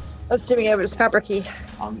 I was assuming it was fabricy.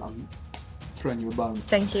 I'm throwing you a bone.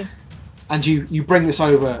 Thank you. And you bring this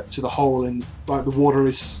over to the hole, and like the water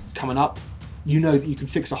is coming up. You know that you can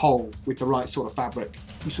fix a hole with the right sort of fabric.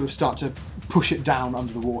 You sort of start to push it down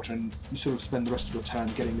under the water, and you sort of spend the rest of your turn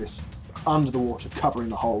getting this under the water, covering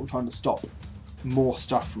the hole, trying to stop more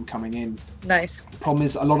stuff from coming in. Nice. The problem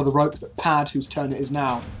is a lot of the rope that Pad, whose turn it is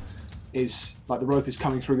now, is like the rope is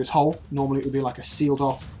coming through this hole. Normally it would be like a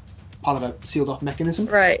part of a sealed off mechanism.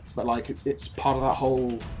 Right. But like it's part of that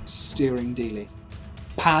whole steering dealy.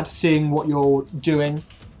 Pad, seeing what you're doing,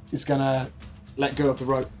 is gonna let go of the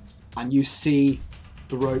rope, and you see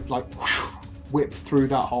the rope like whip through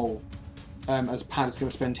that hole. As Pad is going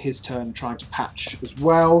to spend his turn trying to patch as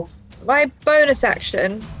well. My bonus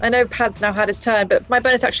action, I know Pad's now had his turn, but my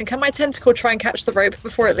bonus action, can my tentacle try and catch the rope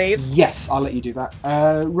before it leaves? Yes, I'll let you do that.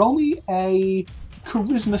 Roll me a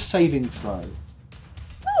charisma saving throw.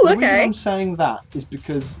 Oh, The reason okay. I'm saying that is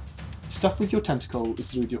because stuff with your tentacle is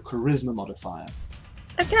to do with your charisma modifier.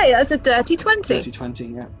 Okay, that's a dirty 20.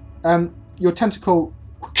 30-20, yeah. Your tentacle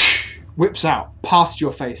whips out past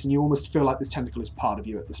your face, and you almost feel like this tentacle is part of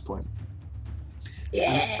you at this point.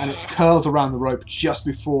 Yeah. And it curls around the rope just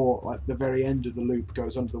before like the very end of the loop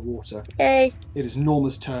goes under the water. Yay. It is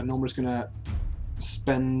Norma's turn. Norma's going to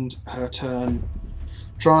spend her turn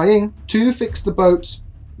trying to fix the boat.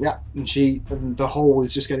 Yeah, and the hole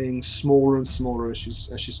is just getting smaller and smaller as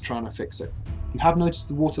she's trying to fix it. You have noticed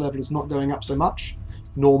the water level is not going up so much.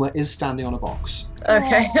 Norma is standing on a box.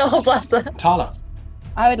 Okay, oh bless her. Tala.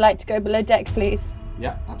 I would like to go below deck, please.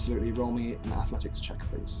 Yeah, absolutely. Roll me an athletics check,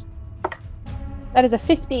 please. That is a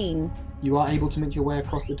 15. You are able to make your way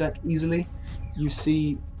across the deck easily. You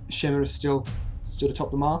see Shimmer is still stood atop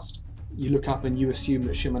the mast. You look up and you assume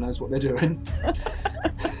that Shimmer knows what they're doing.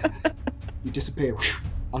 You disappear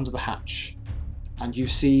under the hatch, and you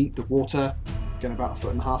see the water getting about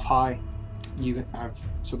 1.5 feet high. You have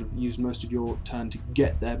sort of used most of your turn to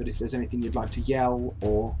get there, but if there's anything you'd like to yell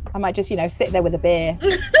or... I might just, sit there with a beer.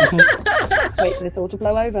 Wait for this all to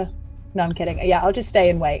blow over. No, I'm kidding. Yeah, I'll just stay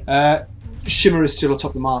and wait. Shimmer is still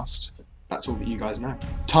atop the mast. That's all that you guys know.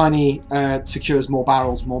 Tiny secures more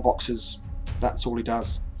barrels, more boxes. That's all he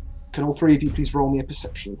does. Can all three of you please roll me a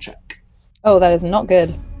perception check? Oh, that is not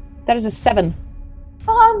good. That is a 7.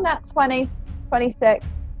 Oh, nat 20.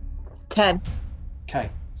 26. 10. Okay.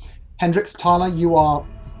 Hendrix, Tyler, you are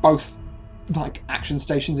both like action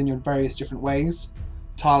stations in your various different ways.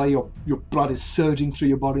 Tyler, your blood is surging through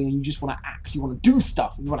your body and you just want to act, you want to do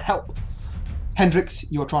stuff, and you want to help.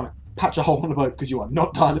 Hendrix, you're trying to patch a hole in the boat because you are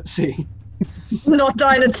not dying at sea. Not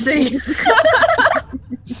dying at sea.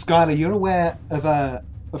 Skylar, you're aware of a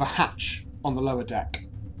hatch on the lower deck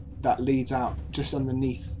that leads out just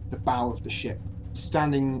underneath the bow of the ship.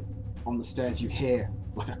 Standing on the stairs, you hear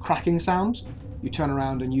like a cracking sound. You turn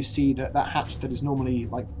around and you see that hatch that is normally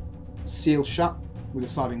like sealed shut with a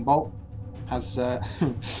sliding bolt has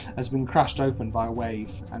been crashed open by a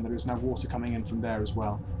wave, and there is now water coming in from there as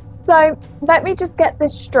well. So, let me just get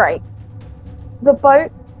this straight. The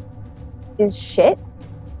boat is shit,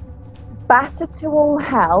 battered to all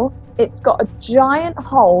hell, it's got a giant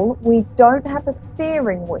hole, we don't have a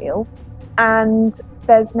steering wheel, and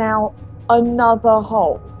there's now another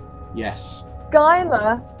hole. Yes.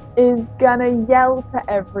 Skylar is gonna yell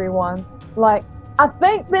to everyone, like, I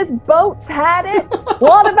think this boat's had it.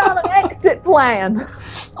 What about an exit plan?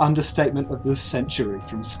 Understatement of the century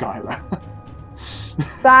from Skylar.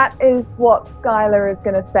 That is what Skylar is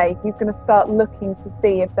going to say. He's going to start looking to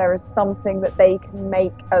see if there is something that they can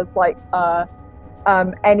make as like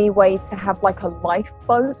any way to have like a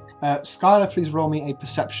lifeboat. Skylar, please roll me a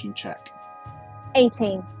perception check.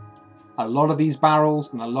 18. A lot of these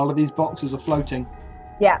barrels and a lot of these boxes are floating.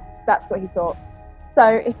 Yeah, that's what he thought.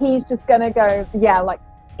 So he's just going to go, yeah, like,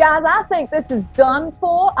 guys, I think this is done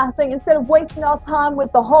for. I think instead of wasting our time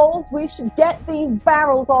with the holes, we should get these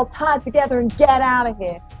barrels all tied together and get out of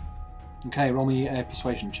here. Okay, roll me a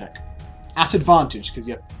persuasion check. At advantage, because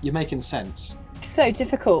you're making sense. So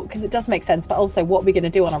difficult, because it does make sense, but also what are we going to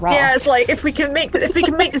do on a raft? Yeah, it's like if we can make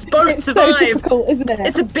this boat It's survive, so difficult, isn't it?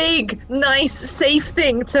 it's a big, nice, safe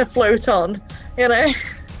thing to float on, you know.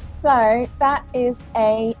 So that is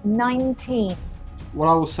a 19. What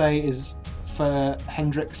I will say is, for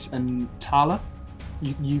Hendrix and Tala,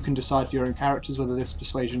 you can decide for your own characters whether this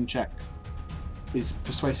persuasion check is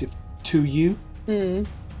persuasive to you. Mm.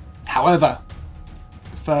 However,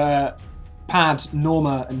 for Pad,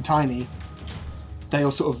 Norma, and Tiny, they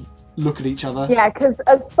all sort of look at each other. Yeah, because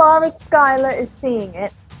as far as Skylar is seeing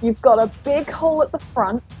it, you've got a big hole at the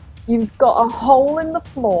front, you've got a hole in the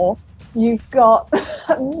floor, you've got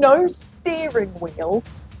no steering wheel,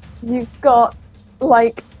 you've got,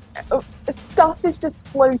 like, stuff is just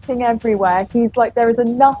floating everywhere. He's like, there is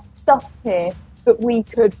enough stuff here that we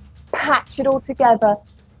could patch it all together,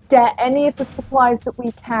 get any of the supplies that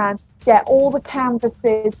we can, get all the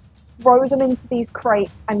canvases, throw them into these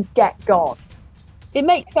crates, and get gone. It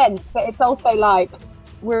makes sense, but it's also like,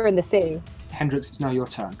 we're in the sea. Hendrix, it's now your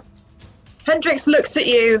turn. Hendrix looks at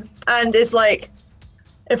you and is like,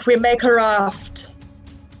 if we make a raft,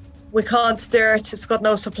 we can't steer it. It's got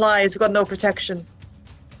no supplies. We've got no protection.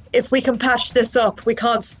 If we can patch this up, we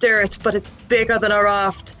can't steer it, but it's bigger than a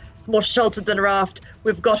raft. It's more sheltered than a raft.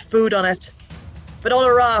 We've got food on it. But on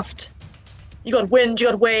a raft, you got wind, you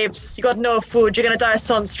got waves, you got no food. You're going to die of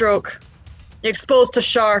sunstroke. You're exposed to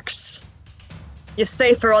sharks. You're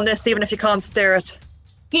safer on this, even if you can't steer it.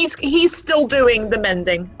 He's still doing the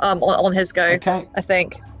mending on his go, Okay. I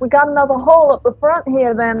think. We got another hole up the front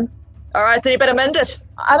here then. All right, so you better mend it.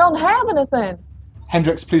 I don't have anything.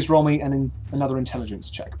 Hendrix, please roll me another intelligence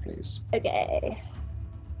check, please. Okay.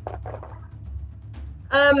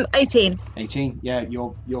 18. 18. Yeah,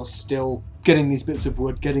 you're still getting these bits of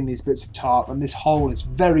wood, getting these bits of tarp, and this hole is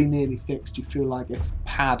very nearly fixed. You feel like if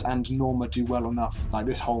Pad and Norma do well enough, like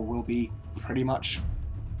this hole will be pretty much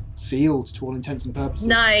sealed to all intents and purposes.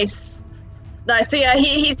 Nice. So yeah,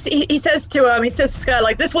 he says to Sky,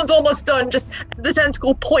 like, this one's almost done. Just the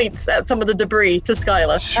tentacle points at some of the debris to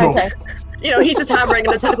Skylar. Sure. Okay. You know, he's just hammering,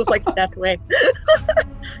 and the tentacle's like that way.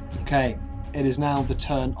 Okay. It is now the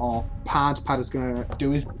turn of Pad. Pad is going to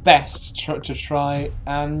do his best to try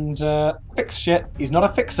and fix shit. He's not a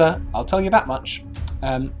fixer, I'll tell you that much.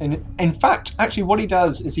 And in fact, actually, what he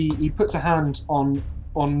does is he puts a hand on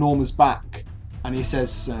Norma's back, and he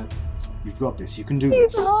says, "You've got this. You can do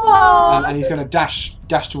this." And he's going to dash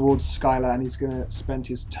towards Skylar, and he's going to spend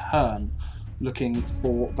his turn looking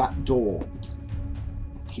for that door.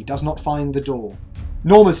 He does not find the door.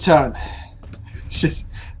 Norma's turn.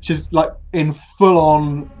 She's like in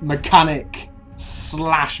full-on mechanic /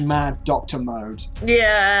 mad doctor mode.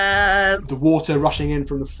 Yeah. The water rushing in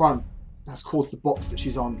from the front has caused the box that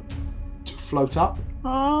she's on to float up.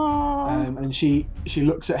 Oh. And she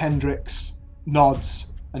looks at Hendrix,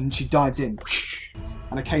 nods, and she dives in.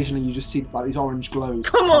 And occasionally you just see like these orange glows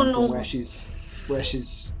Come come on. from where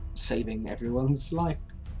she's saving everyone's life.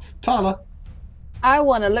 Tyler, I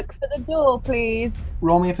want to look for the door, please.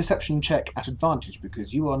 roll me a perception check at advantage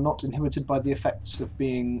because you are not inhibited by the effects of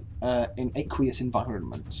being in aqueous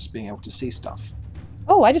environments, being able to see stuff.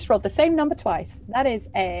 Oh, I just rolled the same number twice. That is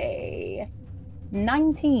a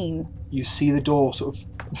 19. You see the door sort of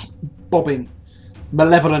bobbing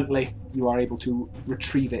malevolently. You are able to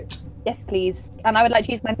retrieve it. Yes, please. And I would like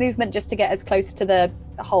to use my movement just to get as close to the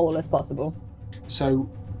hole as possible. So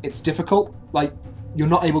it's difficult. Like, you're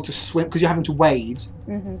not able to swim because you're having to wade.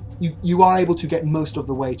 Mm-hmm. You are able to get most of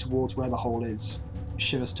the way towards where the hole is.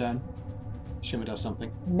 Shimmer's turn. Shimmer does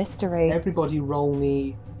something. Mystery. Everybody roll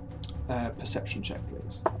me a perception check,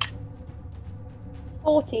 please.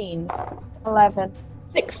 14. 11.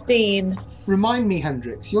 16. Remind me,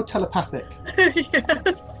 Hendrix, you're telepathic.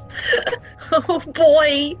 Yes. Oh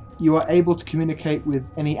boy. You are able to communicate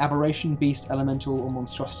with any aberration, beast, elemental, or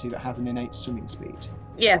monstrosity that has an innate swimming speed.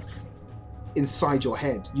 Yes. Inside your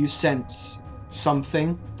head, you sense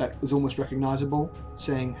something that is almost recognizable,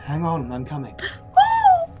 saying, "Hang on, I'm coming."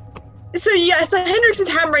 So Hendrix is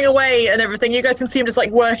hammering away and everything. You guys can see him just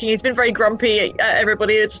like working. He's been very grumpy at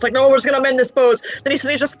everybody. It's just like, no, we're just gonna mend this boat. Then he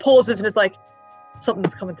suddenly just pauses and is like,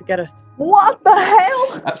 something's coming to get us. What the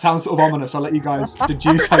hell? That sounds sort of ominous. I'll let you guys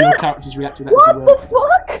deduce how your characters react to that as What a the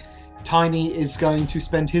word. fuck? Tiny is going to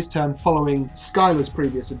spend his turn following Skylar's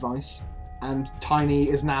previous advice, and Tiny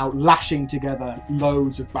is now lashing together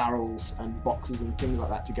loads of barrels and boxes and things like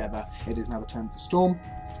that together. It is now the turn for Storm.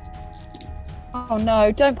 Oh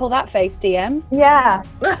no, don't pull that face, DM. Yeah.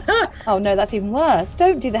 Oh no, that's even worse.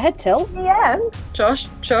 Don't do the head tilt. Yeah. Josh.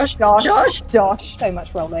 Josh. So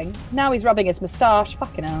much rolling. Now he's rubbing his moustache.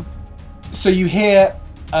 Fucking hell. So you hear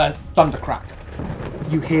a thunder crack.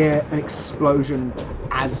 You hear an explosion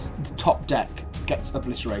as the top deck gets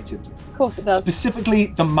obliterated. Of course it does. Specifically,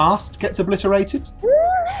 the mast gets obliterated.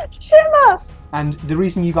 Shimmer! And the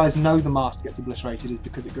reason you guys know the mast gets obliterated is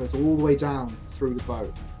because it goes all the way down through the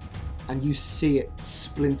boat. And you see it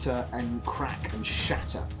splinter and crack and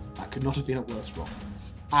shatter. That could not have been a worse roll.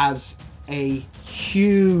 As a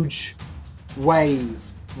huge wave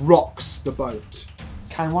rocks the boat.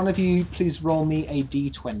 Can one of you please roll me a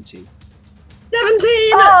d20? 17!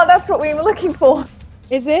 Oh, that's what we were looking for.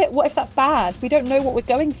 Is it? What if that's bad? We don't know what we're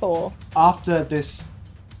going for. After this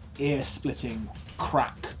ear-splitting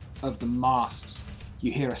crack of the mast,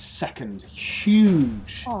 you hear a second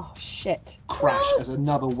huge Oh shit. crash as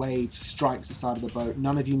another wave strikes the side of the boat.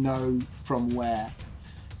 None of you know from where.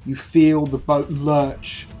 You feel the boat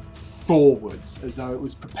lurch forwards as though it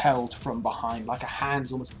was propelled from behind, like a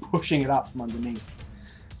hand almost pushing it up from underneath.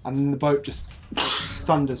 And then the boat just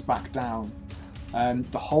thunders back down.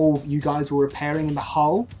 The hole you guys were repairing in the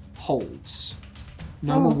hull holds.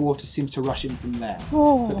 No more water seems to rush in from there.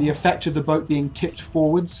 But the effect of the boat being tipped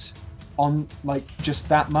forwards on like just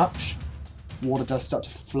that much, water does start to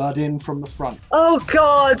flood in from the front. Oh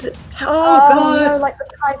God! Oh God! no, like the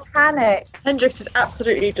Titanic. Hendrix is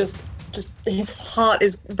absolutely just his heart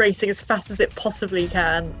is racing as fast as it possibly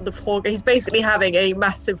can. The poor guy, he's basically having a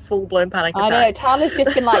massive full-blown panic I attack. know, Tala's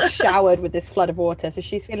just been like showered with this flood of water, so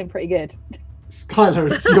she's feeling pretty good.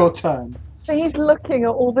 Skylar, it's your turn. So he's looking at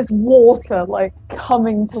all this water like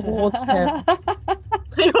coming towards him.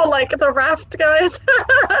 You're like, the raft, guys.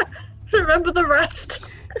 Remember the raft?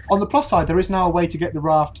 On the plus side, there is now a way to get the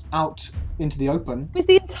raft out into the open. Is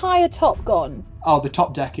the entire top gone? Oh, the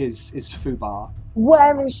top deck is Fubar.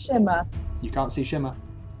 Where is Shimmer? You can't see Shimmer.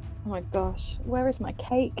 Oh my gosh, where is my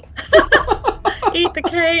cake? Eat the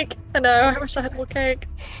cake. I know, I wish I had more cake.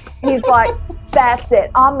 He's like, that's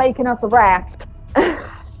it, I'm making us a raft.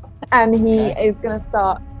 And he is going to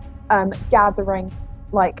start gathering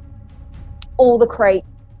like all the crate,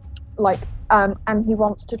 like, and he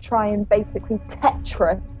wants to try and basically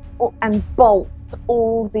Tetris and bolt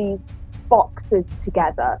all these boxes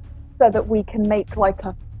together so that we can make like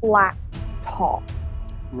a flat top.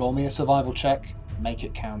 Roll me a survival check. Make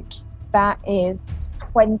it count. That is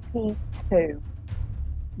 22.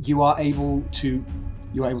 You are able to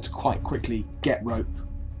quite quickly get rope,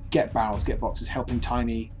 get barrels, get boxes, helping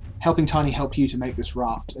Tiny help you to make this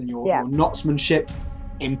raft, and your knotmanship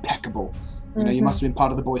impeccable. You know, you must have been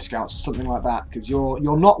part of the Boy Scouts or something like that, because your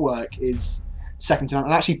knot work is second to none.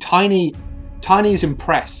 And actually, Tiny is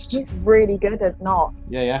impressed. He's really good at knots.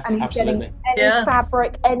 Yeah, And he's absolutely. getting any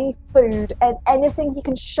fabric, any food, and anything he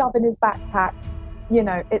can shove in his backpack. You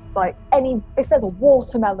know, it's like if there's a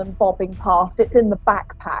watermelon bobbing past, it's in the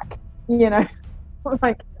backpack. You know,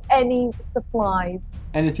 like any supplies.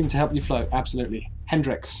 Anything to help you float, absolutely.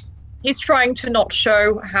 Hendrix. He's trying to not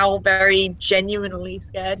show how very genuinely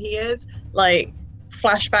scared he is. Like,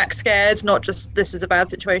 flashback scared, not just this is a bad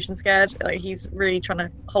situation scared. Like, he's really trying to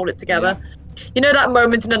hold it together. Yeah. You know that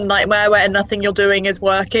moment in a nightmare where nothing you're doing is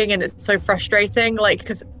working and it's so frustrating? Like,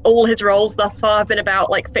 because all his roles thus far have been about,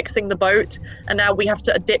 like, fixing the boat, and now we have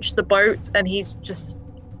to ditch the boat, and he's just,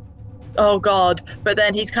 oh God. But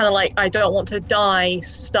then he's kind of like, I don't want to die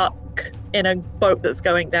stuck in a boat that's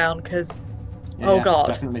going down, because oh God,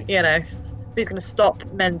 definitely. You know. So he's going to stop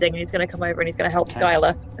mending and he's going to come over and he's going to help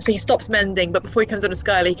Skylar. So he stops mending, but before he comes over to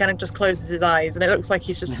Skylar, he kind of just closes his eyes and it looks like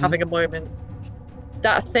he's just having a moment.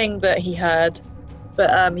 That thing that he heard,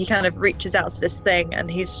 but he kind of reaches out to this thing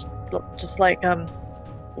and he's just like,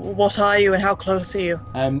 what are you and how close are you?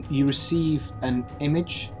 You receive an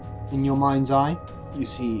image in your mind's eye. You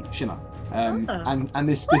see Shimmer. And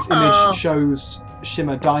this image shows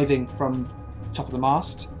Shimmer diving from the top of the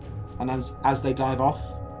mast. And as they dive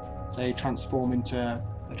off, they transform into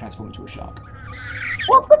a shark.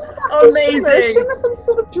 What the fuck? Amazing! Is Shimmer some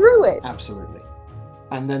sort of druid? Absolutely.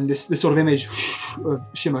 And then this sort of image of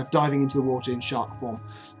Shimmer diving into the water in shark form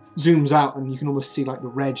zooms out, and you can almost see like the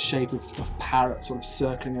red shape of Parrot sort of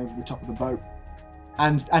circling over the top of the boat.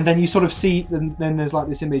 And then you sort of see, then there's like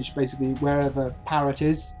this image basically wherever Parrot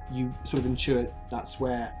is, you sort of intuit that's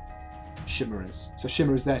where Shimmer is. So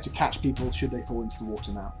Shimmer is there to catch people should they fall into the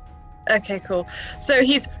water now. Okay, cool. So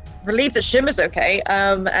he's relieved that Shimmer's okay,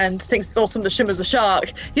 and thinks it's awesome that Shimmer's a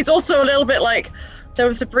shark. He's also a little bit like, there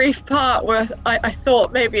was a brief part where I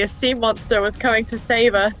thought maybe a sea monster was coming to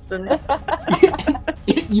save us, and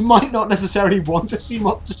you might not necessarily want a sea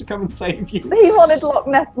monster to come and save you. He wanted Loch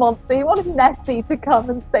Ness Monster. He wanted Nessie to come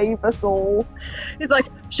and save us all. He's like,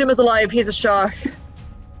 Shimmer's alive, he's a shark.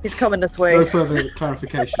 He's coming this way. No further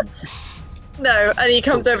clarification. No, and he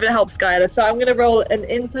comes over to help Skylar, so I'm going to roll an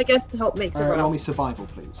int, I guess, to help make the Roll roll. me survival,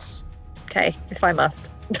 please. Okay, if I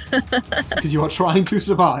must. Because you are trying to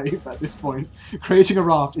survive at this point. Creating a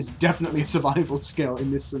raft is definitely a survival skill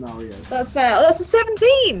in this scenario. That's fair. That's a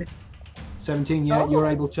 17! 17, yeah, you're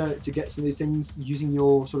able to get some of these things. Using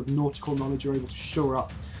your sort of nautical knowledge, you're able to shore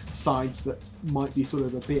up sides that might be sort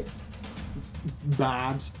of a bit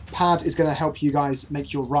bad. Pad is going to help you guys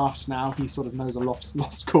make your raft now. He sort of knows a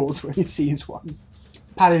lost cause when he sees one.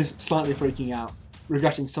 Pad is slightly freaking out,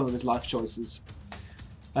 regretting some of his life choices.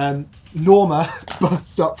 Norma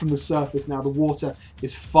bursts up from the surface now. The water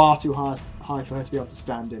is far too high for her to be able to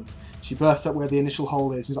stand in. She bursts up where the initial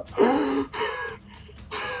hole is. She's like,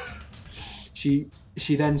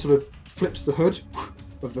 she then sort of flips the hood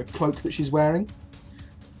of the cloak that she's wearing,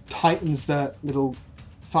 tightens the little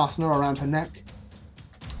fastener around her neck,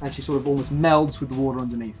 and she sort of almost melds with the water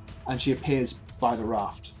underneath, and she appears by the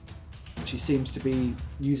raft. And she seems to be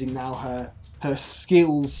using now her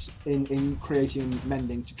skills in creating and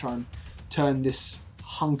mending to try and turn this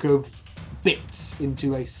hunk of bits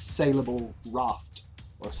into a saleable raft,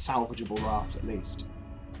 or a salvageable raft at least.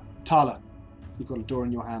 Tala, you've got a door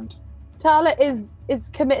in your hand. Tala is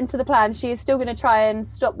committing to the plan. She is still going to try and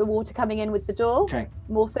stop the water coming in with the door. Okay.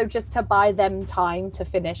 More so just to buy them time to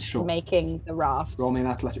finish Sure. making the raft. Roll me an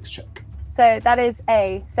athletics check. So that is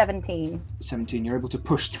a 17. 17. You're able to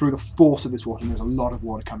push through the force of this water, and there's a lot of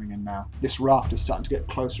water coming in now. This raft is starting to get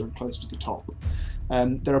closer and closer to the top.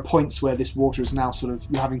 There are points where this water is now sort of,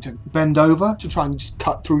 you're having to bend over to try and just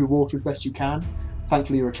cut through the water as best you can.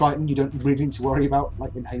 Thankfully, you're a Triton. You don't really need to worry about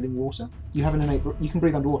like inhaling water. You have an innate, you can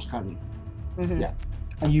breathe underwater, can't you? Mm-hmm. Yeah.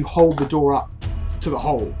 And you hold the door up to the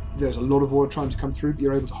hole. There's a lot of water trying to come through, but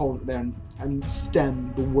you're able to hold it there and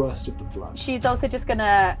stem the worst of the flood. She's also just going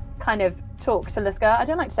to kind of talk to Liska. I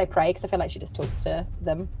don't like to say pray because I feel like she just talks to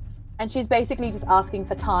them. And she's basically just asking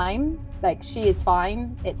for time. Like, she is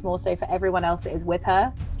fine. It's more so for everyone else that is with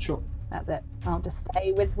her. Sure. That's it. I'll just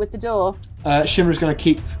stay with the door. Shimmer is going to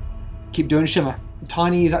keep doing Shimmer.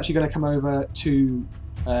 Tiny is actually going to come over to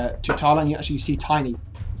Tala, and you actually see Tiny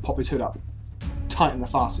pop his hood up, tighten the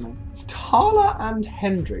fastening. Tala and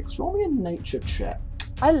Hendrix, roll me a nature check.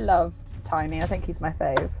 I love Tiny. I think he's my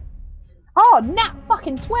fave. Oh, nat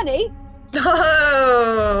fucking 20!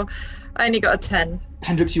 No! I only got a 10.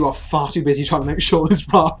 Hendrix, you are far too busy trying to make sure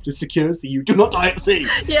this raft is secure so you do not die at sea.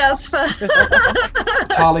 Yeah, that's fair.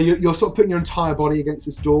 Tala, you're sort of putting your entire body against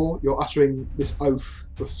this door. You're uttering this oath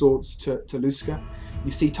of sorts to Luska.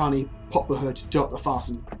 You see Tiny pop the hood, do up the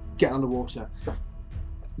fasten, get underwater.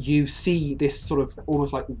 You see this sort of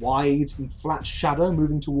almost like wide and flat shadow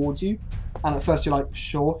moving towards you. And at first you're like,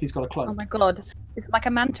 sure, he's got a cloak. Oh my god. It's like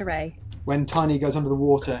a manta ray. When Tiny goes under the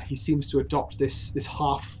water, he seems to adopt this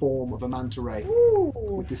half form of a manta ray. Ooh,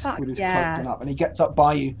 with his fuck cloak yeah. done up, and he gets up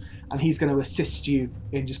by you, and he's going to assist you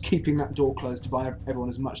in just keeping that door closed to buy everyone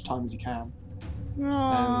as much time as he can.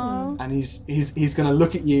 Aww. And he's going to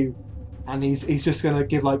look at you, and he's just going to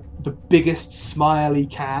give like the biggest smile he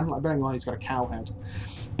can. Like, bearing in mind he's got a cow head,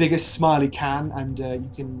 biggest smile he can, and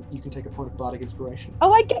you can take a point of bardic inspiration.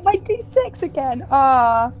 Oh, I get my D6 again.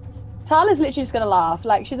 Ah. Tala's literally just going to laugh.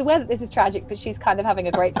 Like, she's aware that this is tragic, but she's kind of having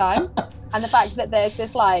a great time. And the fact that there's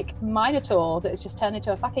this, like, Minotaur that has just turned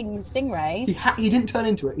into a fucking stingray. He didn't turn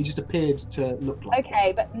into it. He just appeared to look like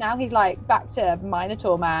Okay, but now he's, like, back to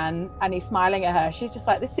Minotaur man, and he's smiling at her. She's just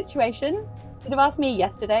like, this situation, you'd have asked me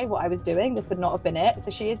yesterday what I was doing, this would not have been it.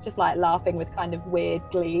 So she is just, like, laughing with kind of weird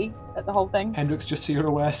glee at the whole thing. Hendrix, just so you're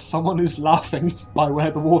aware, someone is laughing by where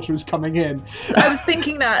the water is coming in. I was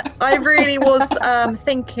thinking that. I really was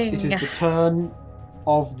thinking. It is the turn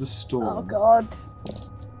of the storm. Oh, God.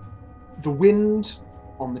 The wind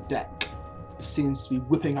on the deck seems to be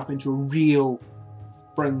whipping up into a real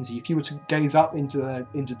frenzy. If you were to gaze up into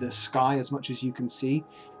the sky as much as you can see,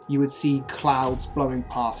 you would see clouds blowing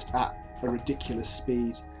past at a ridiculous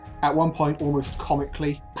speed. At one point, almost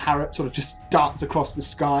comically, Parrot sort of just darts across the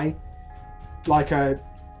sky like a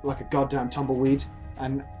goddamn tumbleweed,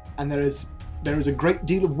 and there is a great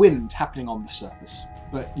deal of wind happening on the surface.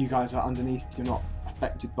 But you guys are underneath, you're not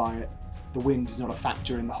affected by it. The wind is not a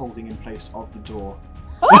factor in the holding in place of the door.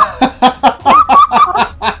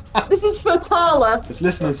 This is for Tala. As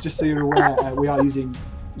listeners, just so you're aware, we are using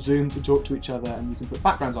Zoom to talk to each other, and you can put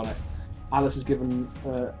backgrounds on it. Alice has given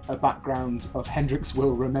a background of Hendrix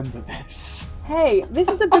will remember this. Hey, this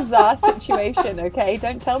is a bizarre situation, okay?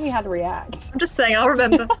 Don't tell me how to react. I'm just saying, I'll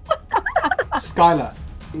remember. Skylar,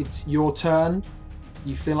 it's your turn.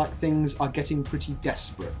 You feel like things are getting pretty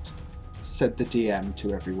desperate, said the DM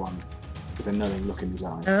to everyone, with a knowing look in his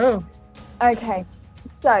eye. Oh. Okay,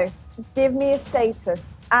 so give me a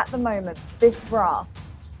status at the moment. This raft,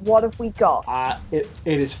 what have we got? It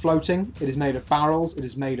is floating. It is made of barrels. It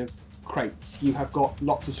is made of crates. You have got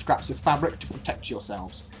lots of scraps of fabric to protect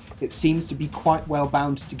yourselves. It seems to be quite well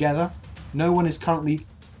bound together. No one is currently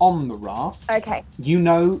on the raft. Okay. You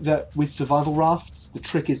know that with survival rafts, the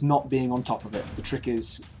trick is not being on top of it. The trick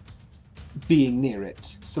is being near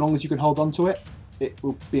it. So long as you can hold on to it, it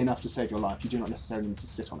will be enough to save your life. You do not necessarily need to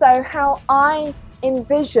sit on So it. how I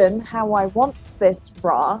envision how I want this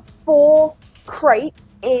raft, 4 crates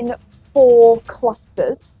in 4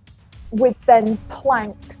 clusters with then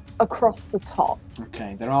planks across the top.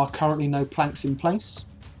 Okay, there are currently no planks in place.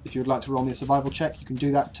 If you would like to roll me a survival check, you can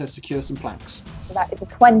do that to secure some planks. So that is a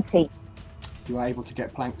 20. You are able to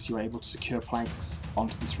get planks, you are able to secure planks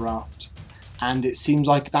onto this raft. And it seems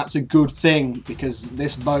like that's a good thing, because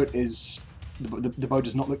this boat is... The boat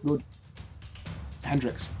does not look good.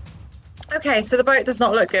 Hendrix. Okay, so the boat does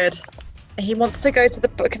not look good. He wants to go to the...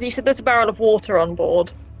 Because you said there's a barrel of water on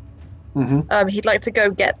board. He'd like to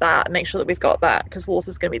go get that and make sure that we've got that, because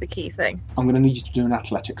water's going to be the key thing. I'm going to need you to do an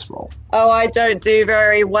athletics roll. Oh, I don't do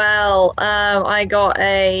very well. I got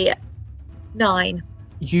a 9.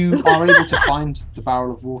 You are able to find the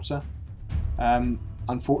barrel of water.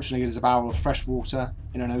 Unfortunately, it is a barrel of fresh water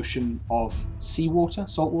in an ocean of seawater,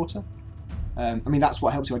 salt water. I mean, that's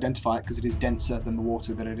what helps you identify it, because it is denser than the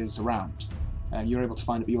water that it is around. You're able to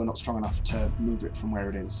find it, but you are not strong enough to move it from where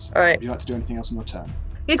it is. All right. Would you like to do anything else on your turn?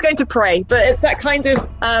 He's going to pray, but it's that kind of,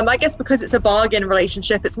 I guess because it's a bargain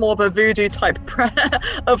relationship, it's more of a voodoo type prayer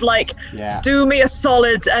of like, do me a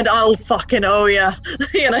solid and I'll fucking owe ya,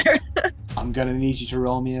 you know? I'm going to need you to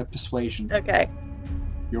roll me a persuasion. Okay.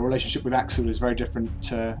 Your relationship with Axel is very different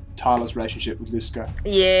to Tyler's relationship with Luska.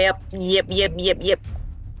 Yep.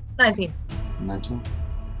 19. 19.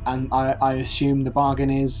 And I assume the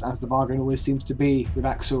bargain is, as the bargain always seems to be with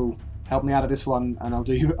Axel, help me out of this one and I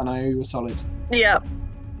owe you a solid. Yep.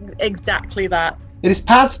 Exactly that. It is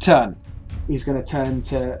Pad's turn. He's going to turn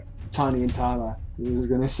to Tiny and Tyler. He's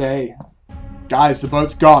going to say, guys, the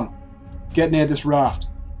boat's gone. Get near this raft.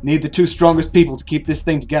 Need the 2 strongest people to keep this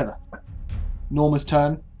thing together. Norma's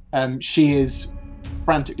turn. She is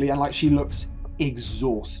frantically, and like she looks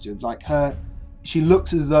exhausted. She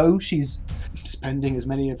looks as though she's spending as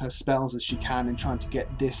many of her spells as she can in trying to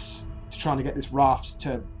get this raft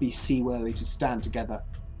to be seaworthy, to stand together.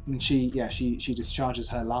 And she discharges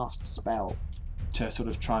her last spell to sort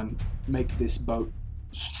of try and make this boat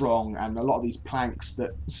strong, and a lot of these planks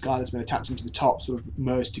that Skylar's been attaching to the top sort of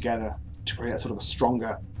merge together to create a sort of a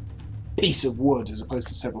stronger piece of wood as opposed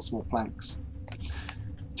to several small planks.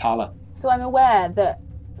 Tyler. So I'm aware that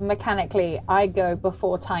mechanically I go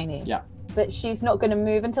before Tiny. Yeah. But she's not going to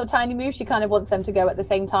move until Tiny moves. She kind of wants them to go at the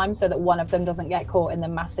same time so that one of them doesn't get caught in the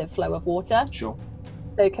massive flow of water. Sure.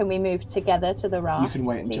 So can we move together to the raft? You can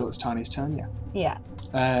wait until it's Tiny's turn, Yeah.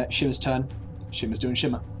 Shimmer's turn. Shimmer's doing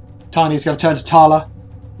Shimmer. Tiny's going to turn to Tyler.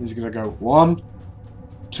 He's going to go 1,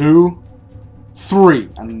 2, 3.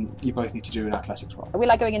 And you both need to do an athletics roll. Are we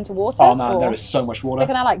going into water? Oh man, there is so much water. So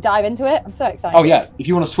can I dive into it? I'm so excited. Oh yeah, if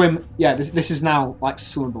you want to swim, this is now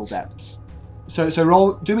swimmable depths. So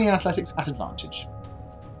roll, do me an athletics at advantage.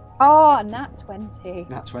 Oh, nat 20.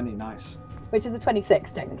 Nat 20, nice. Which is a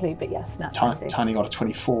 26 technically, but yes, nat 20. Tiny got a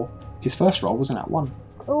 24. His first roll was a nat 1.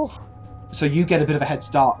 Oh. So you get a bit of a head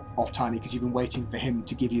start off Tiny because you've been waiting for him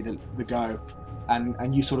to give you the go.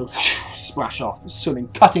 And you sort of splash off, swimming,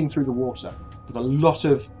 cutting through the water with a lot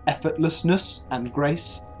of effortlessness and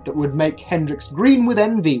grace that would make Hendrix green with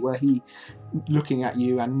envy were he looking at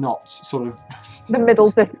you and not sort of... The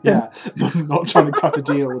middle distance. Yeah, not trying to cut a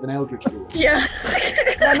deal with an Eldritch Fool. Yeah.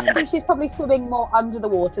 I think she's probably swimming more under the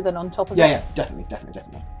water than on top of it. Yeah, definitely.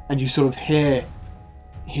 And you sort of hear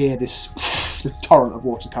this torrent of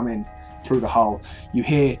water come in through the hull. You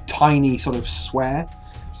hear Tiny sort of swear,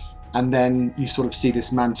 and then you sort of see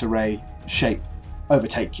this manta ray shape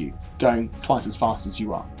overtake you, going twice as fast as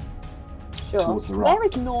you are. Sure. Towards the raft. Where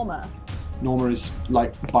is Norma? Norma is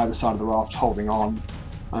by the side of the raft, holding on,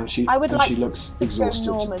 and she looks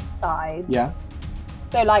exhausted. Norma's side. Yeah.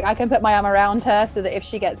 So I can put my arm around her so that if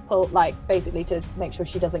she gets pulled, basically to make sure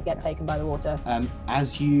she doesn't get taken by the water.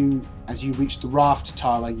 As you reach the raft,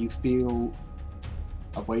 Tyler, you feel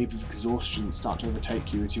a wave of exhaustion start to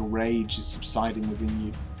overtake you as your rage is subsiding within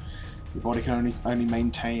you. Your body can only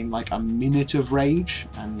maintain a minute of rage,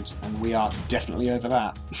 and we are definitely over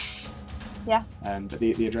that. Yeah. But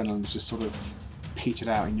the adrenaline's just sort of petered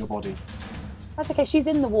out in your body. That's okay. She's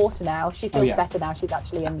in the water now. She feels better now. She's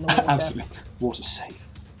actually in the water. Absolutely. Water's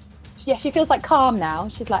safe. Yeah, she feels calm now.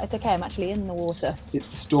 She's like, it's okay, I'm actually in the water. It's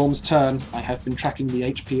the storm's turn. I have been tracking the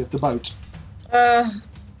HP of the boat.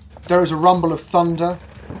 There is a rumble of thunder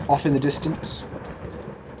off in the distance.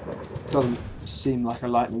 Doesn't seem like a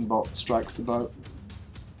lightning bolt strikes the boat.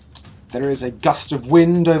 There is a gust of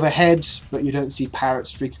wind overhead, but you don't see parrots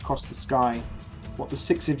streak across the sky. What the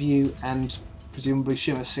 6 of you and presumably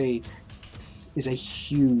Shimmer see is a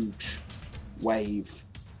huge wave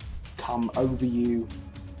come over you.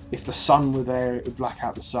 If the sun were there, it would black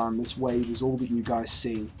out the sun. This wave is all that you guys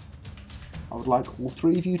see. I would like all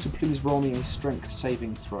 3 of you to please roll me a strength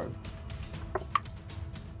saving throw.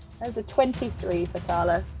 There's a 23 for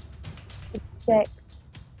Tala. 6.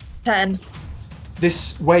 10.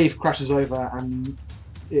 This wave crashes over and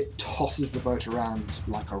it tosses the boat around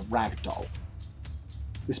like a rag doll.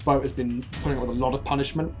 This boat has been putting up with a lot of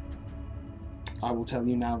punishment. I will tell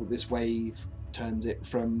you now that this wave turns it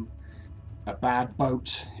from a bad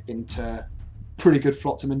boat into pretty good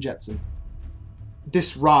flotsam and jetsam.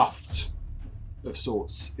 This raft of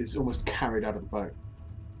sorts is almost carried out of the boat.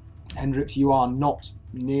 Hendrix, you are not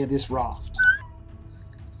near this raft.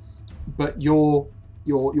 but your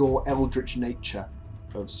eldritch nature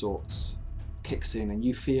of sorts kicks in, and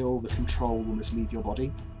you feel the control almost leave your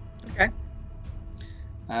body. Okay.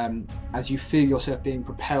 As you feel yourself being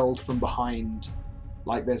propelled from behind,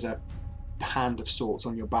 like there's a hand of sorts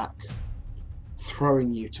on your back,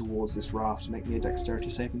 throwing you towards this raft. Make me a dexterity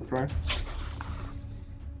saving throw.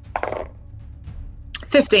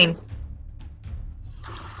 15.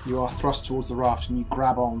 You are thrust towards the raft and you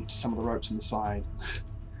grab on to some of the ropes on the side.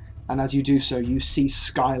 And as you do so, you see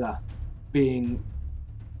Skylar being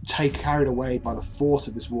carried away by the force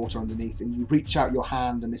of this water underneath, and you reach out your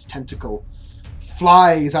hand and this tentacle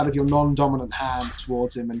flies out of your non-dominant hand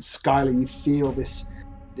towards him, and Skylar, you feel this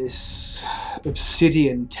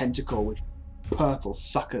obsidian tentacle with purple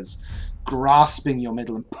suckers grasping your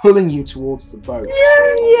middle and pulling you towards the boat.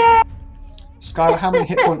 Yeah. Skylar, how many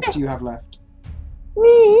hit points do you have left?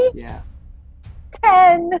 Me. Yeah.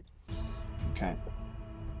 10. Okay.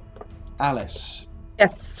 Alice,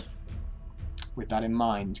 Yes. with that in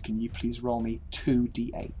mind, can you please roll me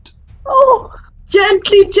 2d8? Oh.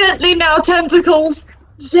 Gently, gently now, tentacles.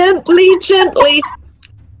 Gently, gently.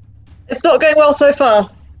 It's not going well so far.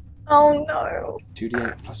 Oh no.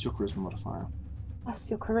 2d8 plus your charisma modifier. That's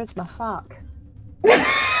your charisma, fuck.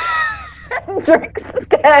 Hendrix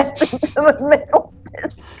stares into the middle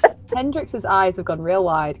distance. Hendrix's eyes have gone real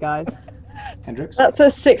wide, guys. Hendrix? That's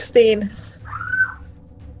a 16.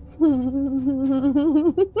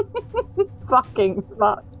 Fucking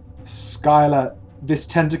fuck. Skylar, this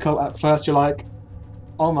tentacle, at first you're like,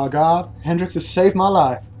 oh my god, Hendrix has saved my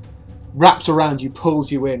life. Wraps around you,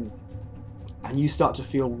 pulls you in, and you start to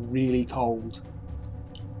feel really cold.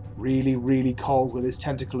 Really, really cold where this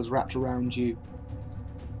tentacle is wrapped around you.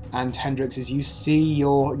 And Hendrix, as you see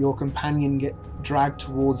your companion get dragged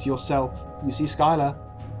towards yourself, you see Skylar.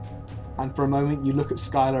 And for a moment you look at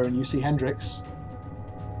Skylar and you see Hendrix.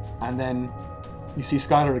 And then you see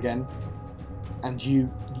Skylar again. And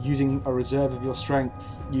you, using a reserve of your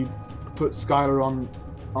strength, you put Skylar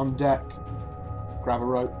on deck, grab a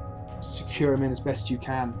rope, secure him in as best you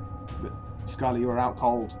can. But Skylar, you are out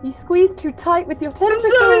cold. You squeezed too tight with your I'm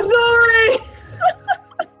tentacles. so sorry!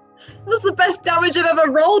 That was the best damage I've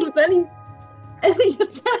ever rolled with any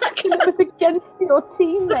attack. It was against your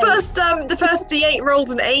teammate. The first D8 rolled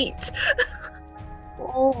an 8.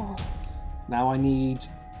 Oh. Now I need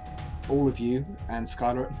all of you and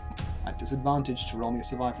Skylar at disadvantage to roll me a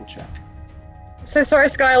survival check. So sorry,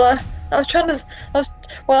 Skylar. I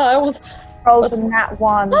was Rolled a nat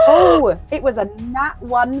 1. Oh, it was a nat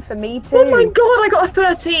 1 for me too. Oh my god, I got a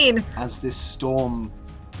 13! As this storm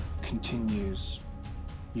continues,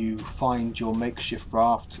 you find your makeshift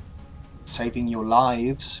raft saving your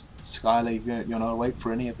lives. Skylar, you're not awake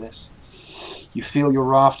for any of this. You feel your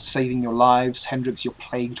raft saving your lives. Hendrix, you're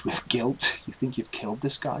plagued with guilt. You think you've killed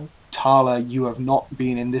this guy. Tala, you have not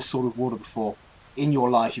been in this sort of water before. In your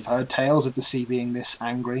life, you've heard tales of the sea being this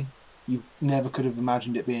angry. You never could have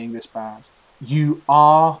imagined it being this bad. You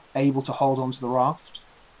are able to hold on to the raft,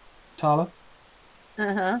 Tala.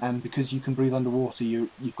 Uh-huh. And because you can breathe underwater,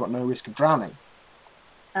 you've got no risk of drowning.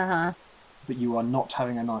 Uh-huh. But you are not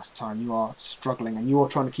having a nice time. You are struggling, and you are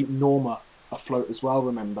trying to keep Norma afloat as well,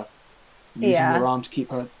 remember. Using your arm to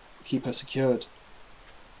keep her secured.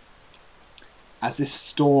 As this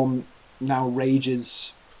storm now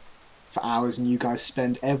rages for hours, and you guys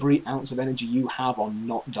spend every ounce of energy you have on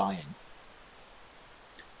not dying.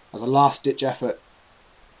 As a last-ditch effort,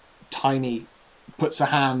 Tiny puts a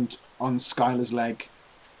hand on Skylar's leg,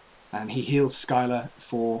 and he heals Skylar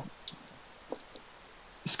for...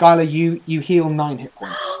 Skylar, you heal 9 hit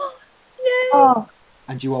points. Oh.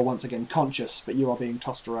 And you are once again conscious, but you are being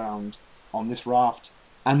tossed around on this raft.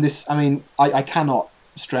 And this, I cannot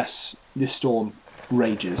stress, this storm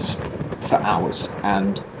rages for hours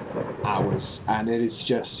and hours. And it is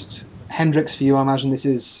just... Hendrix, for you, I imagine this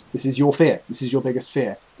is your fear. This is your biggest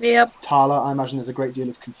fear. Yep. Tala, I imagine there's a great deal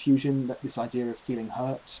of confusion, this idea of feeling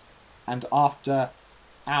hurt. And after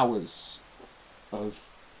hours of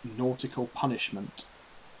nautical punishment,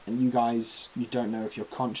 and you guys, you don't know if you're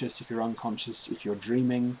conscious, if you're unconscious, if you're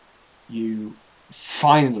dreaming, you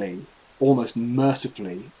finally, almost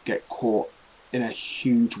mercifully, get caught in a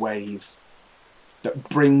huge wave that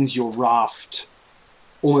brings your raft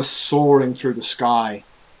almost soaring through the sky,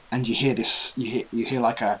 and you hear this, you hear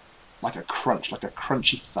like a crunch, like a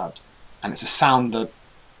crunchy thud, and it's a sound that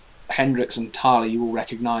Hendrix and Tali you will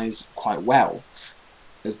recognise quite well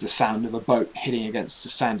as the sound of a boat hitting against a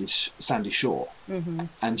sandy shore. Mm-hmm.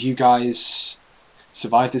 And you guys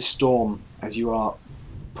survive this storm as you are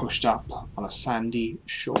pushed up on a sandy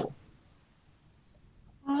shore.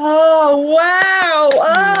 Oh wow!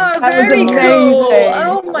 Oh, That was very cool! amazing.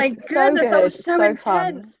 Oh my It's so goodness, that good, was so so fun.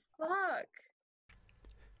 intense. Fuck.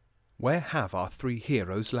 Where have our three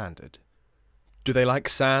heroes landed? Do they like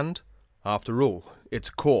sand? After all, it's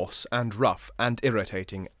coarse and rough and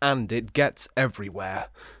irritating, and it gets everywhere.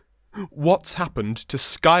 What's happened to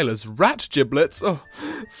Skylar's rat giblets? Oh,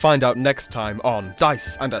 find out next time on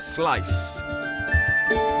Dice and a Slice.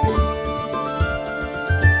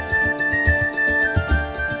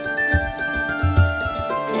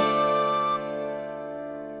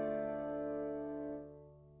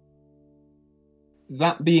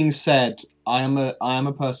 That being said, I am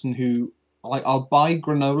a person who I'll buy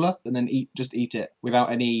granola and then just eat it without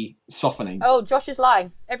any softening. Oh, Josh is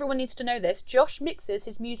lying. Everyone needs to know this. Josh mixes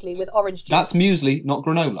his muesli with orange juice. That's muesli, not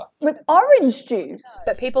granola. With orange juice.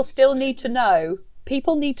 But people still need to know.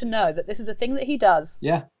 People need to know that this is a thing that he does.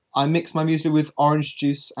 Yeah. I mix my muesli with orange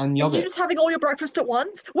juice and You're yogurt. just having all your breakfast at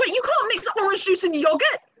once? Wait, you can't mix orange juice and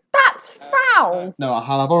yogurt? That's foul. No,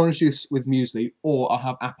 I'll have orange juice with muesli, or I'll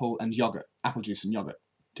have apple juice and yogurt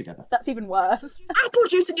together. That's even worse. Apple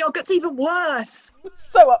juice and yogurt's even worse. I'm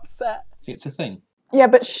so upset. It's a thing. Yeah,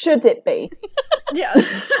 but should it be? Yeah.